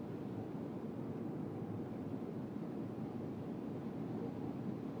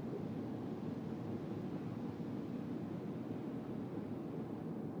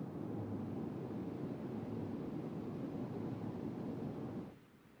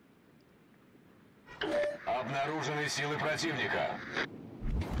 Обнаружены силы противника.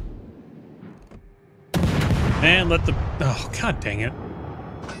 And let the... Oh, god dang it.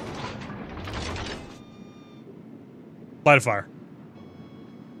 Light a fire.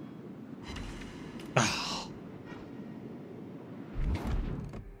 Oh.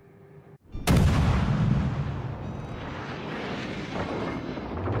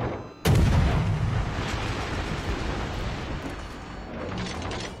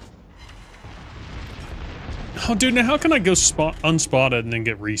 Oh, dude, now how can I go unspotted and then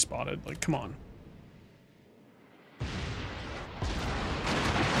get respotted? Like, come on.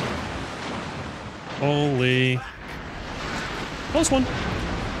 Holy. Close one.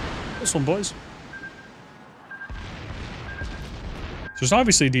 Close one, boys. There's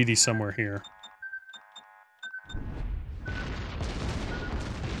obviously DD somewhere here.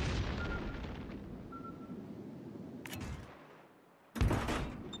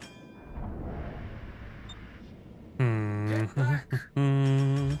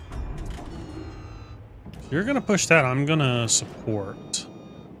 If you're gonna push that, I'm gonna support.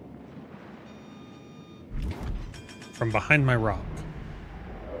 From behind my rock.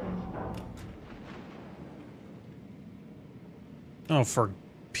 Oh, for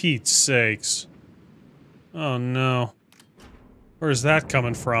Pete's sakes. Oh no. Where's that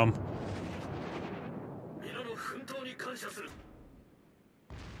coming from?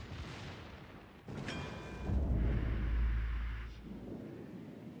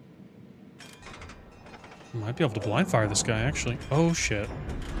 Might be able to blind fire this guy, actually. Oh shit.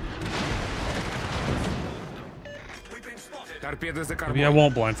 Торпеды за Maybe I кормой.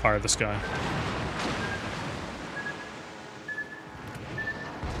 won't blind fire this guy.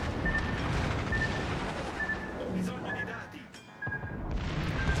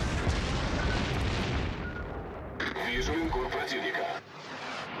 Вижу линкор противника.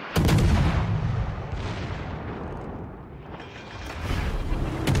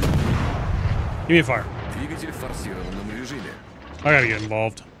 Give me a fire. Двигатель в форсированном режиме. I gotta get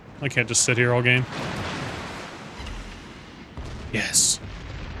involved. I can't just sit here all game. Yes.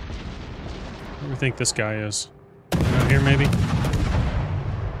 Where do you think this guy is? Out here, maybe?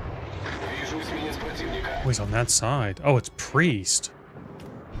 Вижу эсминец противника. Oh, he's on that side. Oh, it's Priest.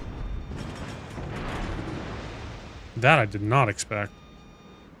 That I did not expect.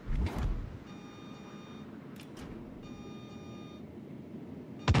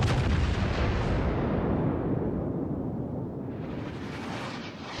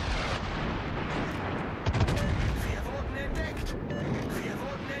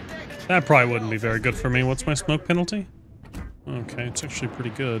 That probably wouldn't be very good for me. What's my smoke penalty? Okay, it's actually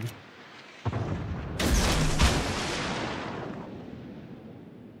pretty good.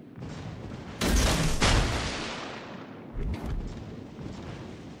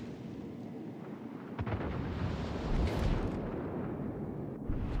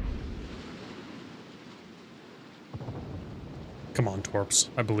 Come on, Torps.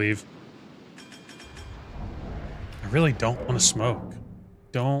 I believe. I really don't want to smoke.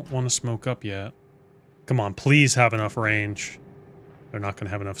 Don't want to smoke up yet. Come on, please have enough range. They're not going to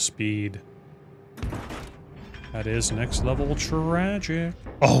have enough speed. That is next level tragic.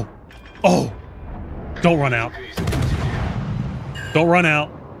 Oh! Oh! Don't run out. Don't run out.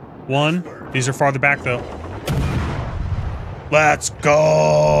 One. These are farther back, though. Let's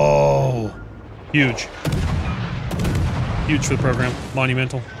go! Huge. Huge for the program.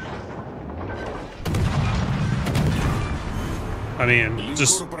 Monumental. I mean,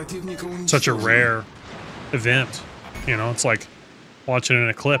 just such a rare event. You know, it's like watching an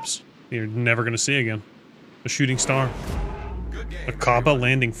eclipse you're never going to see again. A shooting star. A Kappa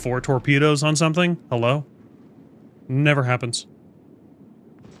landing 4 torpedoes on something? Hello? Never happens.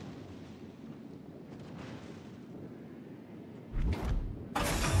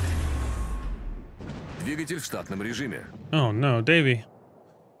 Двигатель в штатном режиме. Oh no, Davey.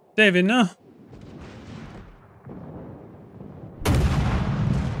 Davey, no.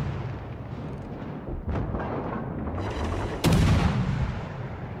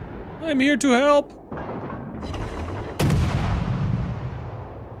 I'm here to help.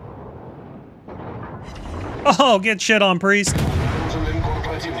 Oh, get shit on, Priest. Обнаружен линкор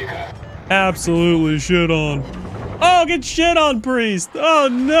противника. Absolutely shit on. Oh, get shit on, Priest. Oh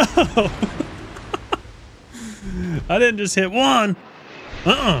no. I didn't just hit one.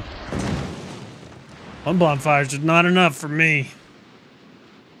 One bonfire's just not enough for me.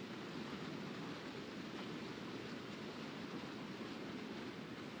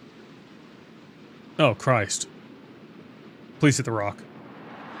 Oh, Christ. Please hit the rock.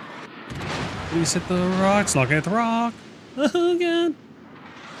 Please hit the rock. It's not gonna hit the rock. Oh, God.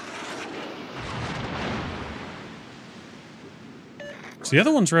 So the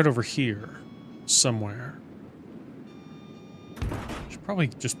other one's right over here. Somewhere. Should probably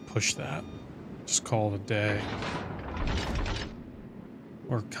just push that. Just call it a day.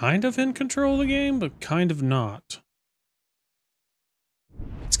 We're kind of in control of the game, but kind of not.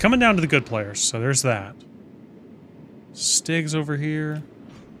 It's coming down to the good players, so there's that. Stig's over here.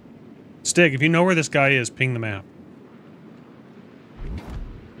 Stig, if you know where this guy is, ping the map.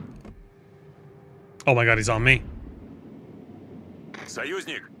 Oh my god, he's on me.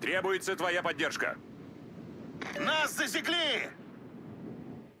 Союзник, требуется твоя поддержка. Нас засекли!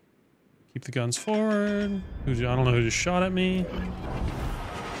 Keep the guns forward. I don't know who just shot at me.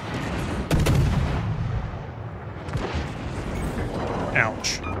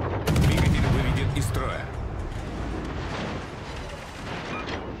 Ouch. Двигатель выведен из строя.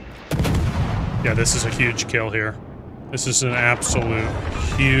 Yeah, this is a huge kill here. This is an absolute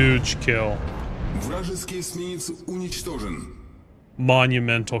huge kill. Вражеский эсминец уничтожен.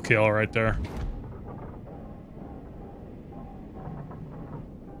 Monumental kill right there.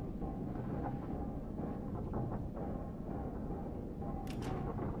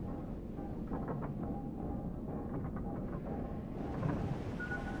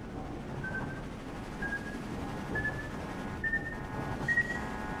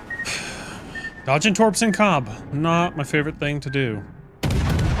 Dodging torps and cob, not my favorite thing to do.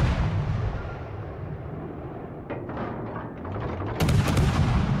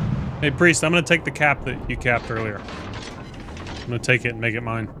 Hey, Priest, I'm gonna take the cap that you capped earlier. I'm gonna take it and make it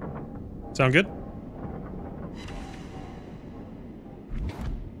mine. Sound good?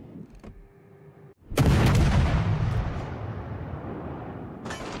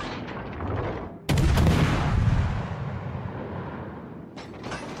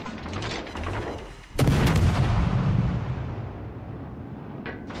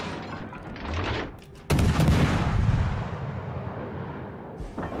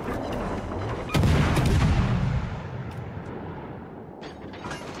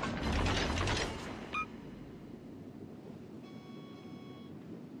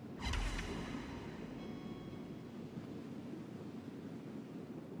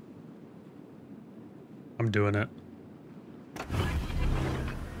 I'm doing it.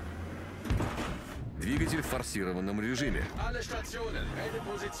 Двигатель в форсированном режиме.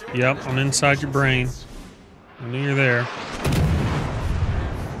 Yep, I'm inside your brain. I knew you're there.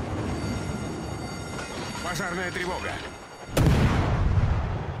 Пожарная тревога.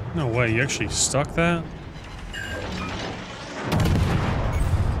 No way, you actually stuck that?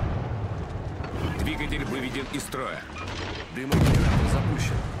 Двигатель выведен из строя. Дымогенератор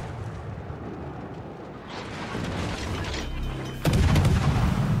запущен.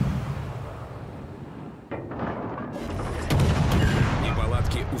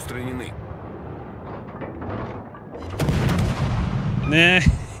 Неполадки устранены. Nah.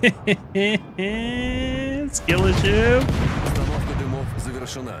 Skill issue. Установка дымов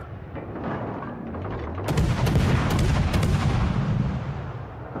завершена.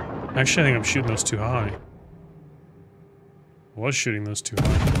 Actually, I think I'm shooting those too high. I was shooting those too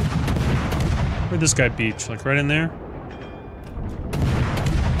high. Where'd this guy beach? Like right in there?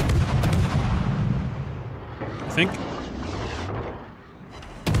 I think.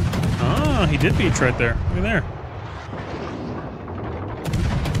 Ah, he did beach right there. Look at there.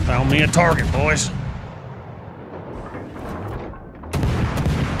 Found me a target, boys.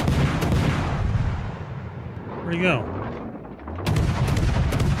 Where'd he go?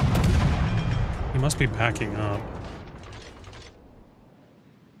 He must be backing up.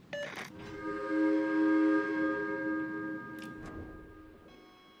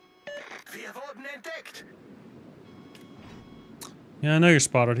 Wir wurden entdeckt. Yeah, I know you're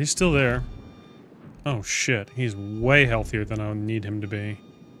spotted. He's still there. Oh shit, he's way healthier than I would need him to be.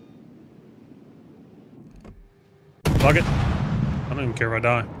 Fuck it. I don't even care if I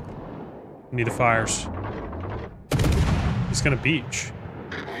die. Need the fires. He's gonna beach.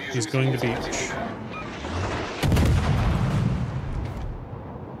 He's going to beach.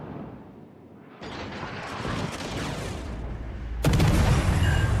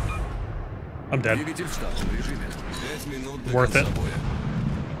 I'm dead. Двигатель в штатном режиме. 5 минут до Worth конца it. боя.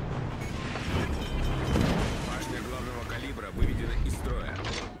 Башня главного калибра выведена из строя.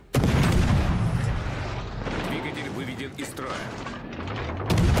 Двигатель выведен из строя.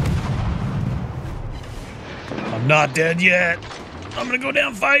 I'm not dead yet. I'm gonna go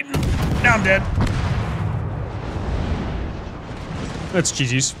down fighting. Now I'm dead. That's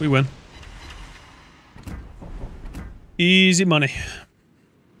GG's. We win. Easy money.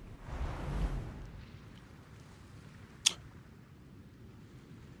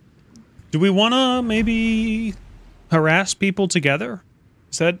 Do we want to maybe harass people together?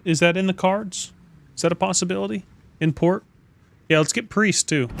 Is that in the cards? Is that a possibility in port? Yeah, let's get Priest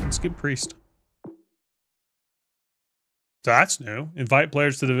too. Let's get Priest. So that's new. Invite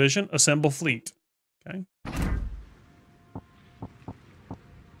players to the division. Assemble fleet. Okay.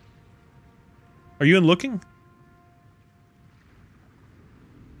 Are you in looking?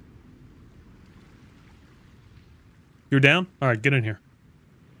 You're down? All right, get in here.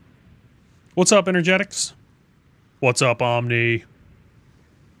 What's up, Energetics? What's up, Omni?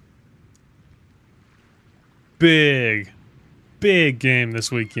 Big game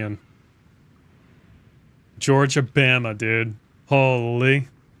this weekend. Georgia Bama, dude. Holy.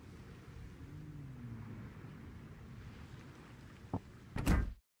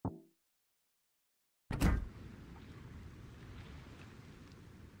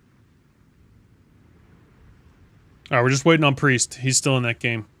 Alright, we're just waiting on Priest. He's still in that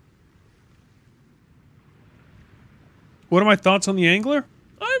game. What are my thoughts on the Angler?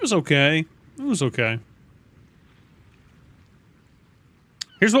 It was okay. It was okay.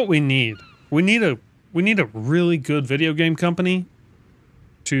 Here's what we need. We need a really good video game company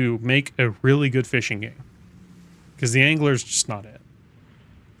to make a really good fishing game. Because the Angler's just not it.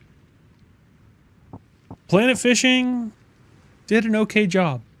 Planet Fishing did an okay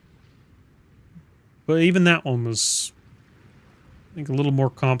job. But even that one was, I think, a little more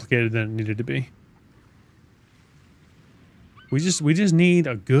complicated than it needed to be. We just need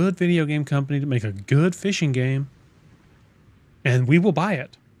a good video game company to make a good fishing game. And we will buy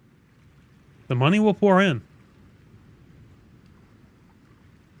it. The money will pour in.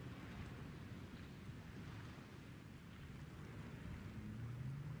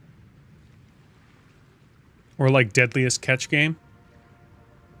 Or like Deadliest Catch game.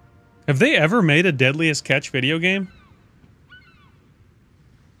 Have they ever made a Deadliest Catch video game?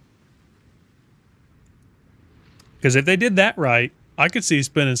 Because if they did that right, I could see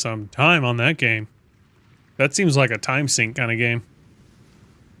spending some time on that game. That seems like a time sink kind of game.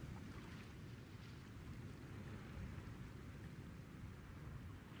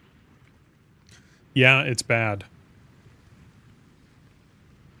 Yeah, it's bad.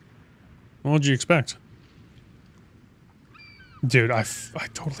 What would you expect? Dude, I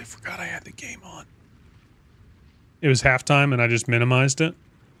totally forgot I had the game on. It was halftime and I just minimized it.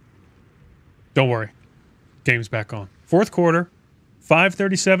 Don't worry. Game's back on. Fourth quarter.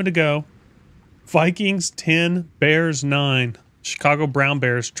 5:37 to go. Vikings 10, Bears 9. Chicago Brown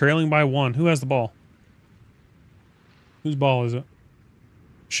Bears trailing by 1. Who has the ball? Whose ball is it?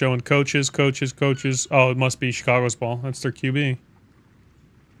 Showing coaches. Oh, it must be Chicago's ball. That's their QB.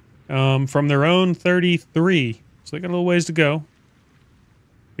 From their own 33. So they got a little ways to go.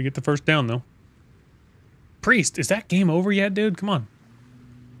 They get the first down, though. Priest, is that game over yet, dude? Come on.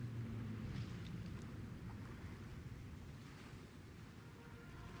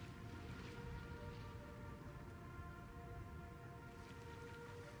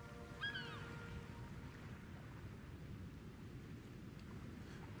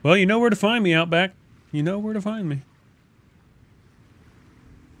 Well, you know where to find me, Outback. You know where to find me.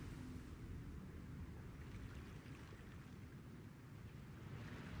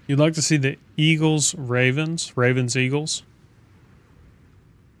 You'd like to see the Eagles, Ravens, Ravens, Eagles?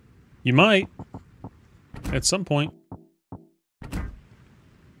 You might. At some point.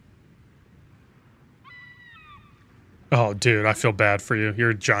 Oh, dude, I feel bad for you.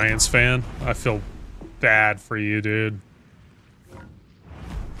 You're a Giants fan. I feel bad for you, dude.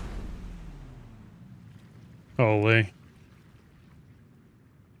 Holy.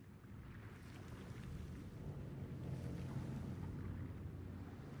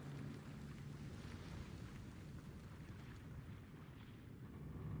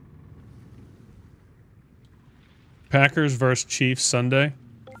 Packers versus Chiefs Sunday.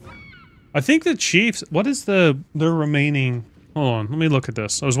 I think the Chiefs... What is their remaining... Hold on, let me look at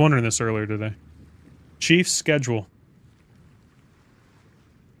this. I was wondering this earlier today. Chiefs schedule.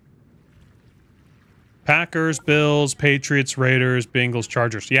 Packers, Bills, Patriots, Raiders, Bengals,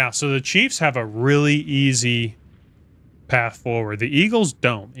 Chargers. Yeah, so the Chiefs have a really easy path forward. The Eagles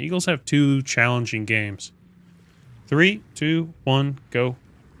don't. The Eagles have 2 challenging games. 3, 2, 1, go.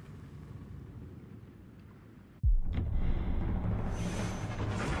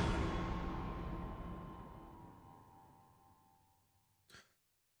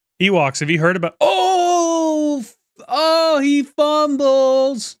 Ewoks, have you heard about... Oh, he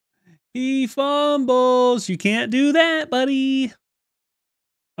fumbles. He fumbles. You can't do that, buddy.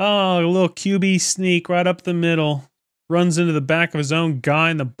 Oh, a little QB sneak right up the middle. Runs into the back of his own guy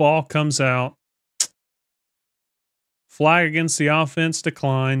and the ball comes out. Flag against the offense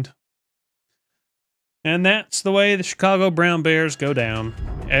declined. And that's the way the Chicago Brown Bears go down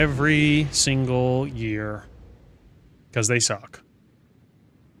every single year. Because they suck.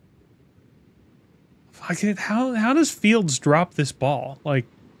 How does Fields drop this ball? Like,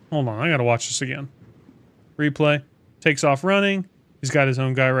 hold on, I gotta watch this again. Replay. Takes off running. He's got his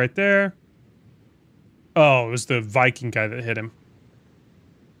own guy right there. Oh, it was the Viking guy that hit him.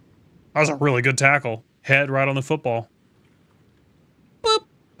 That was a really good tackle. Head right on the football. Boop.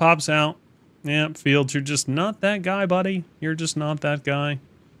 Pops out. Yep, Fields, you're just not that guy, buddy. You're just not that guy.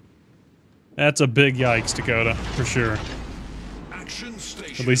 That's a big yikes, Dakota, for sure. Action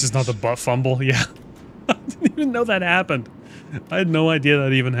station. At least it's not the butt fumble, yeah. didn't even know that happened. I had no idea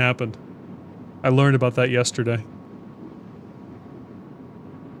that even happened. I learned about that yesterday.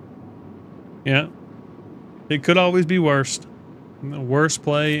 Yeah. It could always be worse. Worst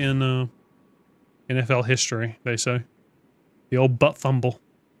play in NFL history, they say. The old butt fumble.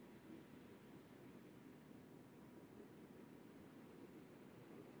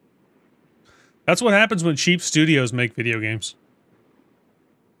 That's what happens when cheap studios make video games.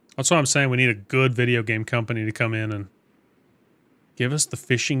 That's what I'm saying. We need a good video game company to come in and give us the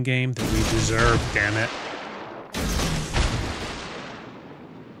fishing game that we deserve, damn it.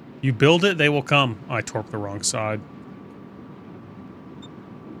 You build it, they will come. Oh, I torqued the wrong side.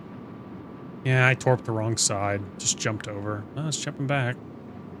 Yeah, I torqued the wrong side. Just jumped over. Oh, it's jumping back.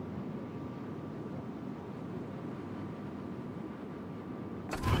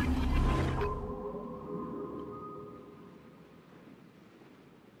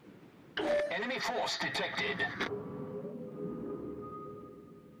 Enemy force detected.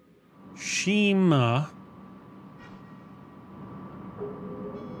 Shima.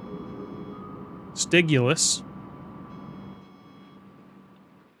 Stigulus.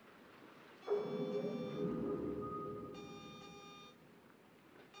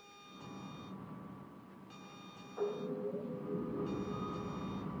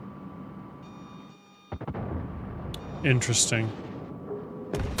 Interesting.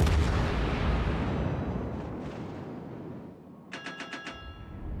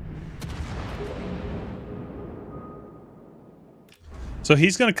 So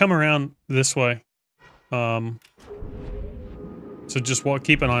he's gonna come around this way. So just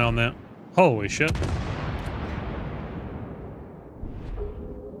keep an eye on that. Holy shit.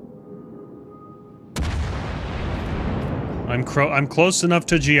 I'm close enough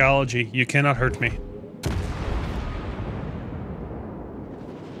to geology. You cannot hurt me.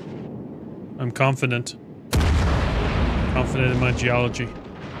 I'm confident. Confident in my geology.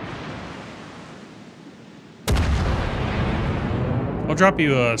 I'll drop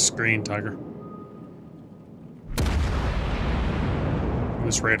you a screen, Tiger.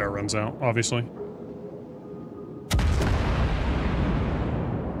 This radar runs out, obviously.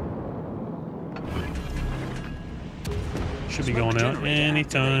 Should be going out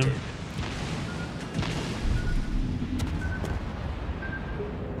anytime.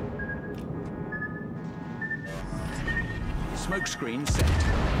 Smoke screen set.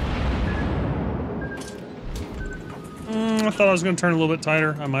 I thought I was going to turn a little bit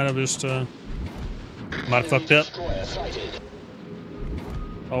tighter. I might have just, might have fucked up.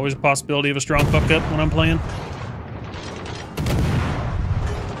 Always a possibility of a strong fuck up when I'm playing.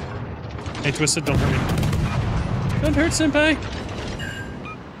 Hey, Twisted, don't hurt me. Don't hurt, Senpai.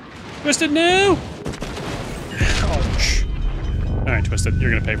 Twisted, no! Ouch. Alright, Twisted,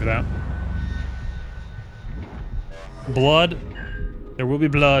 you're going to pay for that. Blood. There will be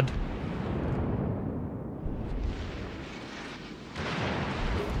blood.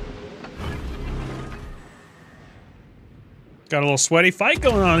 Got a little sweaty fight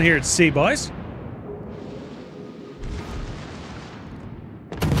going on here at sea, boys.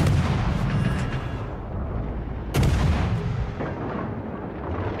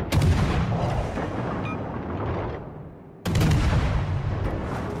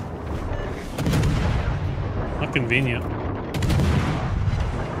 Not convenient.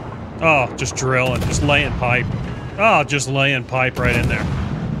 Oh, just drilling, just laying pipe. Oh, just laying pipe right in there.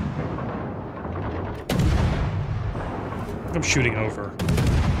 I'm shooting over.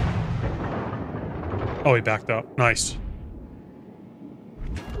 Oh, he backed up. Nice.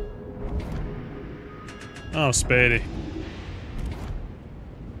 Oh, Spady.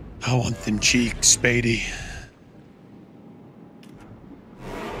 I want them cheeks, Spady.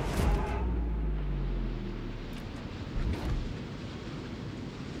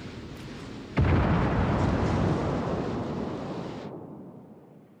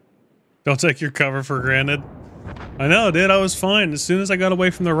 Don't take your cover for granted. I know, dude. I was fine as soon as I got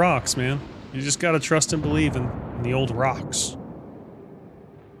away from the rocks, man. You just gotta trust and believe in the old rocks.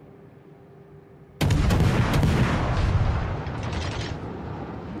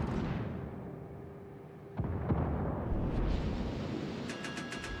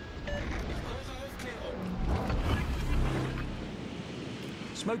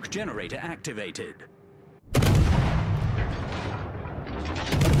 Smoke generator activated.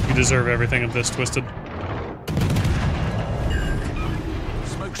 You deserve everything of this, Twisted.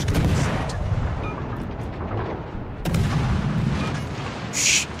 Smoke screen set.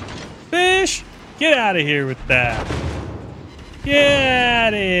 Shh. Fish! Get out of here with that. Get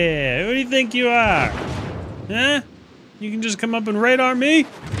out of here. Who do you think you are? Huh? You can just come up and radar me?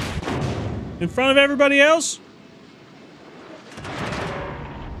 In front of everybody else?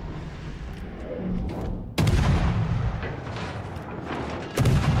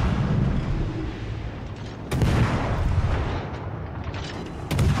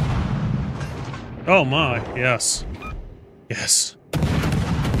 Oh my, yes. Yes.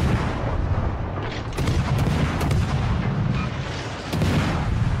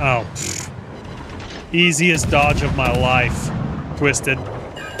 Oh. Pfft. Easiest dodge of my life. Twisted.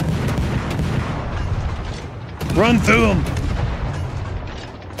 Run through him!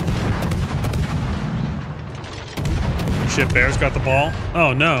 Shit, Bear's got the ball.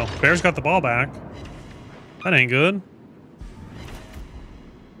 Oh no, Bear's got the ball back. That ain't good.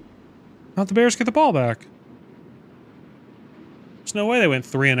 How'd the Bears get the ball back? There's no way they went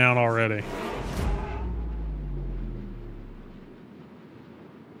 3 and out already.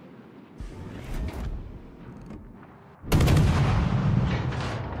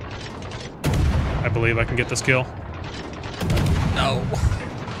 I believe I can get this kill. No.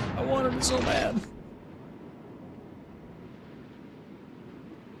 I wanted it so bad.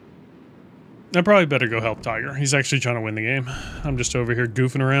 I probably better go help Tiger. He's actually trying to win the game. I'm just over here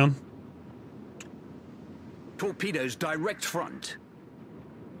goofing around. Torpedoes direct front.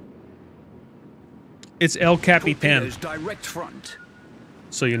 It's El Capitan. Torpedoes direct front.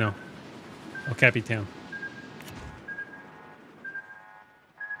 So you know. El Capitan.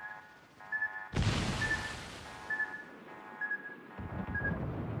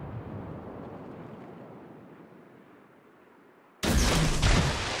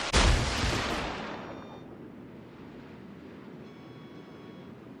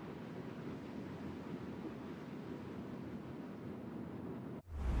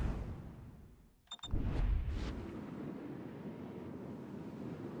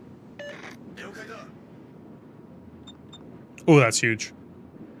 Oh, that's huge.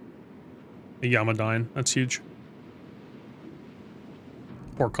 The Yamadine, that's huge.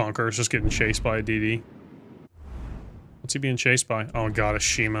 Poor Conqueror's just getting chased by a DD. What's he being chased by? Oh god, a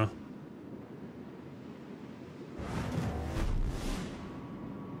Shima.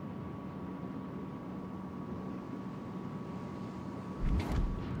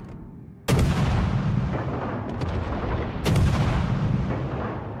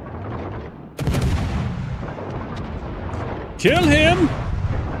 Kill him!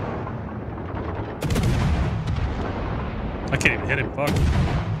 I can't even hit him, fuck.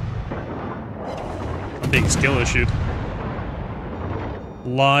 I'm being skill issued.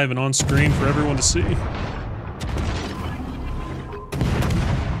 Live and on screen for everyone to see.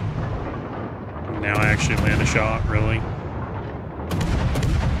 Now I actually land a shot, really?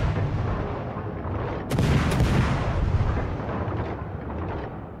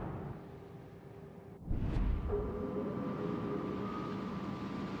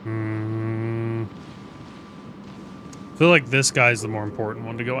 I feel like this guy's the more important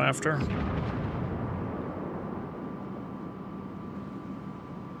one to go after.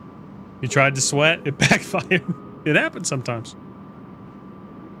 You tried to sweat, it backfired. It happens sometimes.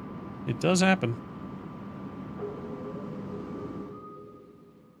 It does happen.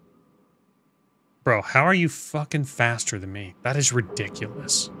 Bro, how are you fucking faster than me? That is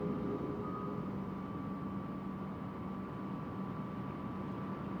ridiculous.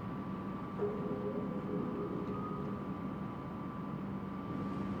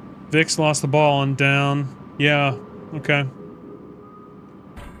 Vix lost the ball on down. Yeah, okay.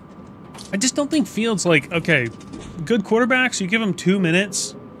 I just don't think Fields, like, okay, good quarterbacks, you give them 2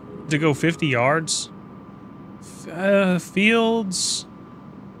 minutes to go 50 yards. Fields...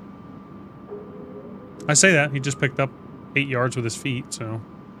 I say that, he just picked up 8 yards with his feet, so...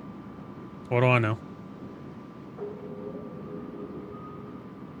 What do I know?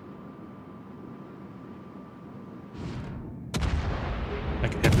 I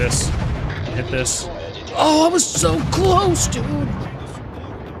can hit this. I can hit this. Oh, I was so close, dude!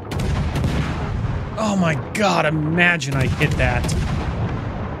 Oh my god, imagine I hit that.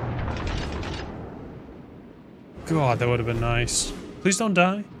 God, that would have been nice. Please don't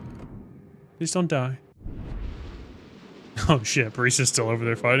die. Please don't die. Oh shit, Barissa's still over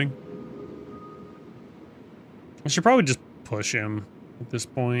there fighting. I should probably just push him at this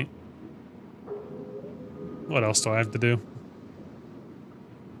point. What else do I have to do?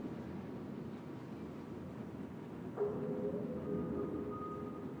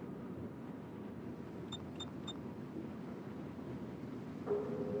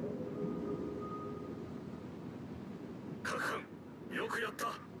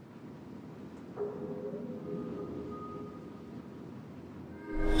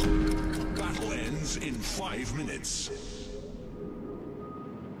 Battle ends in 5 minutes.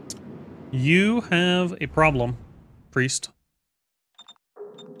 You have a problem, priest.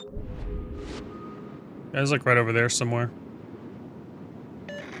 Guy's like right over there somewhere.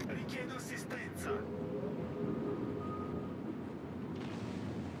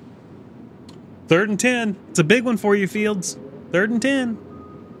 Third and 10. It's a big one for you, Fields. 3rd and 10.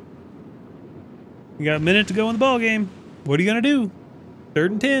 You got a minute to go in the ball game. What are you gonna do? 3rd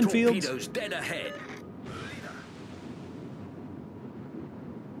and 10, Fields. Torpedoes dead ahead.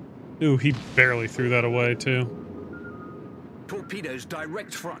 Ooh, he barely threw that away, too. Torpedoes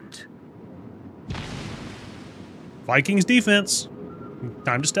direct front. Vikings defense.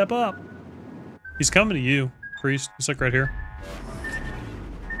 Time to step up. He's coming to you, priest. He's like right here.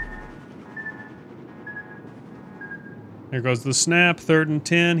 Here goes the snap, 3rd and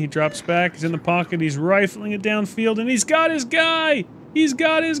 10. He drops back, he's in the pocket, he's rifling it downfield, and he's got his guy! He's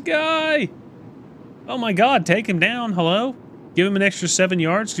got his guy! Oh my god, take him down, hello? Give him an extra 7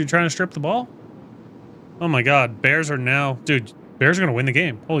 yards because you're trying to strip the ball? Oh my god, Bears are now... Dude, Bears are gonna win the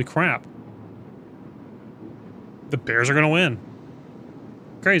game. Holy crap. The Bears are gonna win.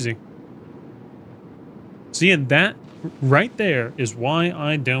 Crazy. Seeing that right there is why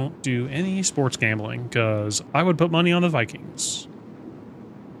I don't do any sports gambling, because I would put money on the Vikings.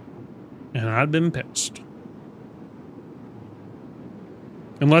 And I'd been pissed.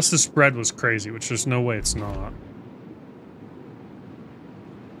 Unless the spread was crazy, which there's no way it's not.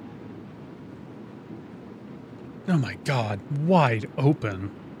 Oh my god, wide open.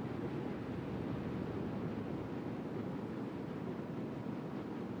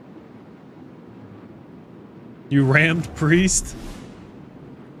 You rammed priest?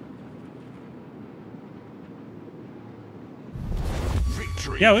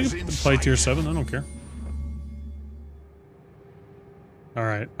 Victory Yeah, we is can in play sight. tier 7, I don't care.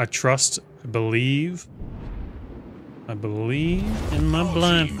 Alright, I trust, I believe in my Our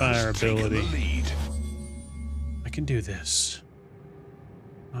blind team fire has taken the ability. lead. I can do this.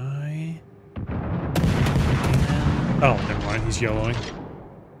 Oh, never mind, he's yellowing.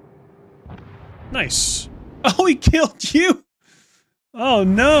 Nice. Oh, he killed you! Oh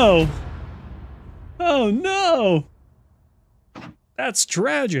no! Oh no! That's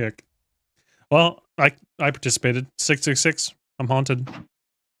tragic. Well, I participated. 666. I'm haunted.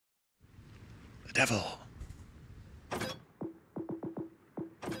 The devil.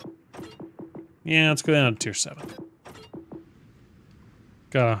 Yeah, let's go down to tier 7.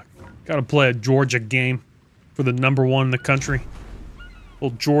 Gotta play a Georgia game for the #1 in the country.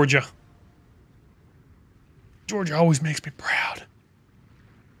 Old Georgia. Georgia always makes me proud.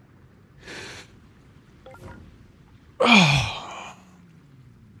 Oh.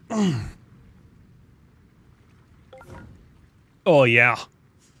 Oh yeah.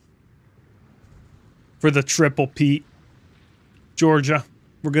 For the triple Pete. Georgia.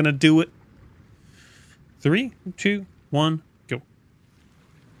 We're gonna do it. 3, 2, 1, go.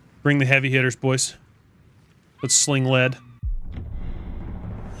 Bring the heavy hitters, boys. Let's sling lead.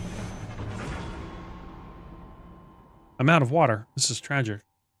 I'm out of water. This is tragic.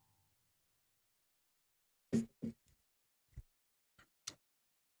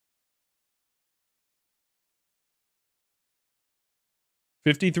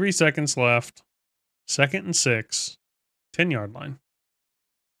 $53 seconds left. 2nd and 6. 10-yard line.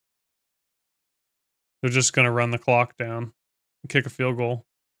 They're just going to run the clock down and kick a field goal.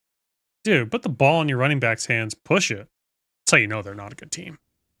 Dude, put the ball in your running back's hands. Push it. That's how you know they're not a good team.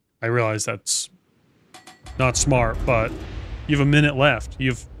 I realize that's not smart, but you have a minute left.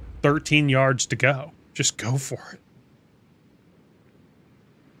 You have 13 yards to go. Just go for it.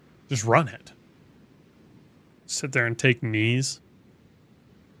 Just run it. Sit there and take knees.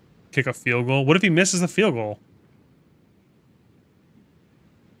 Kick a field goal. What if he misses the field goal?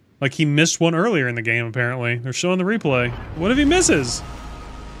 Like he missed one earlier in the game, apparently. They're showing the replay. What if he misses?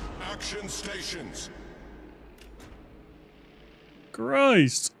 Action stations.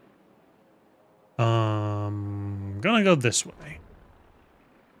 Christ. Gonna go this way.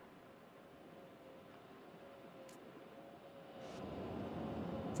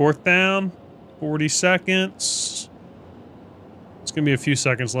 Fourth down, 40 seconds. It's gonna be a few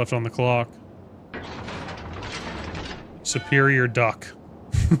seconds left on the clock. Superior Duck.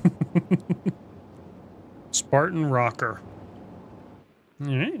 Spartan Rocker.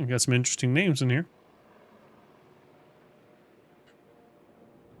 Alright, we got some interesting names in here.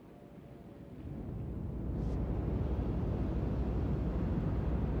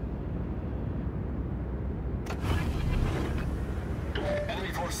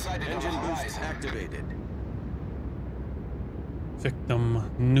 Enemy force sighted on the Engine boost horizon. activated.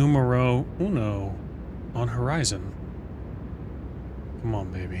 Victim numero uno on horizon. Come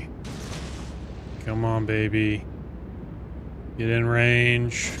on, baby. Come on, baby. Get in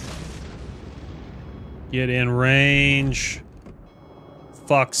range. Get in range.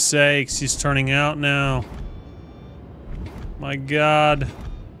 Fuck's sakes, he's turning out now. My god.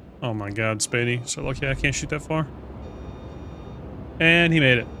 Oh my god, Spady. So lucky I can't shoot that far. And he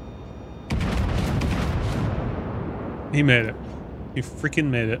made it. He made it. He freaking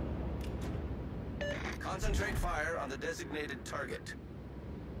made it. Concentrate fire on the designated target.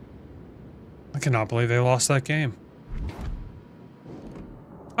 I cannot believe they lost that game.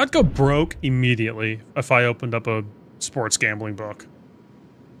 I'd go broke immediately if I opened up a sports gambling book.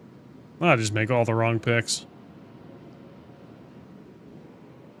 I'd just make all the wrong picks.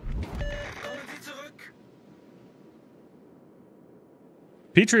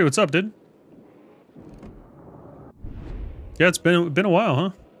 Petrie, what's up, dude? Yeah, it's been a while, huh?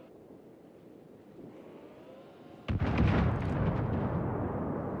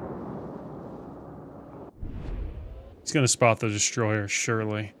 He's gonna spot the destroyer,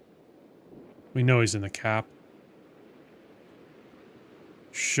 surely. We know he's in the cap.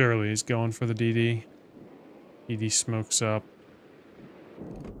 Surely he's going for the DD. DD smokes up.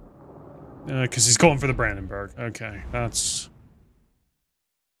 Because he's going for the Brandenburg. Okay, that's...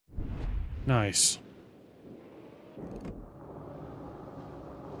 nice.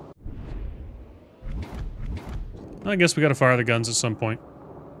 I guess we gotta fire the guns at some point.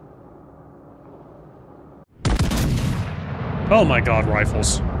 Oh my god,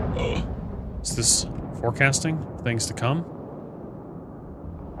 rifles. Is this forecasting things to come?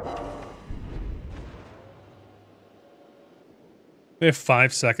 They have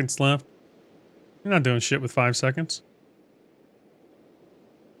 5 seconds left. You're not doing shit with 5 seconds.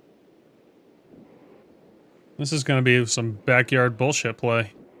 This is gonna be some backyard bullshit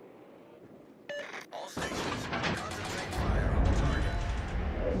play. All stations, concentrate fire on the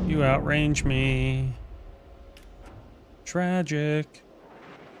target. You outrange me. Tragic.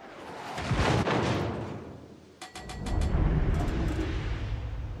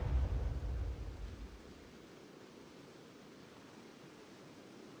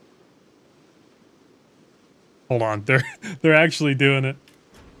 Hold on, they're actually doing it.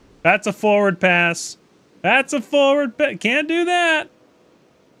 That's a forward pass. That's a forward pass. Can't do that.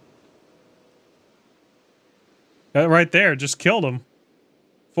 That right there just killed him.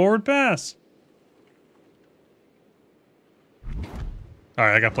 Forward pass.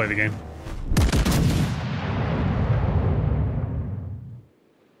 Alright, I gotta play the game.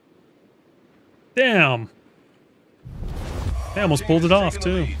 Damn. They almost pulled it off,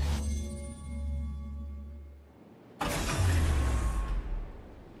 too.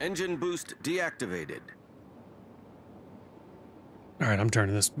 Engine boost deactivated. Alright, I'm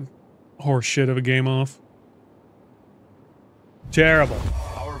turning this horse shit of a game off. Terrible.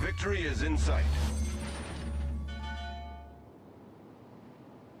 Our victory is in sight.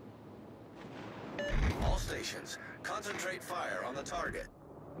 All stations, concentrate fire on the target.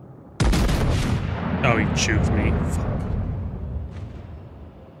 Oh, he shoots me. Fuck.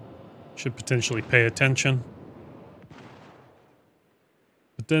 Should potentially pay attention.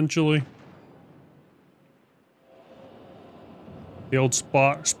 Potentially. The old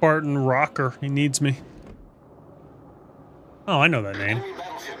Spartan rocker. He needs me. Oh, I know that name. Enemy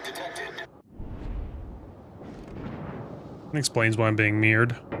battleship detected. It explains why I'm being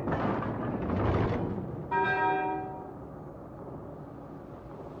mirrored.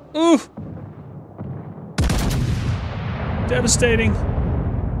 Ooh! Devastating.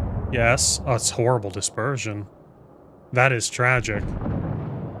 Yes. Oh, it's horrible dispersion. That is tragic.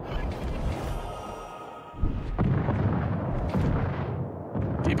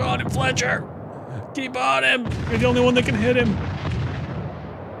 Keep on him, Fletcher! Keep on him! You're the only one that can hit him.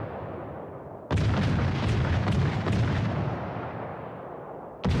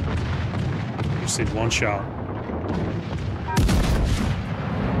 Just need one shot.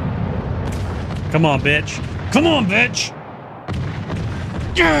 Come on, bitch. Come on, bitch!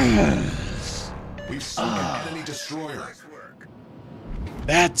 Yes! We've sunk an enemy destroyer. Nice work.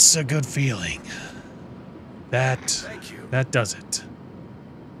 That's a good feeling. Thank you. That does it.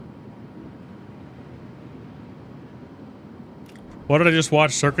 What did I just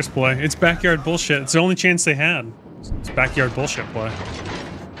watch? Circus play. It's backyard bullshit. It's the only chance they had. It's backyard bullshit play.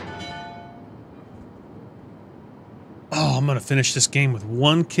 Oh, I'm gonna finish this game with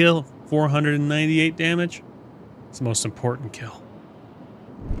 1 kill, 498 damage. It's the most important kill.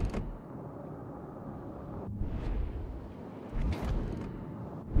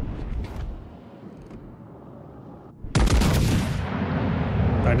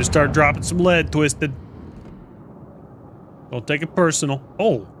 Time to start dropping some lead, Twisted. Don't take it personal.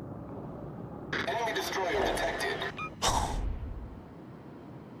 Oh. Enemy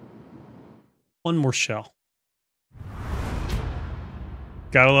One more shell.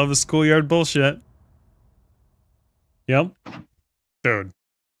 Gotta love the schoolyard bullshit. Yep. Dude.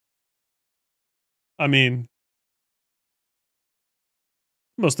 I mean,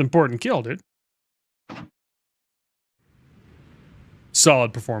 most important kill, dude.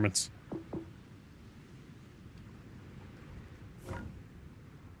 Solid performance.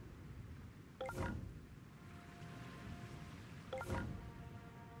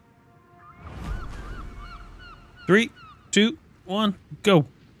 Three, two, one, go.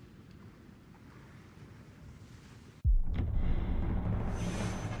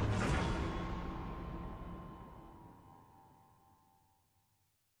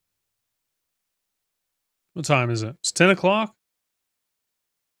 What time is it? It's 10 o'clock?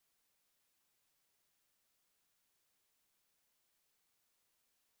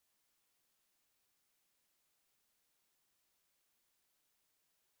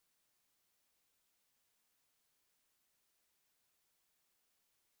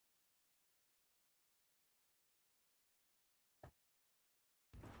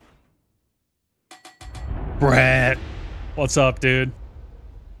 Brett, what's up, dude?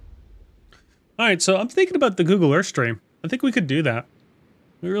 All right, so I'm thinking about the Google Earth stream. I think we could do that.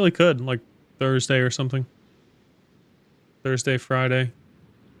 We really could, like Thursday or something. Thursday, Friday.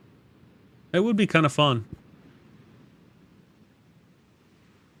 It would be kind of fun.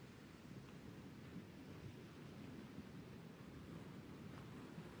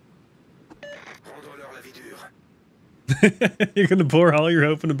 You're gonna pour all your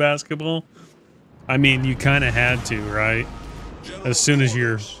hope into basketball? I mean, you kind of had to, right? As soon as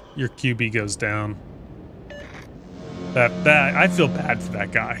your QB goes down. That I feel bad for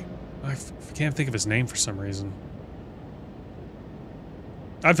that guy. I can't think of his name for some reason.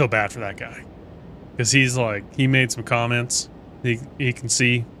 I feel bad for that guy. Because he's like, he made some comments. He can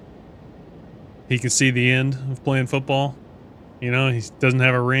see the end of playing football. You know, he doesn't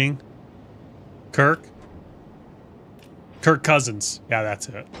have a ring. Kirk Cousins. Yeah, that's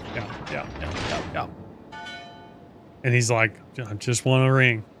it. Yeah. And he's like, I just want a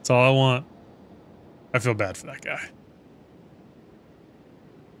ring. That's all I want. I feel bad for that guy.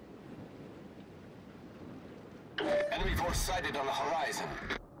 Enemy force sighted on the horizon.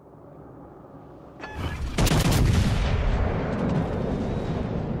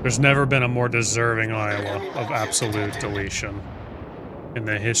 There's never been a more deserving Iowa of absolute deletion in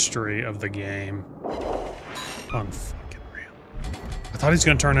the history of the game. Unfucking real. I thought he was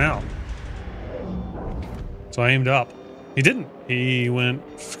going to turn out. So I aimed up. He didn't. He went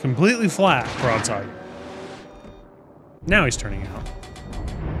completely flat broadside. Now he's turning out.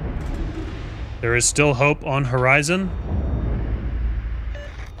 There is still hope on horizon.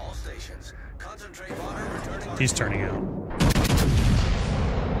 All stations. Concentrate fire returning. He's turning out.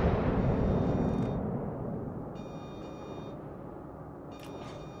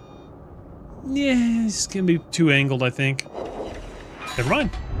 Yeah, it's gonna be too angled, I think. Never mind.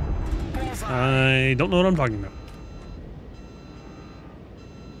 I don't know what I'm talking about.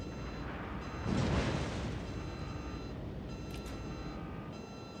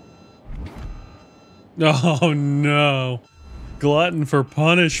 Oh no. Glutton for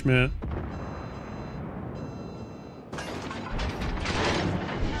punishment.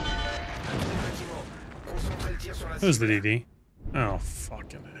 Who's the DD? Oh,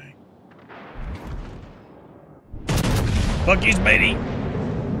 fucking A. Fuck you, matey.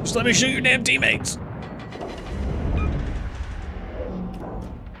 Just let me shoot your damn teammates.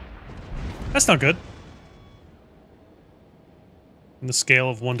 That's not good. In the scale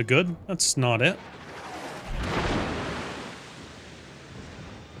of 1 to good, that's not it.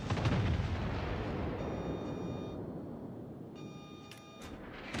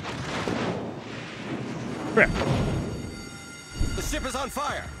 Crap. The ship is on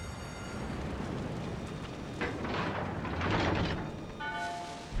fire.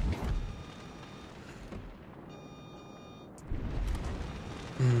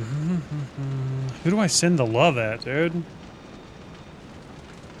 Who do I send the love at, dude?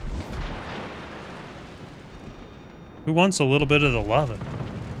 Who wants a little bit of the love?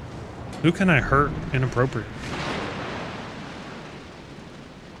 Who can I hurt inappropriately?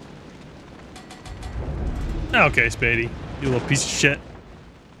 Okay, Spady. You little piece of shit.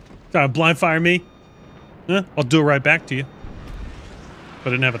 Trying to blind fire me? Huh? I'll do it right back to you. But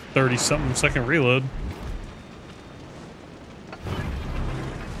I didn't have a 30-something second reload.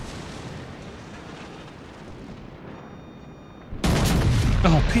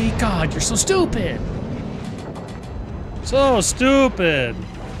 Oh, Pete, God, you're so stupid. So stupid.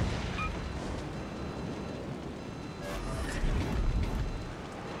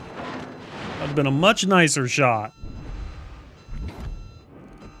 have been a much nicer shot.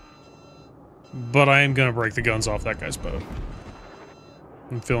 But I am gonna break the guns off that guy's boat.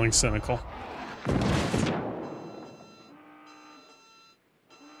 I'm feeling cynical.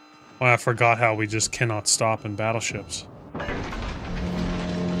 Oh, I forgot how we just cannot stop in battleships.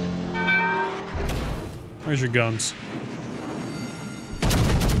 Where's your guns?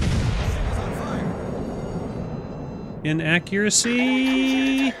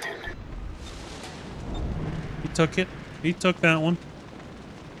 Inaccuracy. He took it. He took that one.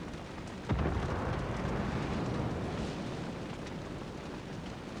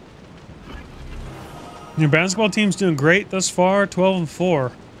 Your basketball team's doing great thus far,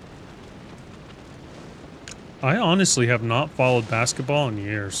 12-4. I honestly have not followed basketball in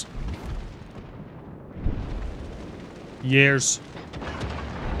years.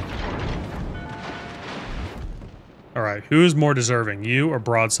 All right, who is more deserving, you or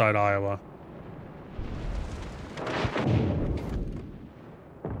Broadside, Iowa?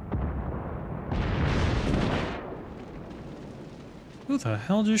 Who the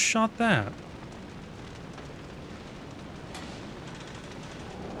hell just shot that?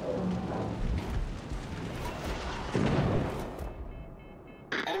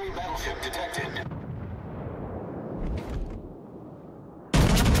 Enemy battleship detected.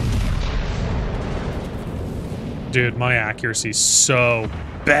 Dude, my accuracy's so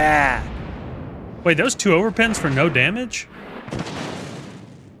bad. Wait, those 2 overpins for no damage?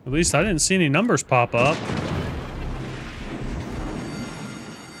 At least I didn't see any numbers pop up.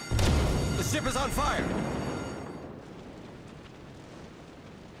 The ship is on fire.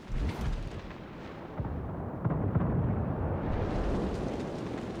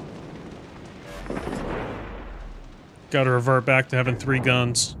 Gotta revert back to having 3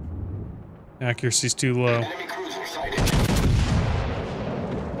 guns. Accuracy's too low. Enemy cruiser sighted.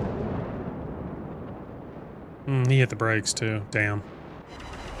 He hit the brakes too. Damn.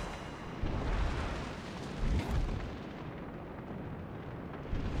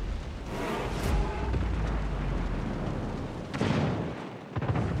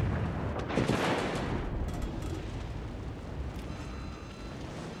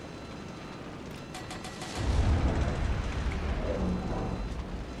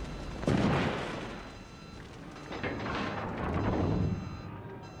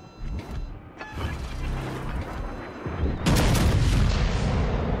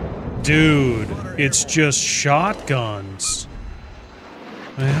 Dude, it's just shotguns.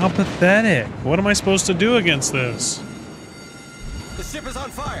 I mean, how pathetic. What am I supposed to do against this? The ship is on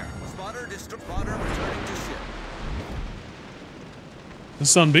fire. Spotter returning to ship.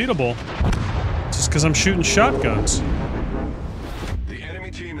 This is unbeatable. Just because I'm shooting shotguns. The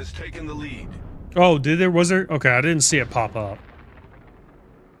enemy team has taken the lead. Oh, was there? Okay, I didn't see it pop up.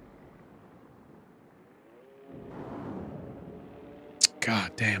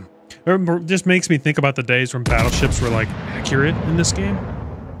 God damn. It just makes me think about the days when battleships were like accurate in this game.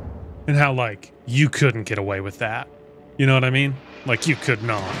 And how like you couldn't get away with that. You know what I mean? Like you could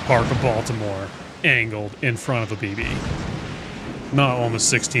not park a Baltimore angled in front of a BB. Not on the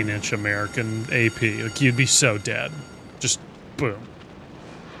 16-inch American AP. Like you'd be so dead. Just boom.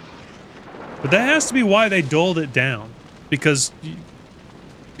 But that has to be why they dulled it down. Because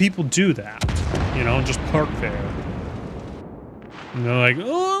people do that. You know, just park there. And they're like,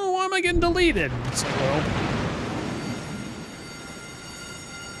 oh, why am I getting deleted? It's like, well.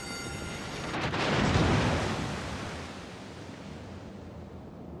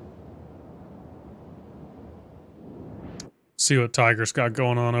 See what Tiger's got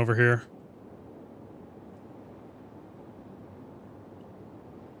going on over here.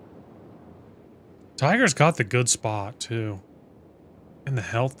 Tiger's got the good spot, too. And the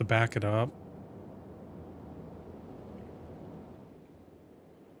health to back it up.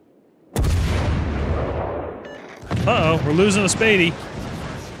 Uh-oh, we're losing a Spady.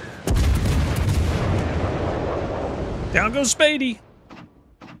 Down goes Spady.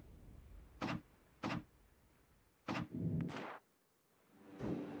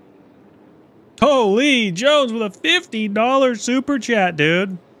 Holy, Jones with a $50 super chat,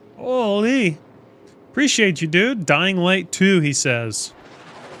 dude. Holy. Appreciate you, dude. Dying Light 2, he says.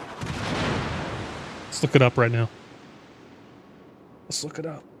 Let's look it up right now. Let's look it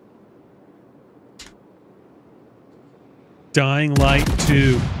up. Dying Light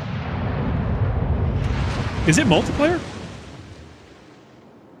 2. Is it multiplayer?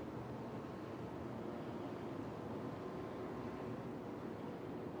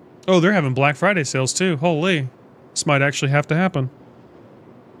 Oh, they're having Black Friday sales too. Holy. This might actually have to happen.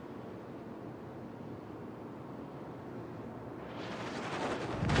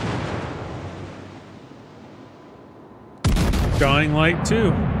 Dying Light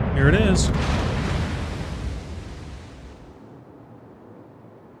 2. Here it is.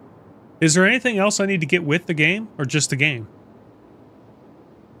 Is there anything else I need to get with the game, or just the game?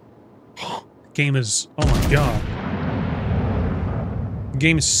 The game is... oh my god. The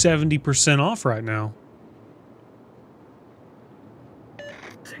game is 70% off right now.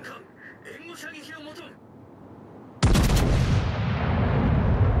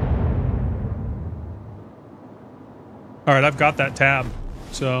 Alright, I've got that tab,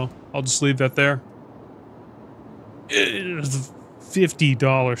 so I'll just leave that there.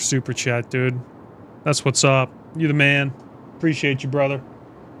 $50 super chat, dude. That's what's up. You the man. Appreciate you, brother.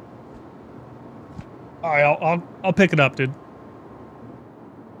 Alright, I'll pick it up, dude.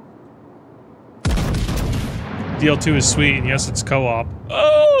 DL2 is sweet, and yes, it's co-op.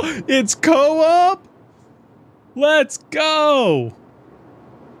 Oh, it's co-op? Let's go!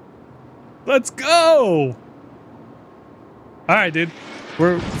 Let's go! Alright, dude.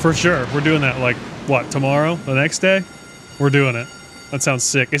 We're, for sure, we're doing that, like, what, tomorrow? The next day? We're doing it. That sounds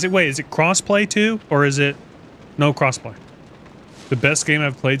sick. Is it, wait, is it crossplay too? Or is it no crossplay? The best game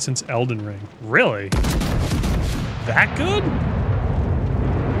I've played since Elden Ring. Really? That good?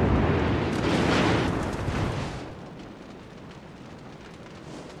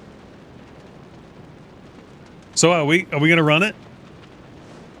 So are we gonna run it?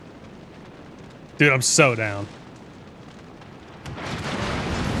 Dude, I'm so down.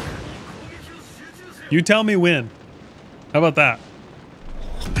 You tell me when. How about that?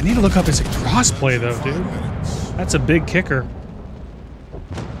 I need to look up, is it crossplay though, dude? That's a big kicker.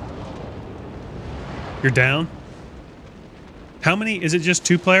 You're down? How many, is it just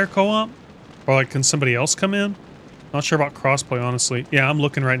 2-player co-op? Or like, can somebody else come in? Not sure about crossplay, honestly. Yeah, I'm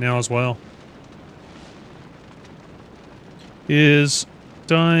looking right now as well. Is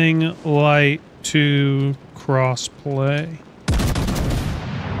Dying Light 2 crossplay?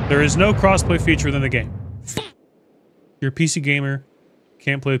 There is no crossplay feature within the game. You're a PC gamer,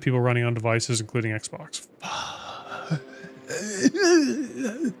 can't play with people running on devices, including Xbox.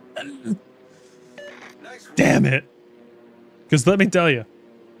 Damn it. Because let me tell you,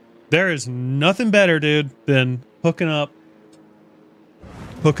 there is nothing better, dude, than hooking up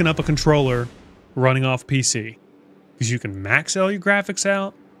a controller running off PC. Because you can max all your graphics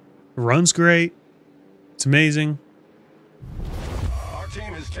out, it runs great, it's amazing. Our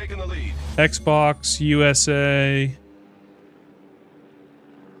team has taken the lead. Xbox, USA.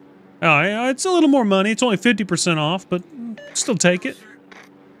 Oh, it's a little more money. It's only 50% off, but still take it.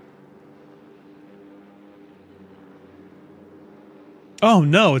 Oh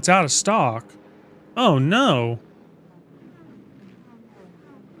no, it's out of stock. Oh no.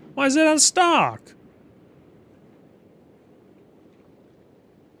 Why is it out of stock?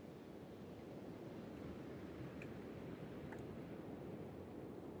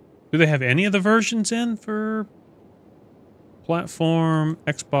 Do they have any of the versions in for platform,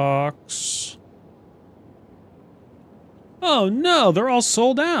 Xbox? Oh no, they're all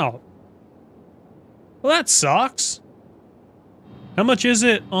sold out. Well, that sucks. How much is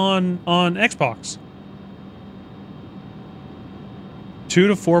it on Xbox? 2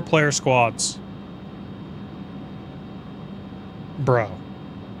 to 4 player squads. Bro,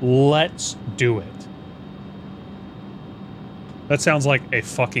 let's do it. That sounds like a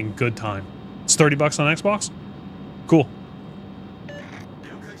fucking good time. It's 30 bucks on Xbox? Cool.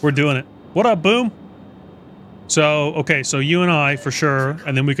 We're doing it. What up, Boom? So, okay, so you and I, for sure,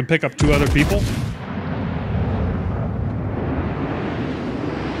 and then we can pick up 2 other people.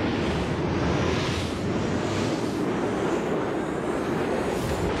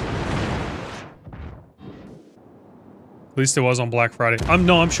 At least it was on Black Friday.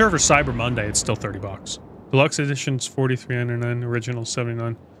 I'm sure for Cyber Monday it's still 30 bucks. Deluxe edition's $43.99, original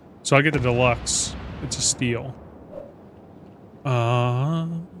 $79. So I get the deluxe. It's a steal.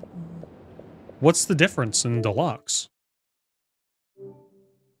 What's the difference in deluxe?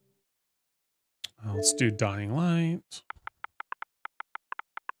 Let's do Dying Light.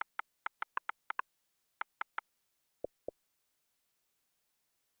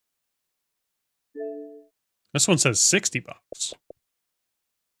 This one says 60 bucks.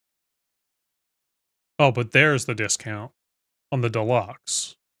 Oh, but there's the discount on the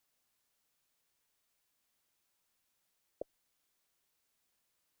deluxe.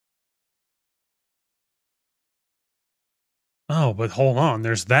 Oh, but hold on,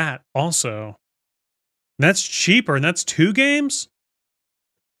 there's that also. That's cheaper, and that's 2 games?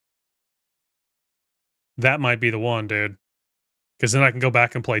 That might be the one, dude. Because then I can go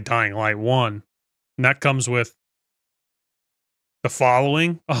back and play Dying Light 1. And that comes with The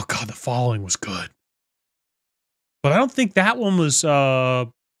Following. Oh god, The Following was good. But I don't think that one was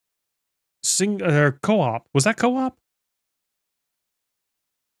co-op. Was that co-op?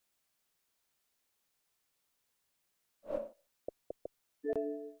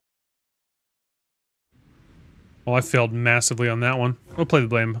 Oh, I failed massively on that one. We'll play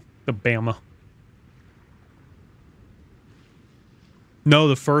the Bama. No,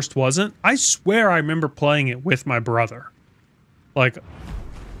 the first wasn't. I swear I remember playing it with my brother. Like,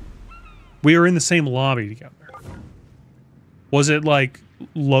 we were in the same lobby together. Was it like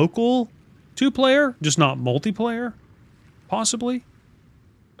local 2-player, just not multiplayer? Possibly.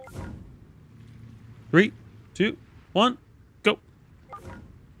 3, 2, 1, go.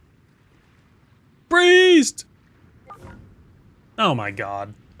 Priest! Oh my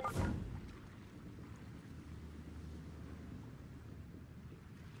god.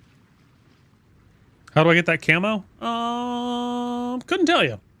 How do I get that camo? Couldn't tell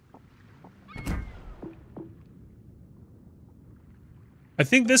you. I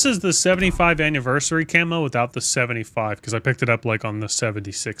think this is the 75 anniversary camo without the 75 because I picked it up like on the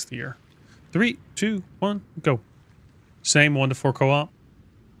 76th year. 3, 2, 1, go. Same 1 to 4 co-op.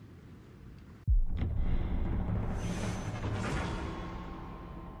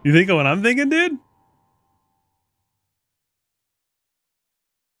 You think of what I'm thinking, dude?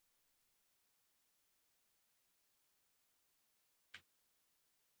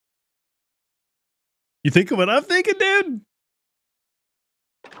 You think of what I'm thinking, dude?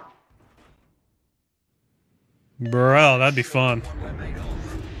 Bro, that'd be fun.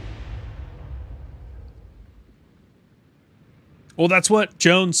 Well, that's what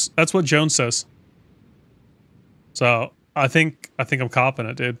Jones says. So, I think I'm copping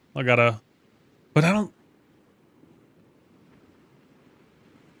it, dude. But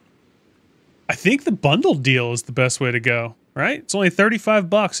I think the bundle deal is the best way to go, right? It's only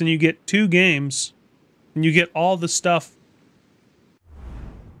 $35 and you get 2 games and you get all the stuff.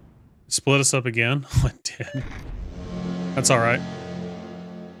 Split us up again. Oh, it did. That's all right.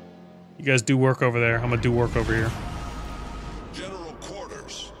 You guys do work over there. I'm gonna do work over here. General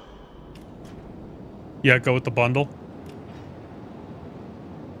quarters. Yeah, go with the bundle.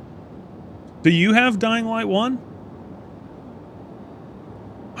 Do you have Dying Light 1?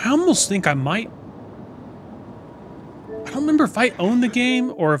 I almost think I might. I don't remember if I owned the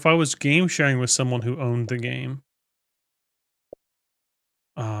game or if I was game sharing with someone who owned the game.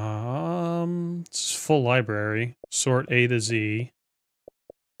 It's full library. Sort A to Z.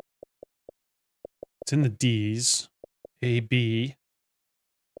 It's in the D's. A, B.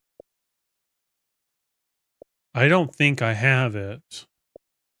 I don't think I have it.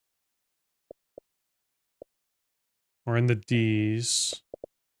 Or in the D's.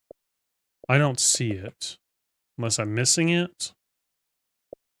 I don't see it. Unless I'm missing it.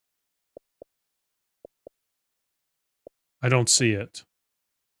 I don't see it.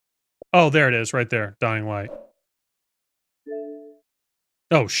 Oh, there it is, right there. Dying Light.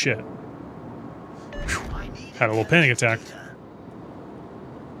 Oh, shit. Whew. Had a little panic attack.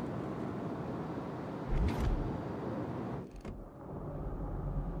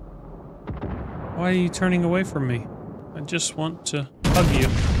 Why are you turning away from me? I just want to hug you.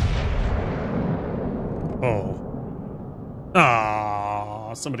 Oh.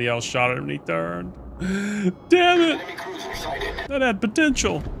 Ah, somebody else shot at him and he turned. Damn it! That had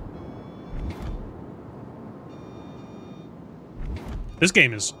potential. This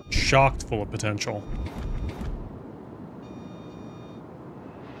game is chock full of potential.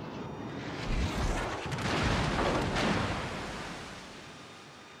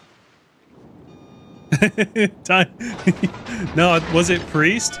 No, was it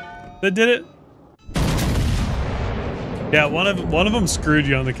Priest that did it? Yeah, one of them screwed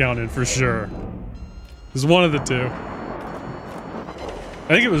you on the count-in for sure. It was one of the two. I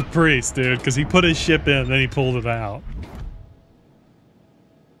think it was Priest, dude, because he put his ship in, then he pulled it out.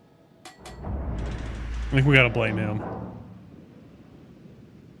 I think we gotta blame him.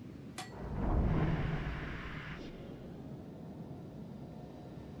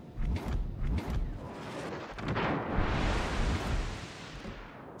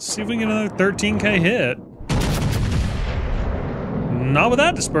 See if we can get another 13k hit. Not with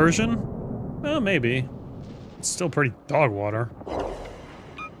that dispersion. Well, maybe. It's still pretty dog water.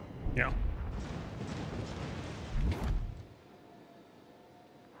 Yeah.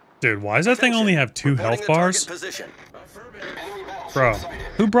 Dude, why does that thing only have 2 health bars? Bro,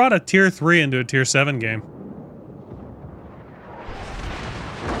 who brought a tier 3 into a tier 7 game?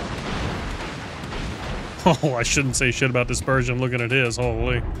 Oh, I shouldn't say shit about dispersion looking at his,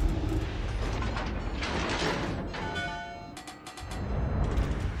 holy.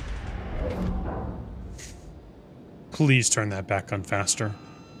 Please turn that back on faster.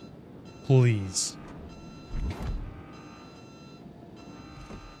 Please.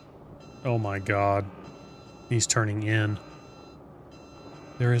 Oh my god. He's turning in.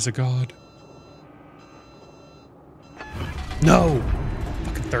 There is a god. No!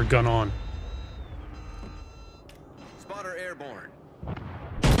 Fucking third gun on. Spotter airborne.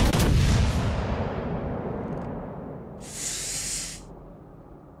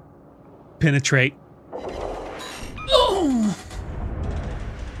 Penetrate. Oh!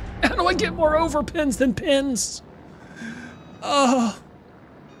 How do I get more overpins than pins? Oh.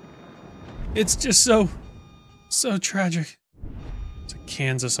 It's just so tragic. It's like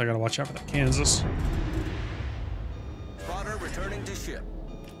Kansas. I gotta watch out for that Kansas. Spotter returning to ship.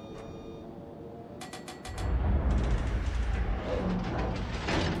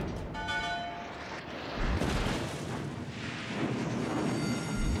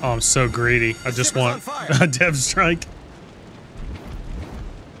 Oh, I'm so greedy. I just want a dev strike.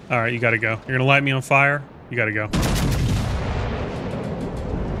 Alright, you gotta go. You're gonna light me on fire? You gotta go.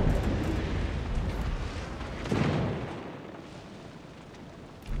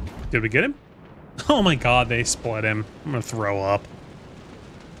 Did we get him? Oh my god, they split him. I'm gonna throw up.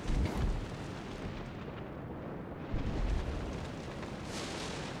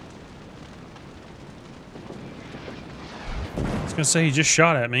 I was gonna say he just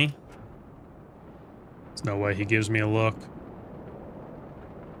shot at me. There's no way he gives me a look.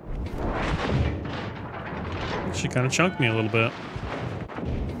 She kind of chunked me a little bit.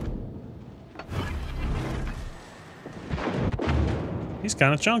 He's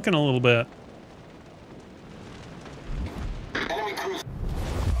kind of chunking a little bit. Enemy cruiser.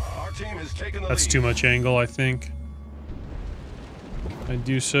 Our team has taken the That's lead. too much angle, I think. I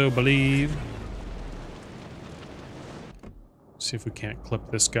do so believe. See if we can't clip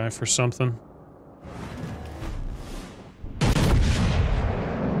this guy for something.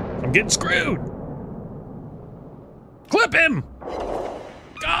 I'm getting screwed! Clip him!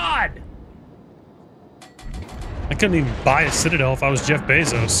 God! I couldn't even buy a Citadel if I was Jeff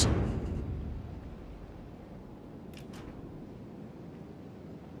Bezos.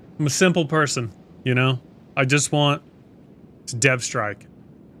 I'm a simple person, you know? I just want to dev strike.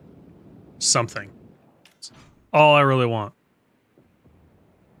 Something. That's all I really want.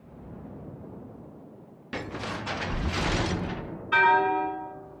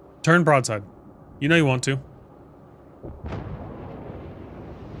 Turn broadside. You know you want to.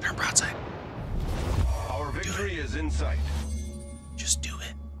 Turn broadside. Our victory is in sight. Just do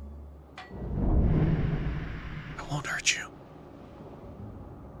it. I won't hurt you.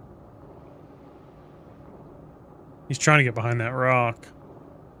 He's trying to get behind that rock.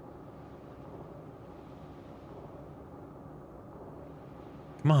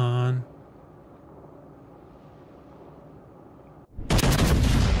 Come on.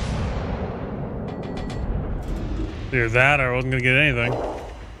 Either that or I wasn't gonna get anything.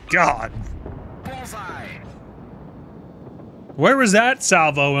 God. Bullseye. Where was that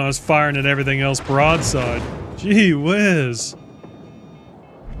salvo when I was firing at everything else broadside? Gee whiz.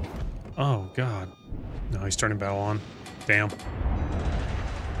 Oh, God. No, he's turning battle on. Damn.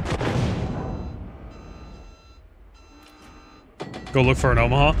 Go look for an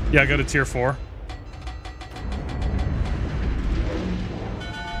Omaha? Yeah, go to tier 4.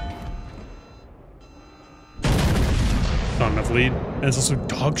 Not enough lead. And it's also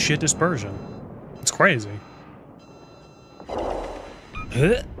dog shit dispersion. It's crazy.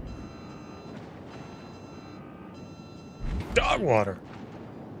 Huh? Dog water.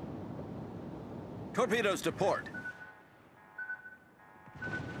 Torpedoes to port.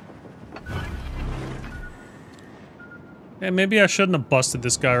 Hey, maybe I shouldn't have busted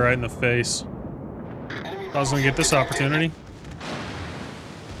this guy right in the face. I was gonna get this opportunity.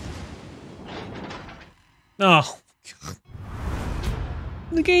 Oh.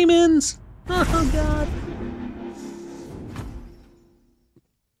 The game ends. Oh, God.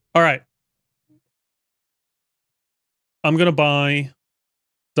 All right. I'm gonna buy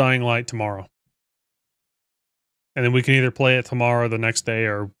Dying Light tomorrow. And then we can either play it tomorrow, the next day,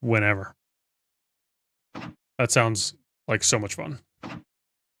 or whenever. That sounds like so much fun.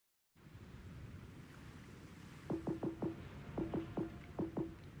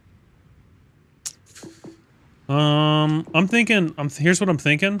 I'm thinking, here's what I'm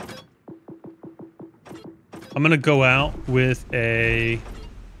thinking. I'm gonna go out with a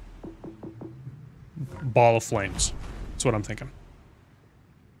ball of flames. That's what I'm thinking.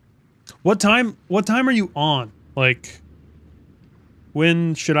 What time are you on? Like,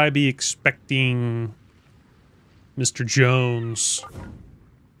 when should I be expecting Mr. Jones?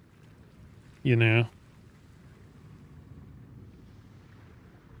 You know?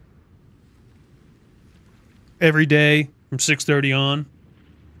 every day from 6:30 on,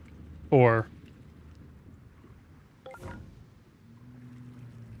 or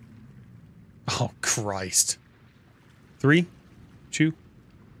oh Christ. 3, 2,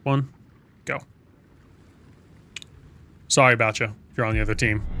 1, go. Sorry about you if you're on the other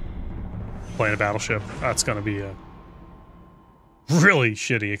team playing a battleship. That's gonna be a really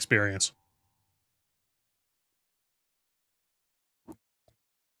shitty experience.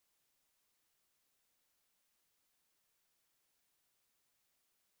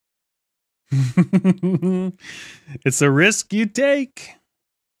 It's a risk you take.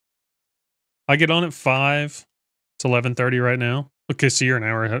 I get on at 5. It's 11:30 right now. Okay, so you're an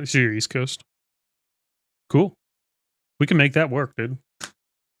hour ahead. So you're East Coast. Cool. We can make that work, dude.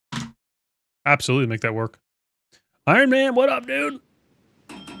 Absolutely make that work. Iron Man, what up, dude?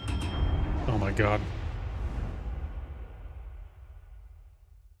 Oh my god.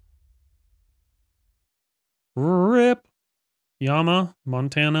 Rip. Yama,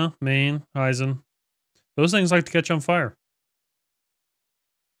 Montana, Maine, Eisen. Those things like to catch on fire.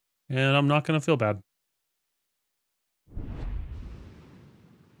 And I'm not going to feel bad.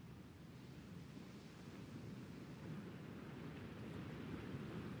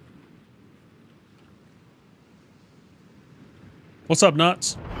 What's up,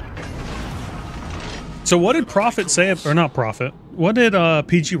 Nuts? So what did Prophet say, or not Prophet, what did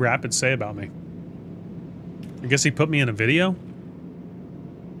PG Rapid say about me? I guess he put me in a video?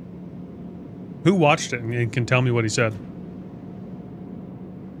 Who watched it and can tell me what he said?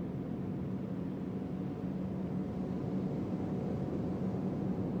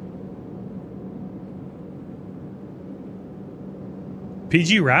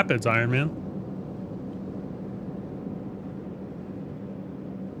 PG Rapids, Iron Man.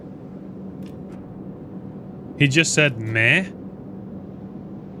 He just said meh.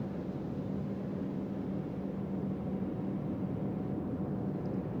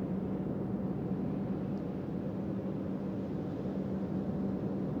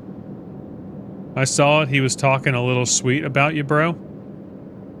 I saw it. He was talking a little sweet about you, bro.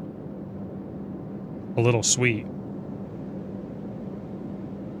 A little sweet.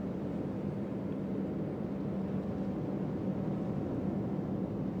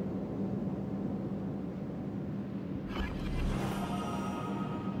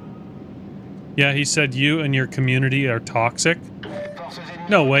 Yeah, he said you and your community are toxic.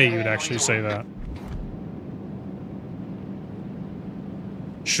 No way you would actually say that.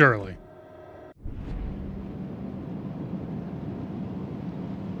 Surely.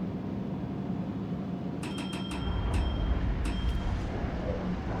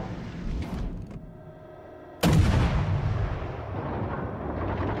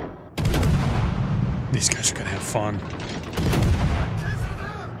 These guys are gonna have fun.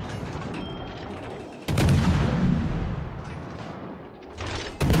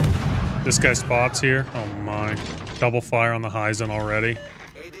 This guy spots here. Oh my. Double fire on the Heisen already.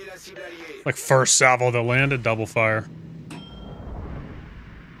 Like first salvo that landed, double fire.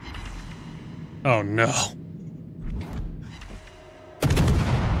 Oh no.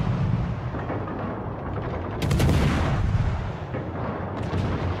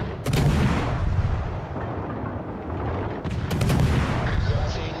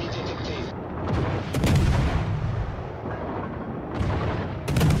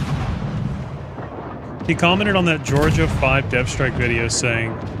 He commented on that Georgia 5 Dev Strike video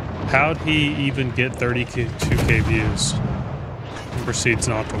saying, how'd he even get 32k views? And proceeds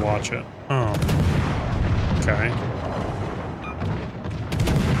not to watch it. Oh. Okay.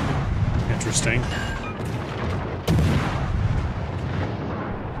 Interesting.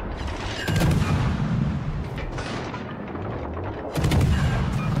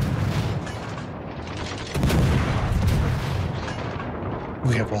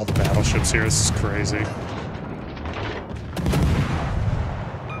 We have all the battleships here. This is crazy.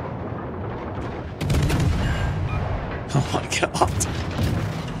 Oh my god.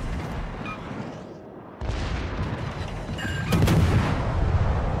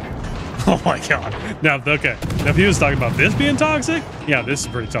 Oh my god. Now, okay. Now, if he was talking about this being toxic, yeah, this is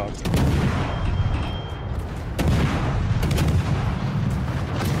pretty toxic.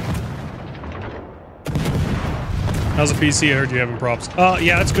 How's the PC? I heard you having problems.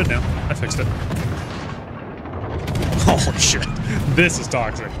 Yeah, it's good now. I fixed it. Holy shit. This is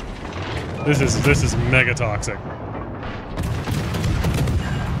toxic. This is mega toxic.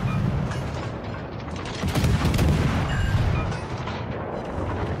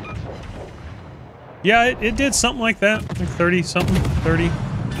 Yeah, it did something like that. Like 30 something,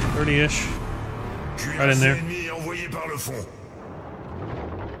 30-ish. Right in there.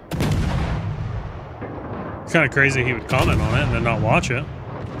 Kind of crazy he would comment on it and then not watch it.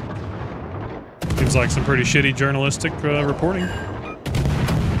 Seems like some pretty shitty journalistic reporting.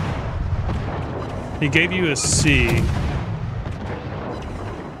 He gave you a C.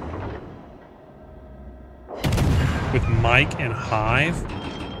 With Mike and Hive?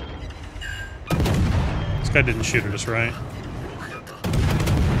 This guy didn't shoot at us, right?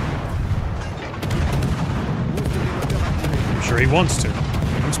 I'm sure he wants to.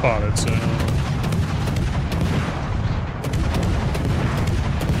 I'm spotted, so...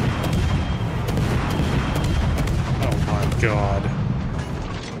 Oh my god.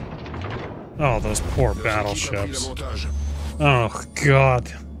 Oh, those poor battleships. Oh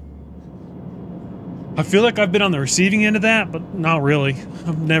god. I feel like I've been on the receiving end of that, but not really.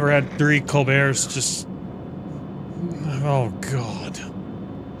 I've never had 3 Colberts just... Oh god.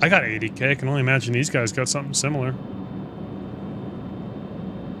 I got 80k, I can only imagine these guys got something similar.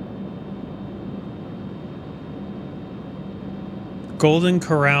 Golden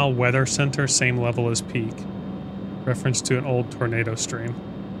Corral Weather Center, same level as Peak. Reference to an old tornado stream.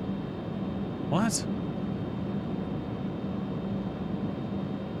 What?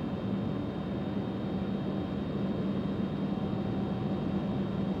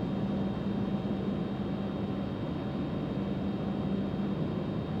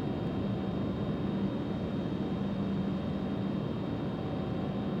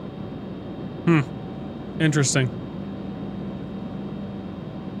 Interesting.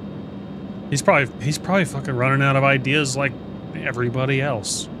 He's probably fucking running out of ideas like everybody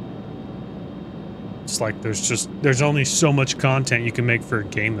else. It's like there's only so much content you can make for a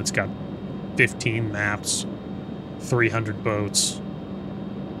game that's got 15 maps, 300 boats.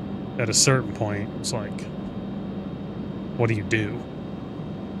 At a certain point, it's like, what do you do?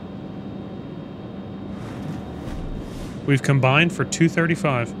 We've combined for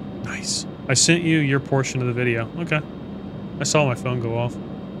 235. Nice. I sent you your portion of the video. Okay. I saw my phone go off.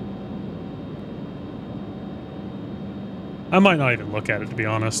 I might not even look at it, to be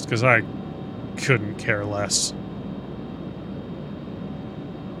honest, because I couldn't care less.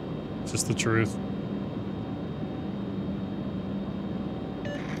 It's just the truth.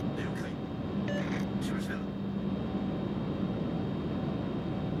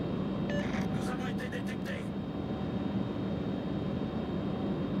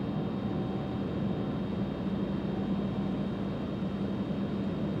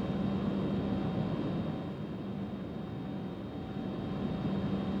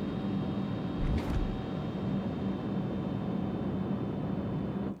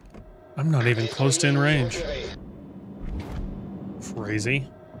 I'm not even close to in range. Crazy.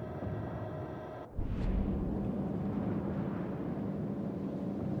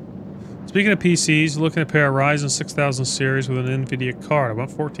 Speaking of PCs, looking at a pair of Ryzen 6000 series with an NVIDIA card. I want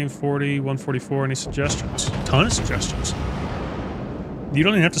 1440, 144. Any suggestions? Ton of suggestions. You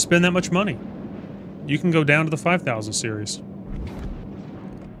don't even have to spend that much money. You can go down to the 5000 series.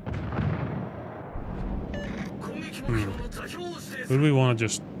 Who do we want to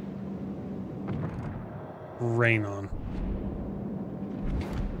just rain on?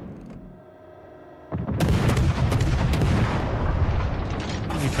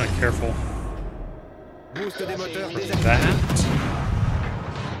 Be kind of careful. That.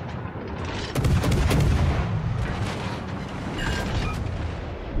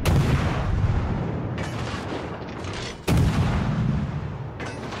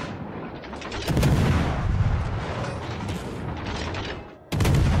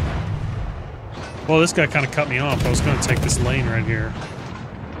 Well, this guy kind of cut me off. I was going to take this lane right here.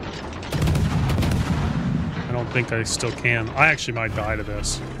 I don't think I still can. I actually might die to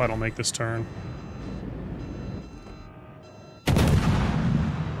this if I don't make this turn.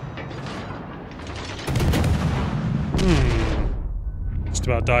 Just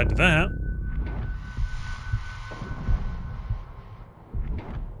about died to that.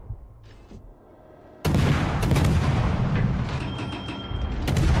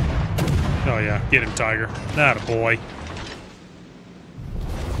 Oh yeah, get him, Tiger. That a boy.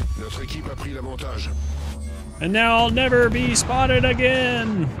 Notre équipe a pris l'avantage. And now I'll never be spotted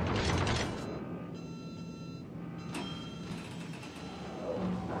again.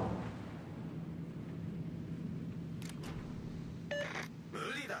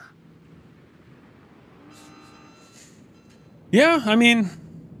 Yeah, I mean,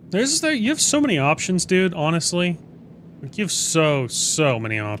 you have so many options, dude, honestly. Like, you have so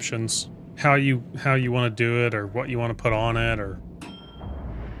many options. How you want to do it, or what you want to put on it, or...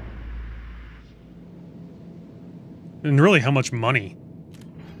 And really, how much money?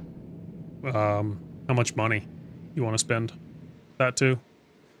 How much money you want to spend? That too.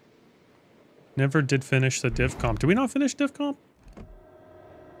 Never did finish the div comp. Did we not finish div comp?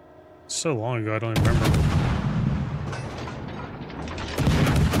 So long ago, I don't even remember.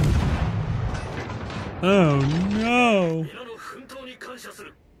 Oh no!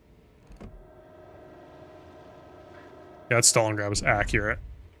 Yeah, that Stalingrad was accurate.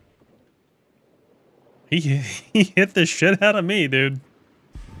 He hit the shit out of me, dude.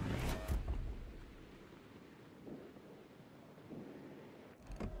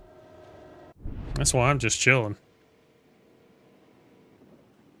 That's why I'm just chilling.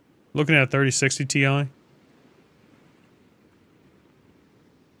 Looking at a 3060 Ti.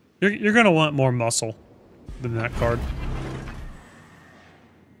 You're gonna want more muscle than that card.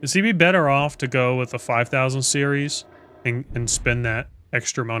 Is he be better off to go with the 5000 series and spend that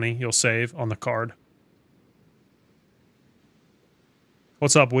extra money you'll save on the card?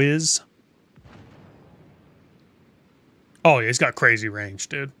 What's up, Wiz? Oh, yeah, he's got crazy range,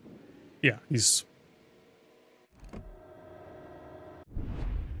 dude. Yeah, he's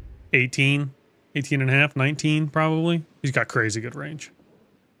 18 and a half, 19 probably. He's got crazy good range.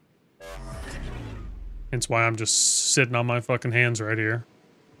 Hence why I'm just sitting on my fucking hands right here.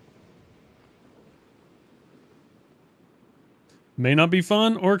 May not be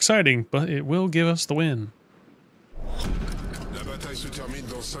fun or exciting, but it will give us the win. La bataille se termine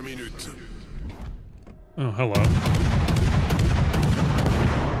dans 5 minutes. Oh, hello.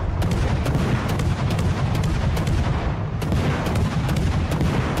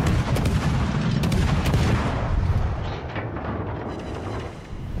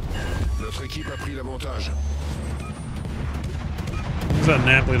 Notre équipe a pris l'avantage. That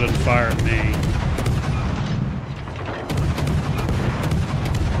Napoli doesn't fire at me.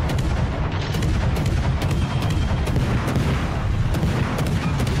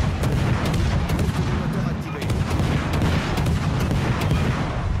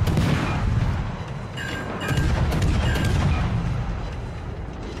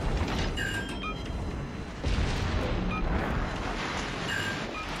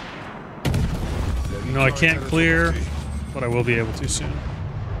 No, I can't clear, but I will be able to soon.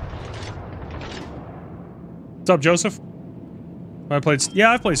 What's up, Joseph? I've played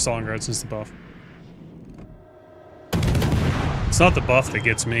Stalingrad since the buff. It's not the buff that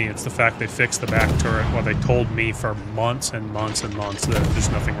gets me, it's the fact they fixed the back turret while they told me for months and months and months that there's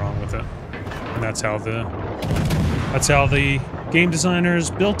nothing wrong with it. And that's how the game designers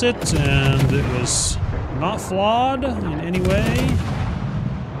built it, and it was not flawed in any way.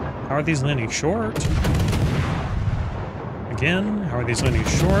 How are these landing short? Again, how are these landing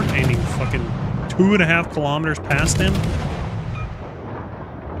short? Aiming fucking 2.5 kilometers past him?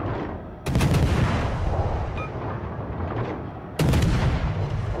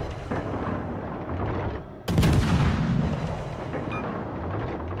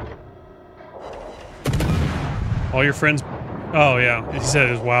 All your friends... Oh, yeah. He said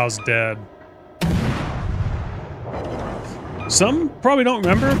his WoW's dead. Some probably don't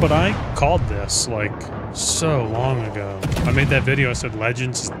remember, but I called this, like, so long ago. I made that video, I said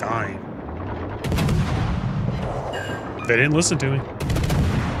Legends is dying. They didn't listen to me.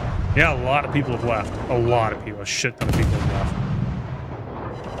 Yeah, a lot of people have left. A lot of people, a shit ton of people have left.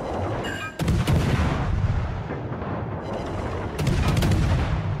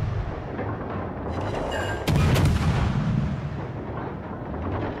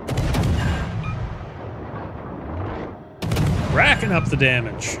 Racking up the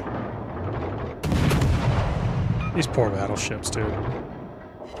damage. These poor battleships, dude.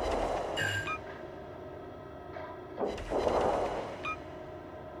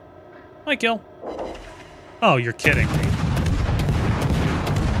 Hi, Kill. Oh, you're kidding me.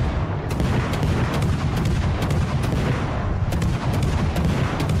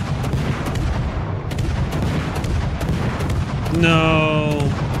 No.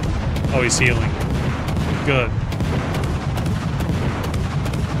 Oh, he's healing. Good.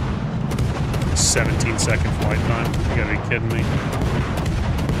 17-second flight time. You gotta be kidding me.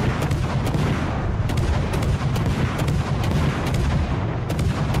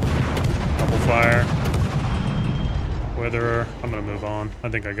 Double fire. Witherer. I'm gonna move on. I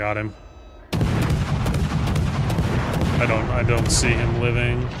think I got him. I don't see him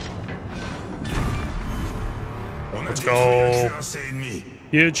living. Let's go.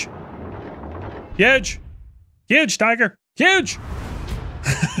 Huge. Huge. Huge, Tiger. Huge.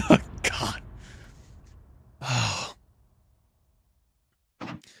 God. Oh.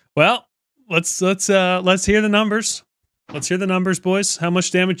 Well, let's hear the numbers. Let's hear the numbers, boys. How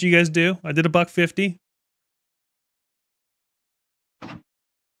much damage you guys do? I did $150.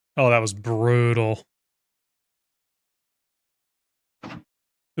 Oh, that was brutal.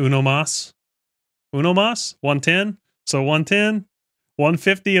 Uno mas. Uno mas? 110? So 110,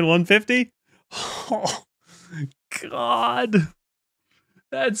 150, and 150? Oh, God.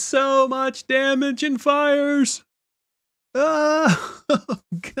 That's so much damage and fires. Oh,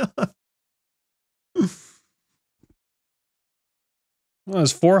 God. Well,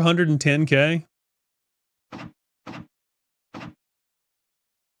 that's 410K.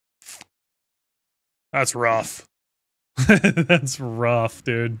 That's rough. That's rough,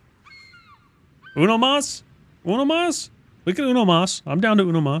 dude. Uno mas? Uno mas? We can uno mas. I'm down to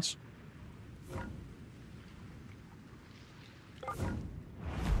uno mas.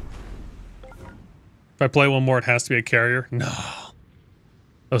 If I play one more, it has to be a carrier. No.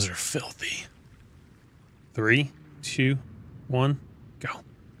 Those are filthy. 3, 2, 1, go.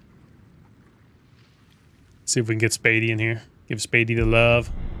 See if we can get Spady in here. Give Spady the love.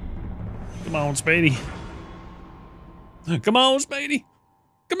 Come on, Spady. Come on, Spady.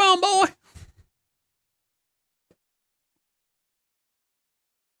 Come on, boy.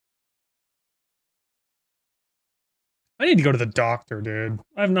 I need to go to the doctor, dude.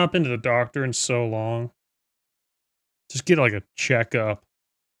 I have not been to the doctor in so long. Just get like a checkup.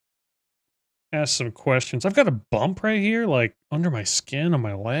 Ask some questions. I've got a bump right here, like under my skin on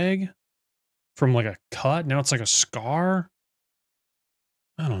my leg. From like a cut. Now it's like a scar.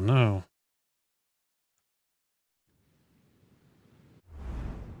 I don't know.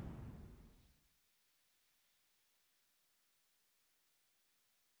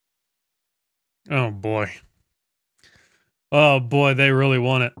 Oh boy. Oh boy, they really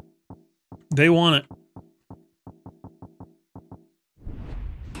want it. They want it.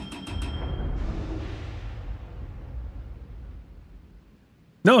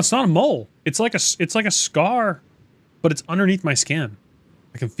 No, it's not a mole. It's like a scar, but it's underneath my skin.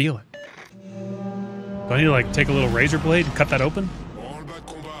 I can feel it. Do I need to like take a little razor blade and cut that open?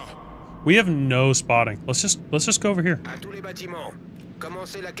 We have no spotting. Let's just go over here.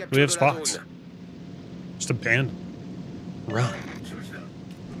 We have spots. Just abandoned. Run.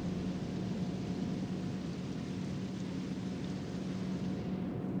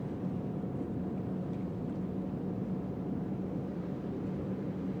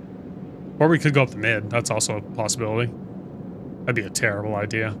 Or we could go up the mid. That's also a possibility. That'd be a terrible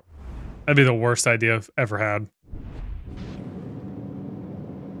idea. That'd be the worst idea I've ever had.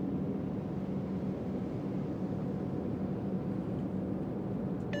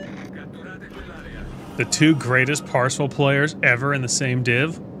 The two greatest Parsifal players ever in the same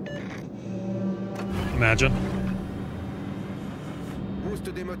div? Imagine. Boost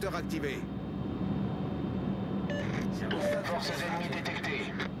des moteurs activé. Forces ennemies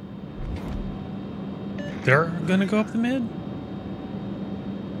détectées. They're gonna go up the mid?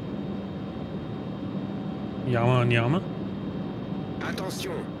 Yama on Yama?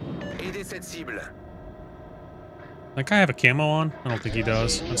 Attention, aidez cette cible. That guy have a camo on? I don't think he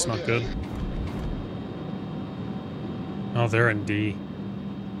does. That's not good. Oh, they're in D.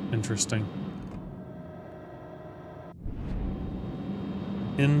 Interesting.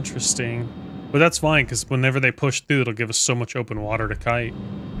 Interesting. But that's fine, because whenever they push through, it'll give us so much open water to kite.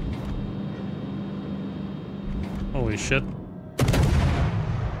 Holy shit.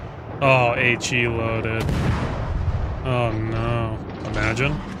 Oh, HE loaded. Oh no.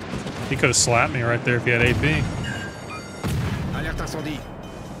 Imagine. He could have slapped me right there if he had AP. Alerte incendie.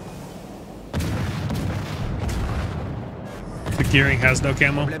 The gearing has no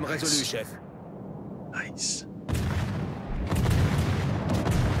camo. Problème résolu, chef. Nice.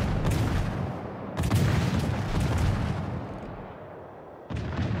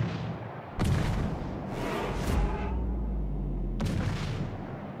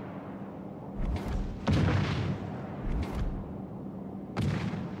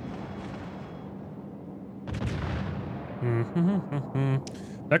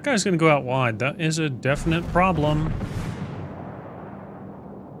 That guy's gonna go out wide. That is a definite problem.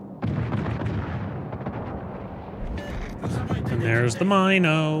 And there's the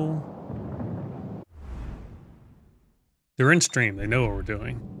Mino. They're in stream. They know what we're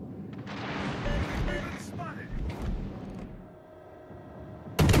doing.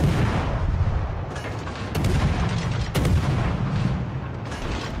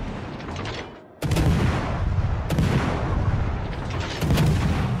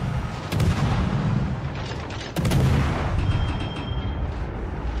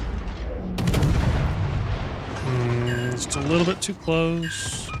 Just a little bit too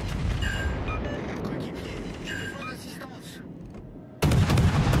close.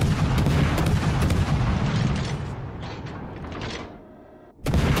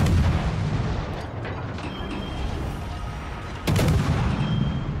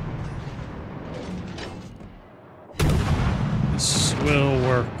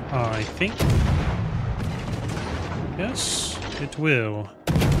 I think. Yes, it will.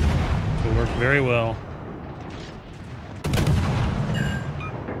 It will work very well.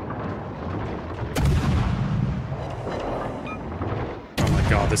 Oh my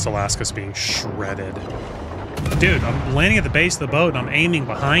god, this Alaska's being shredded. Dude, I'm landing at the base of the boat and I'm aiming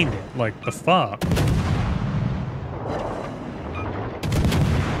behind it. Like, the fuck?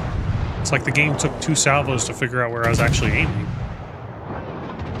 It's like the game took 2 salvos to figure out where I was actually aiming.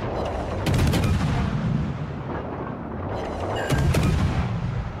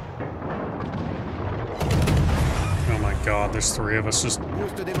 Oh my god, there's 3 of us just...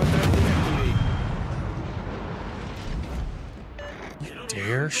 You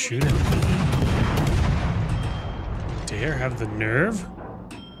dare shoot at me? Dare have the nerve?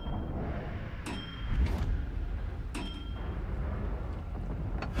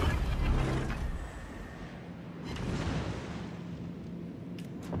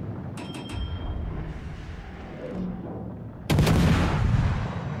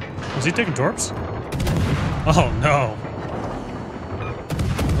 Is he taking torps? Oh no.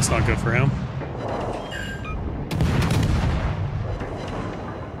 That's not good for him.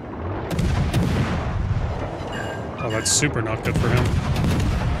 Oh, that's super not good for him.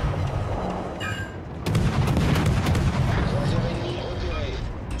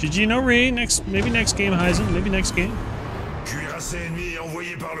 GG, no re. Maybe next game, Heisen. Maybe next game. Cuirassé ennemi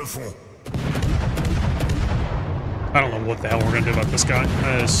envoyé par le fond. I don't know what the hell we're gonna do about this guy.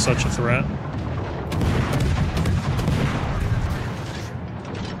 That is such a threat.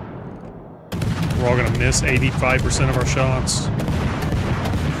 We're all gonna miss 85% of our shots.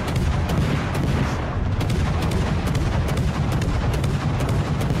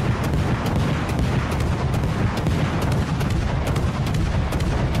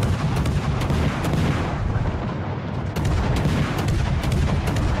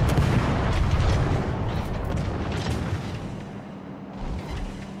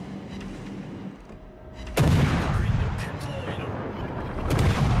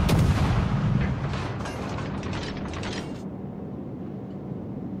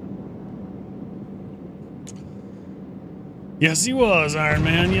 Yes, he was, Iron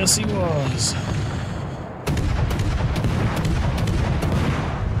Man. Yes, he was.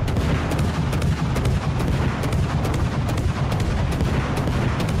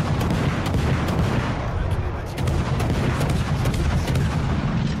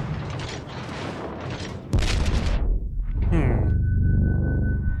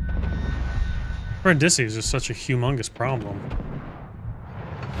 Brindisi is just such a humongous problem.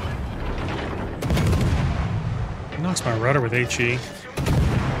 Knocks my rudder with HE.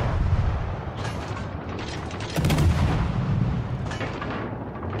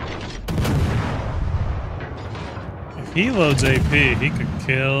 If he loads AP, he could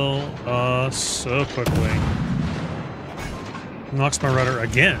kill us so quickly. Knocks my rudder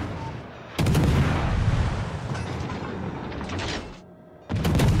again.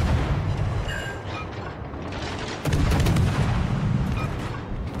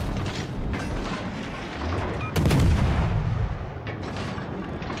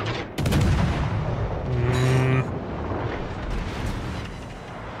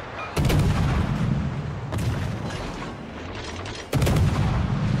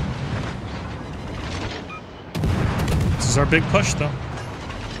 This is our big push, though.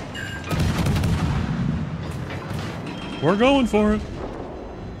 We're going for it.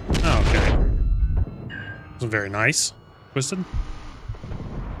 Oh, okay. This was very nice. Twisted.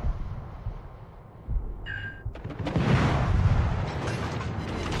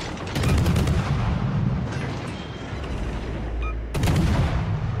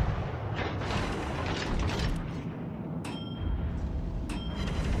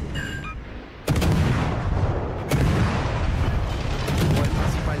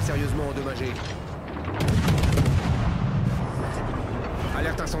 Sérieusement endommagé.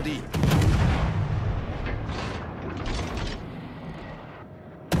 Alerte incendie.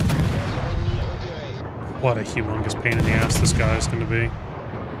 What a humongous pain in the ass this guy is going to be.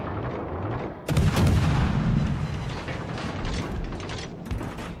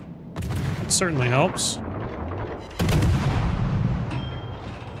 It certainly helps.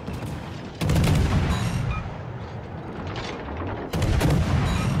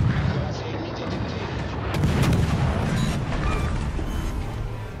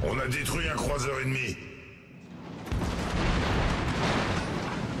 On a détruit un croiseur ennemi.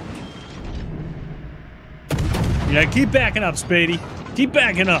 Yeah, keep backing up, Spady. Keep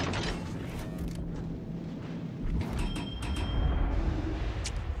backing up.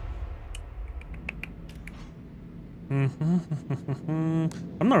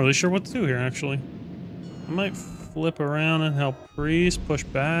 I'm not really sure what to do here, actually. I might flip around and help Priest push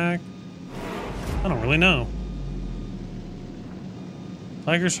back. I don't really know.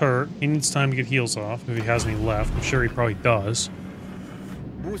 Tiger's hurt. He needs time to get heals off if he has any left. I'm sure he probably does.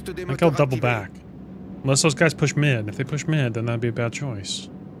 I think I'll double back. Unless those guys push mid. If they push mid, then that'd be a bad choice.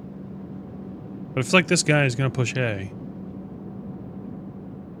 But I feel like this guy is going to push A.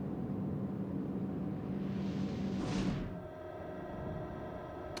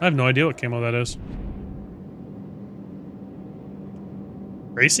 I have no idea what camo that is.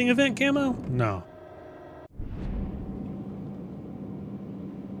 Racing event camo? No.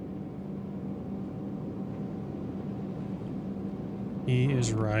 He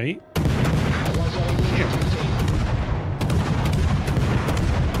is right.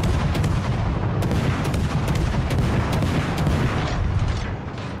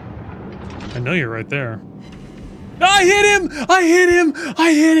 I know you're right there. I hit him! I hit him!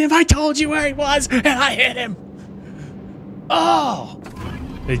 I hit him! I told you where he was, and I hit him! Oh!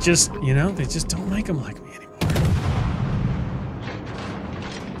 They just, you know, they just don't make them like me anymore.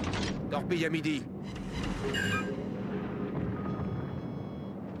 Torpille à midi.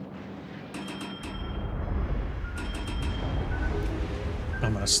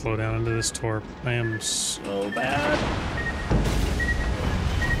 I'm gonna slow down into this torp. I am so bad.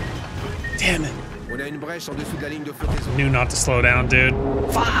 Damn it. On a une brèche en dessous de la ligne de flottaison. I knew not to slow down, dude.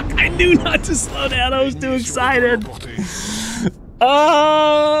 Fuck! I knew not to slow down. I was too excited.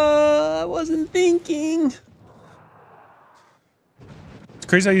 I wasn't thinking. It's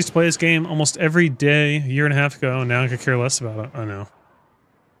crazy. I used to play this game almost every day a year and a half ago, and now I could care less about it. I know.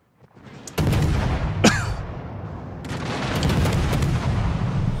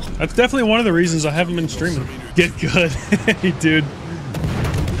 That's definitely one of the reasons I haven't been streaming. Get good. Hey, dude.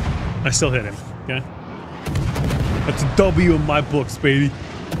 I still hit him, okay? That's a W in my books, baby.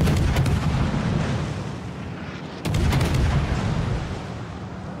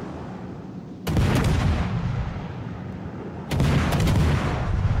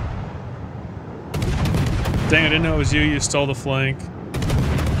 Dang, I didn't know it was you. You stole the flank.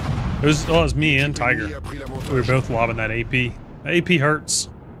 It was me and Tiger. We were both lobbing that AP. That AP hurts.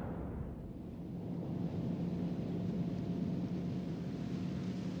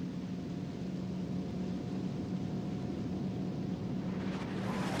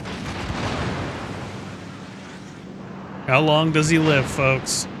 How long does he live,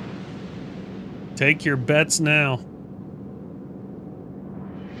 folks? Take your bets now.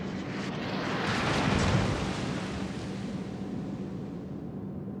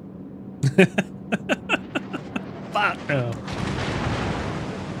 Fuck no.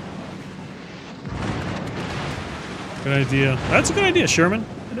 Good idea. That's a good idea, Sherman.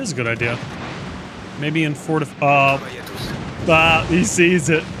 It is a good idea. Maybe in he sees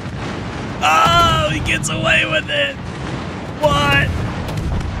it. Oh, he gets away with it. What?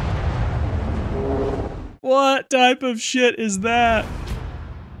 What type of shit is that?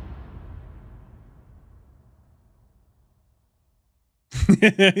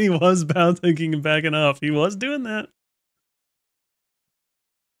 He was bouncing and backing off. He was doing that.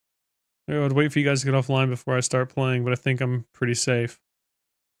 I would wait for you guys to get offline before I start playing, but I think I'm pretty safe.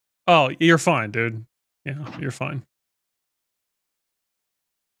 Oh, you're fine, dude. Yeah, you're fine.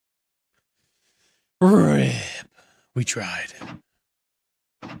 RIP. We tried.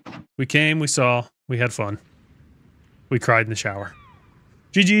 We came, we saw, we had fun. We cried in the shower.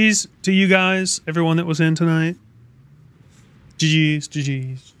 GG's to you guys, everyone that was in tonight. GG's,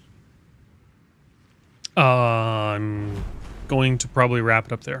 GG's. I'm going to probably wrap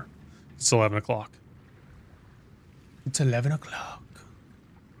it up there. It's 11 o'clock. It's 11 o'clock.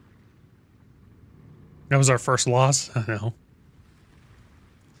 That was our first loss. I know.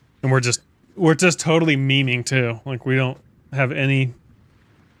 And we're just totally memeing too. Like, we don't have any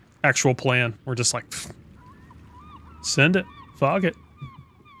actual plan. We're just like, pfft, send it. Fog it.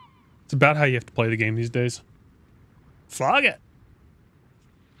 It's about how you have to play the game these days. Fog it.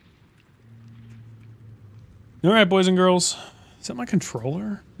 All right, boys and girls. Is that my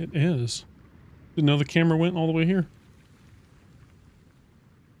controller? It is. Didn't know the camera went all the way here.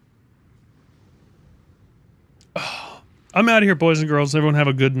 I'm out of here, boys and girls. Everyone have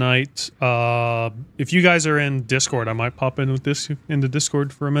a good night. If you guys are in Discord, I might pop in with this into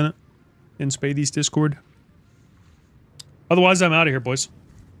Discord for a minute. In Spadey's Discord. Otherwise, I'm out of here, boys.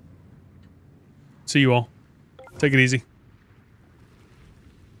 See you all. Take it easy.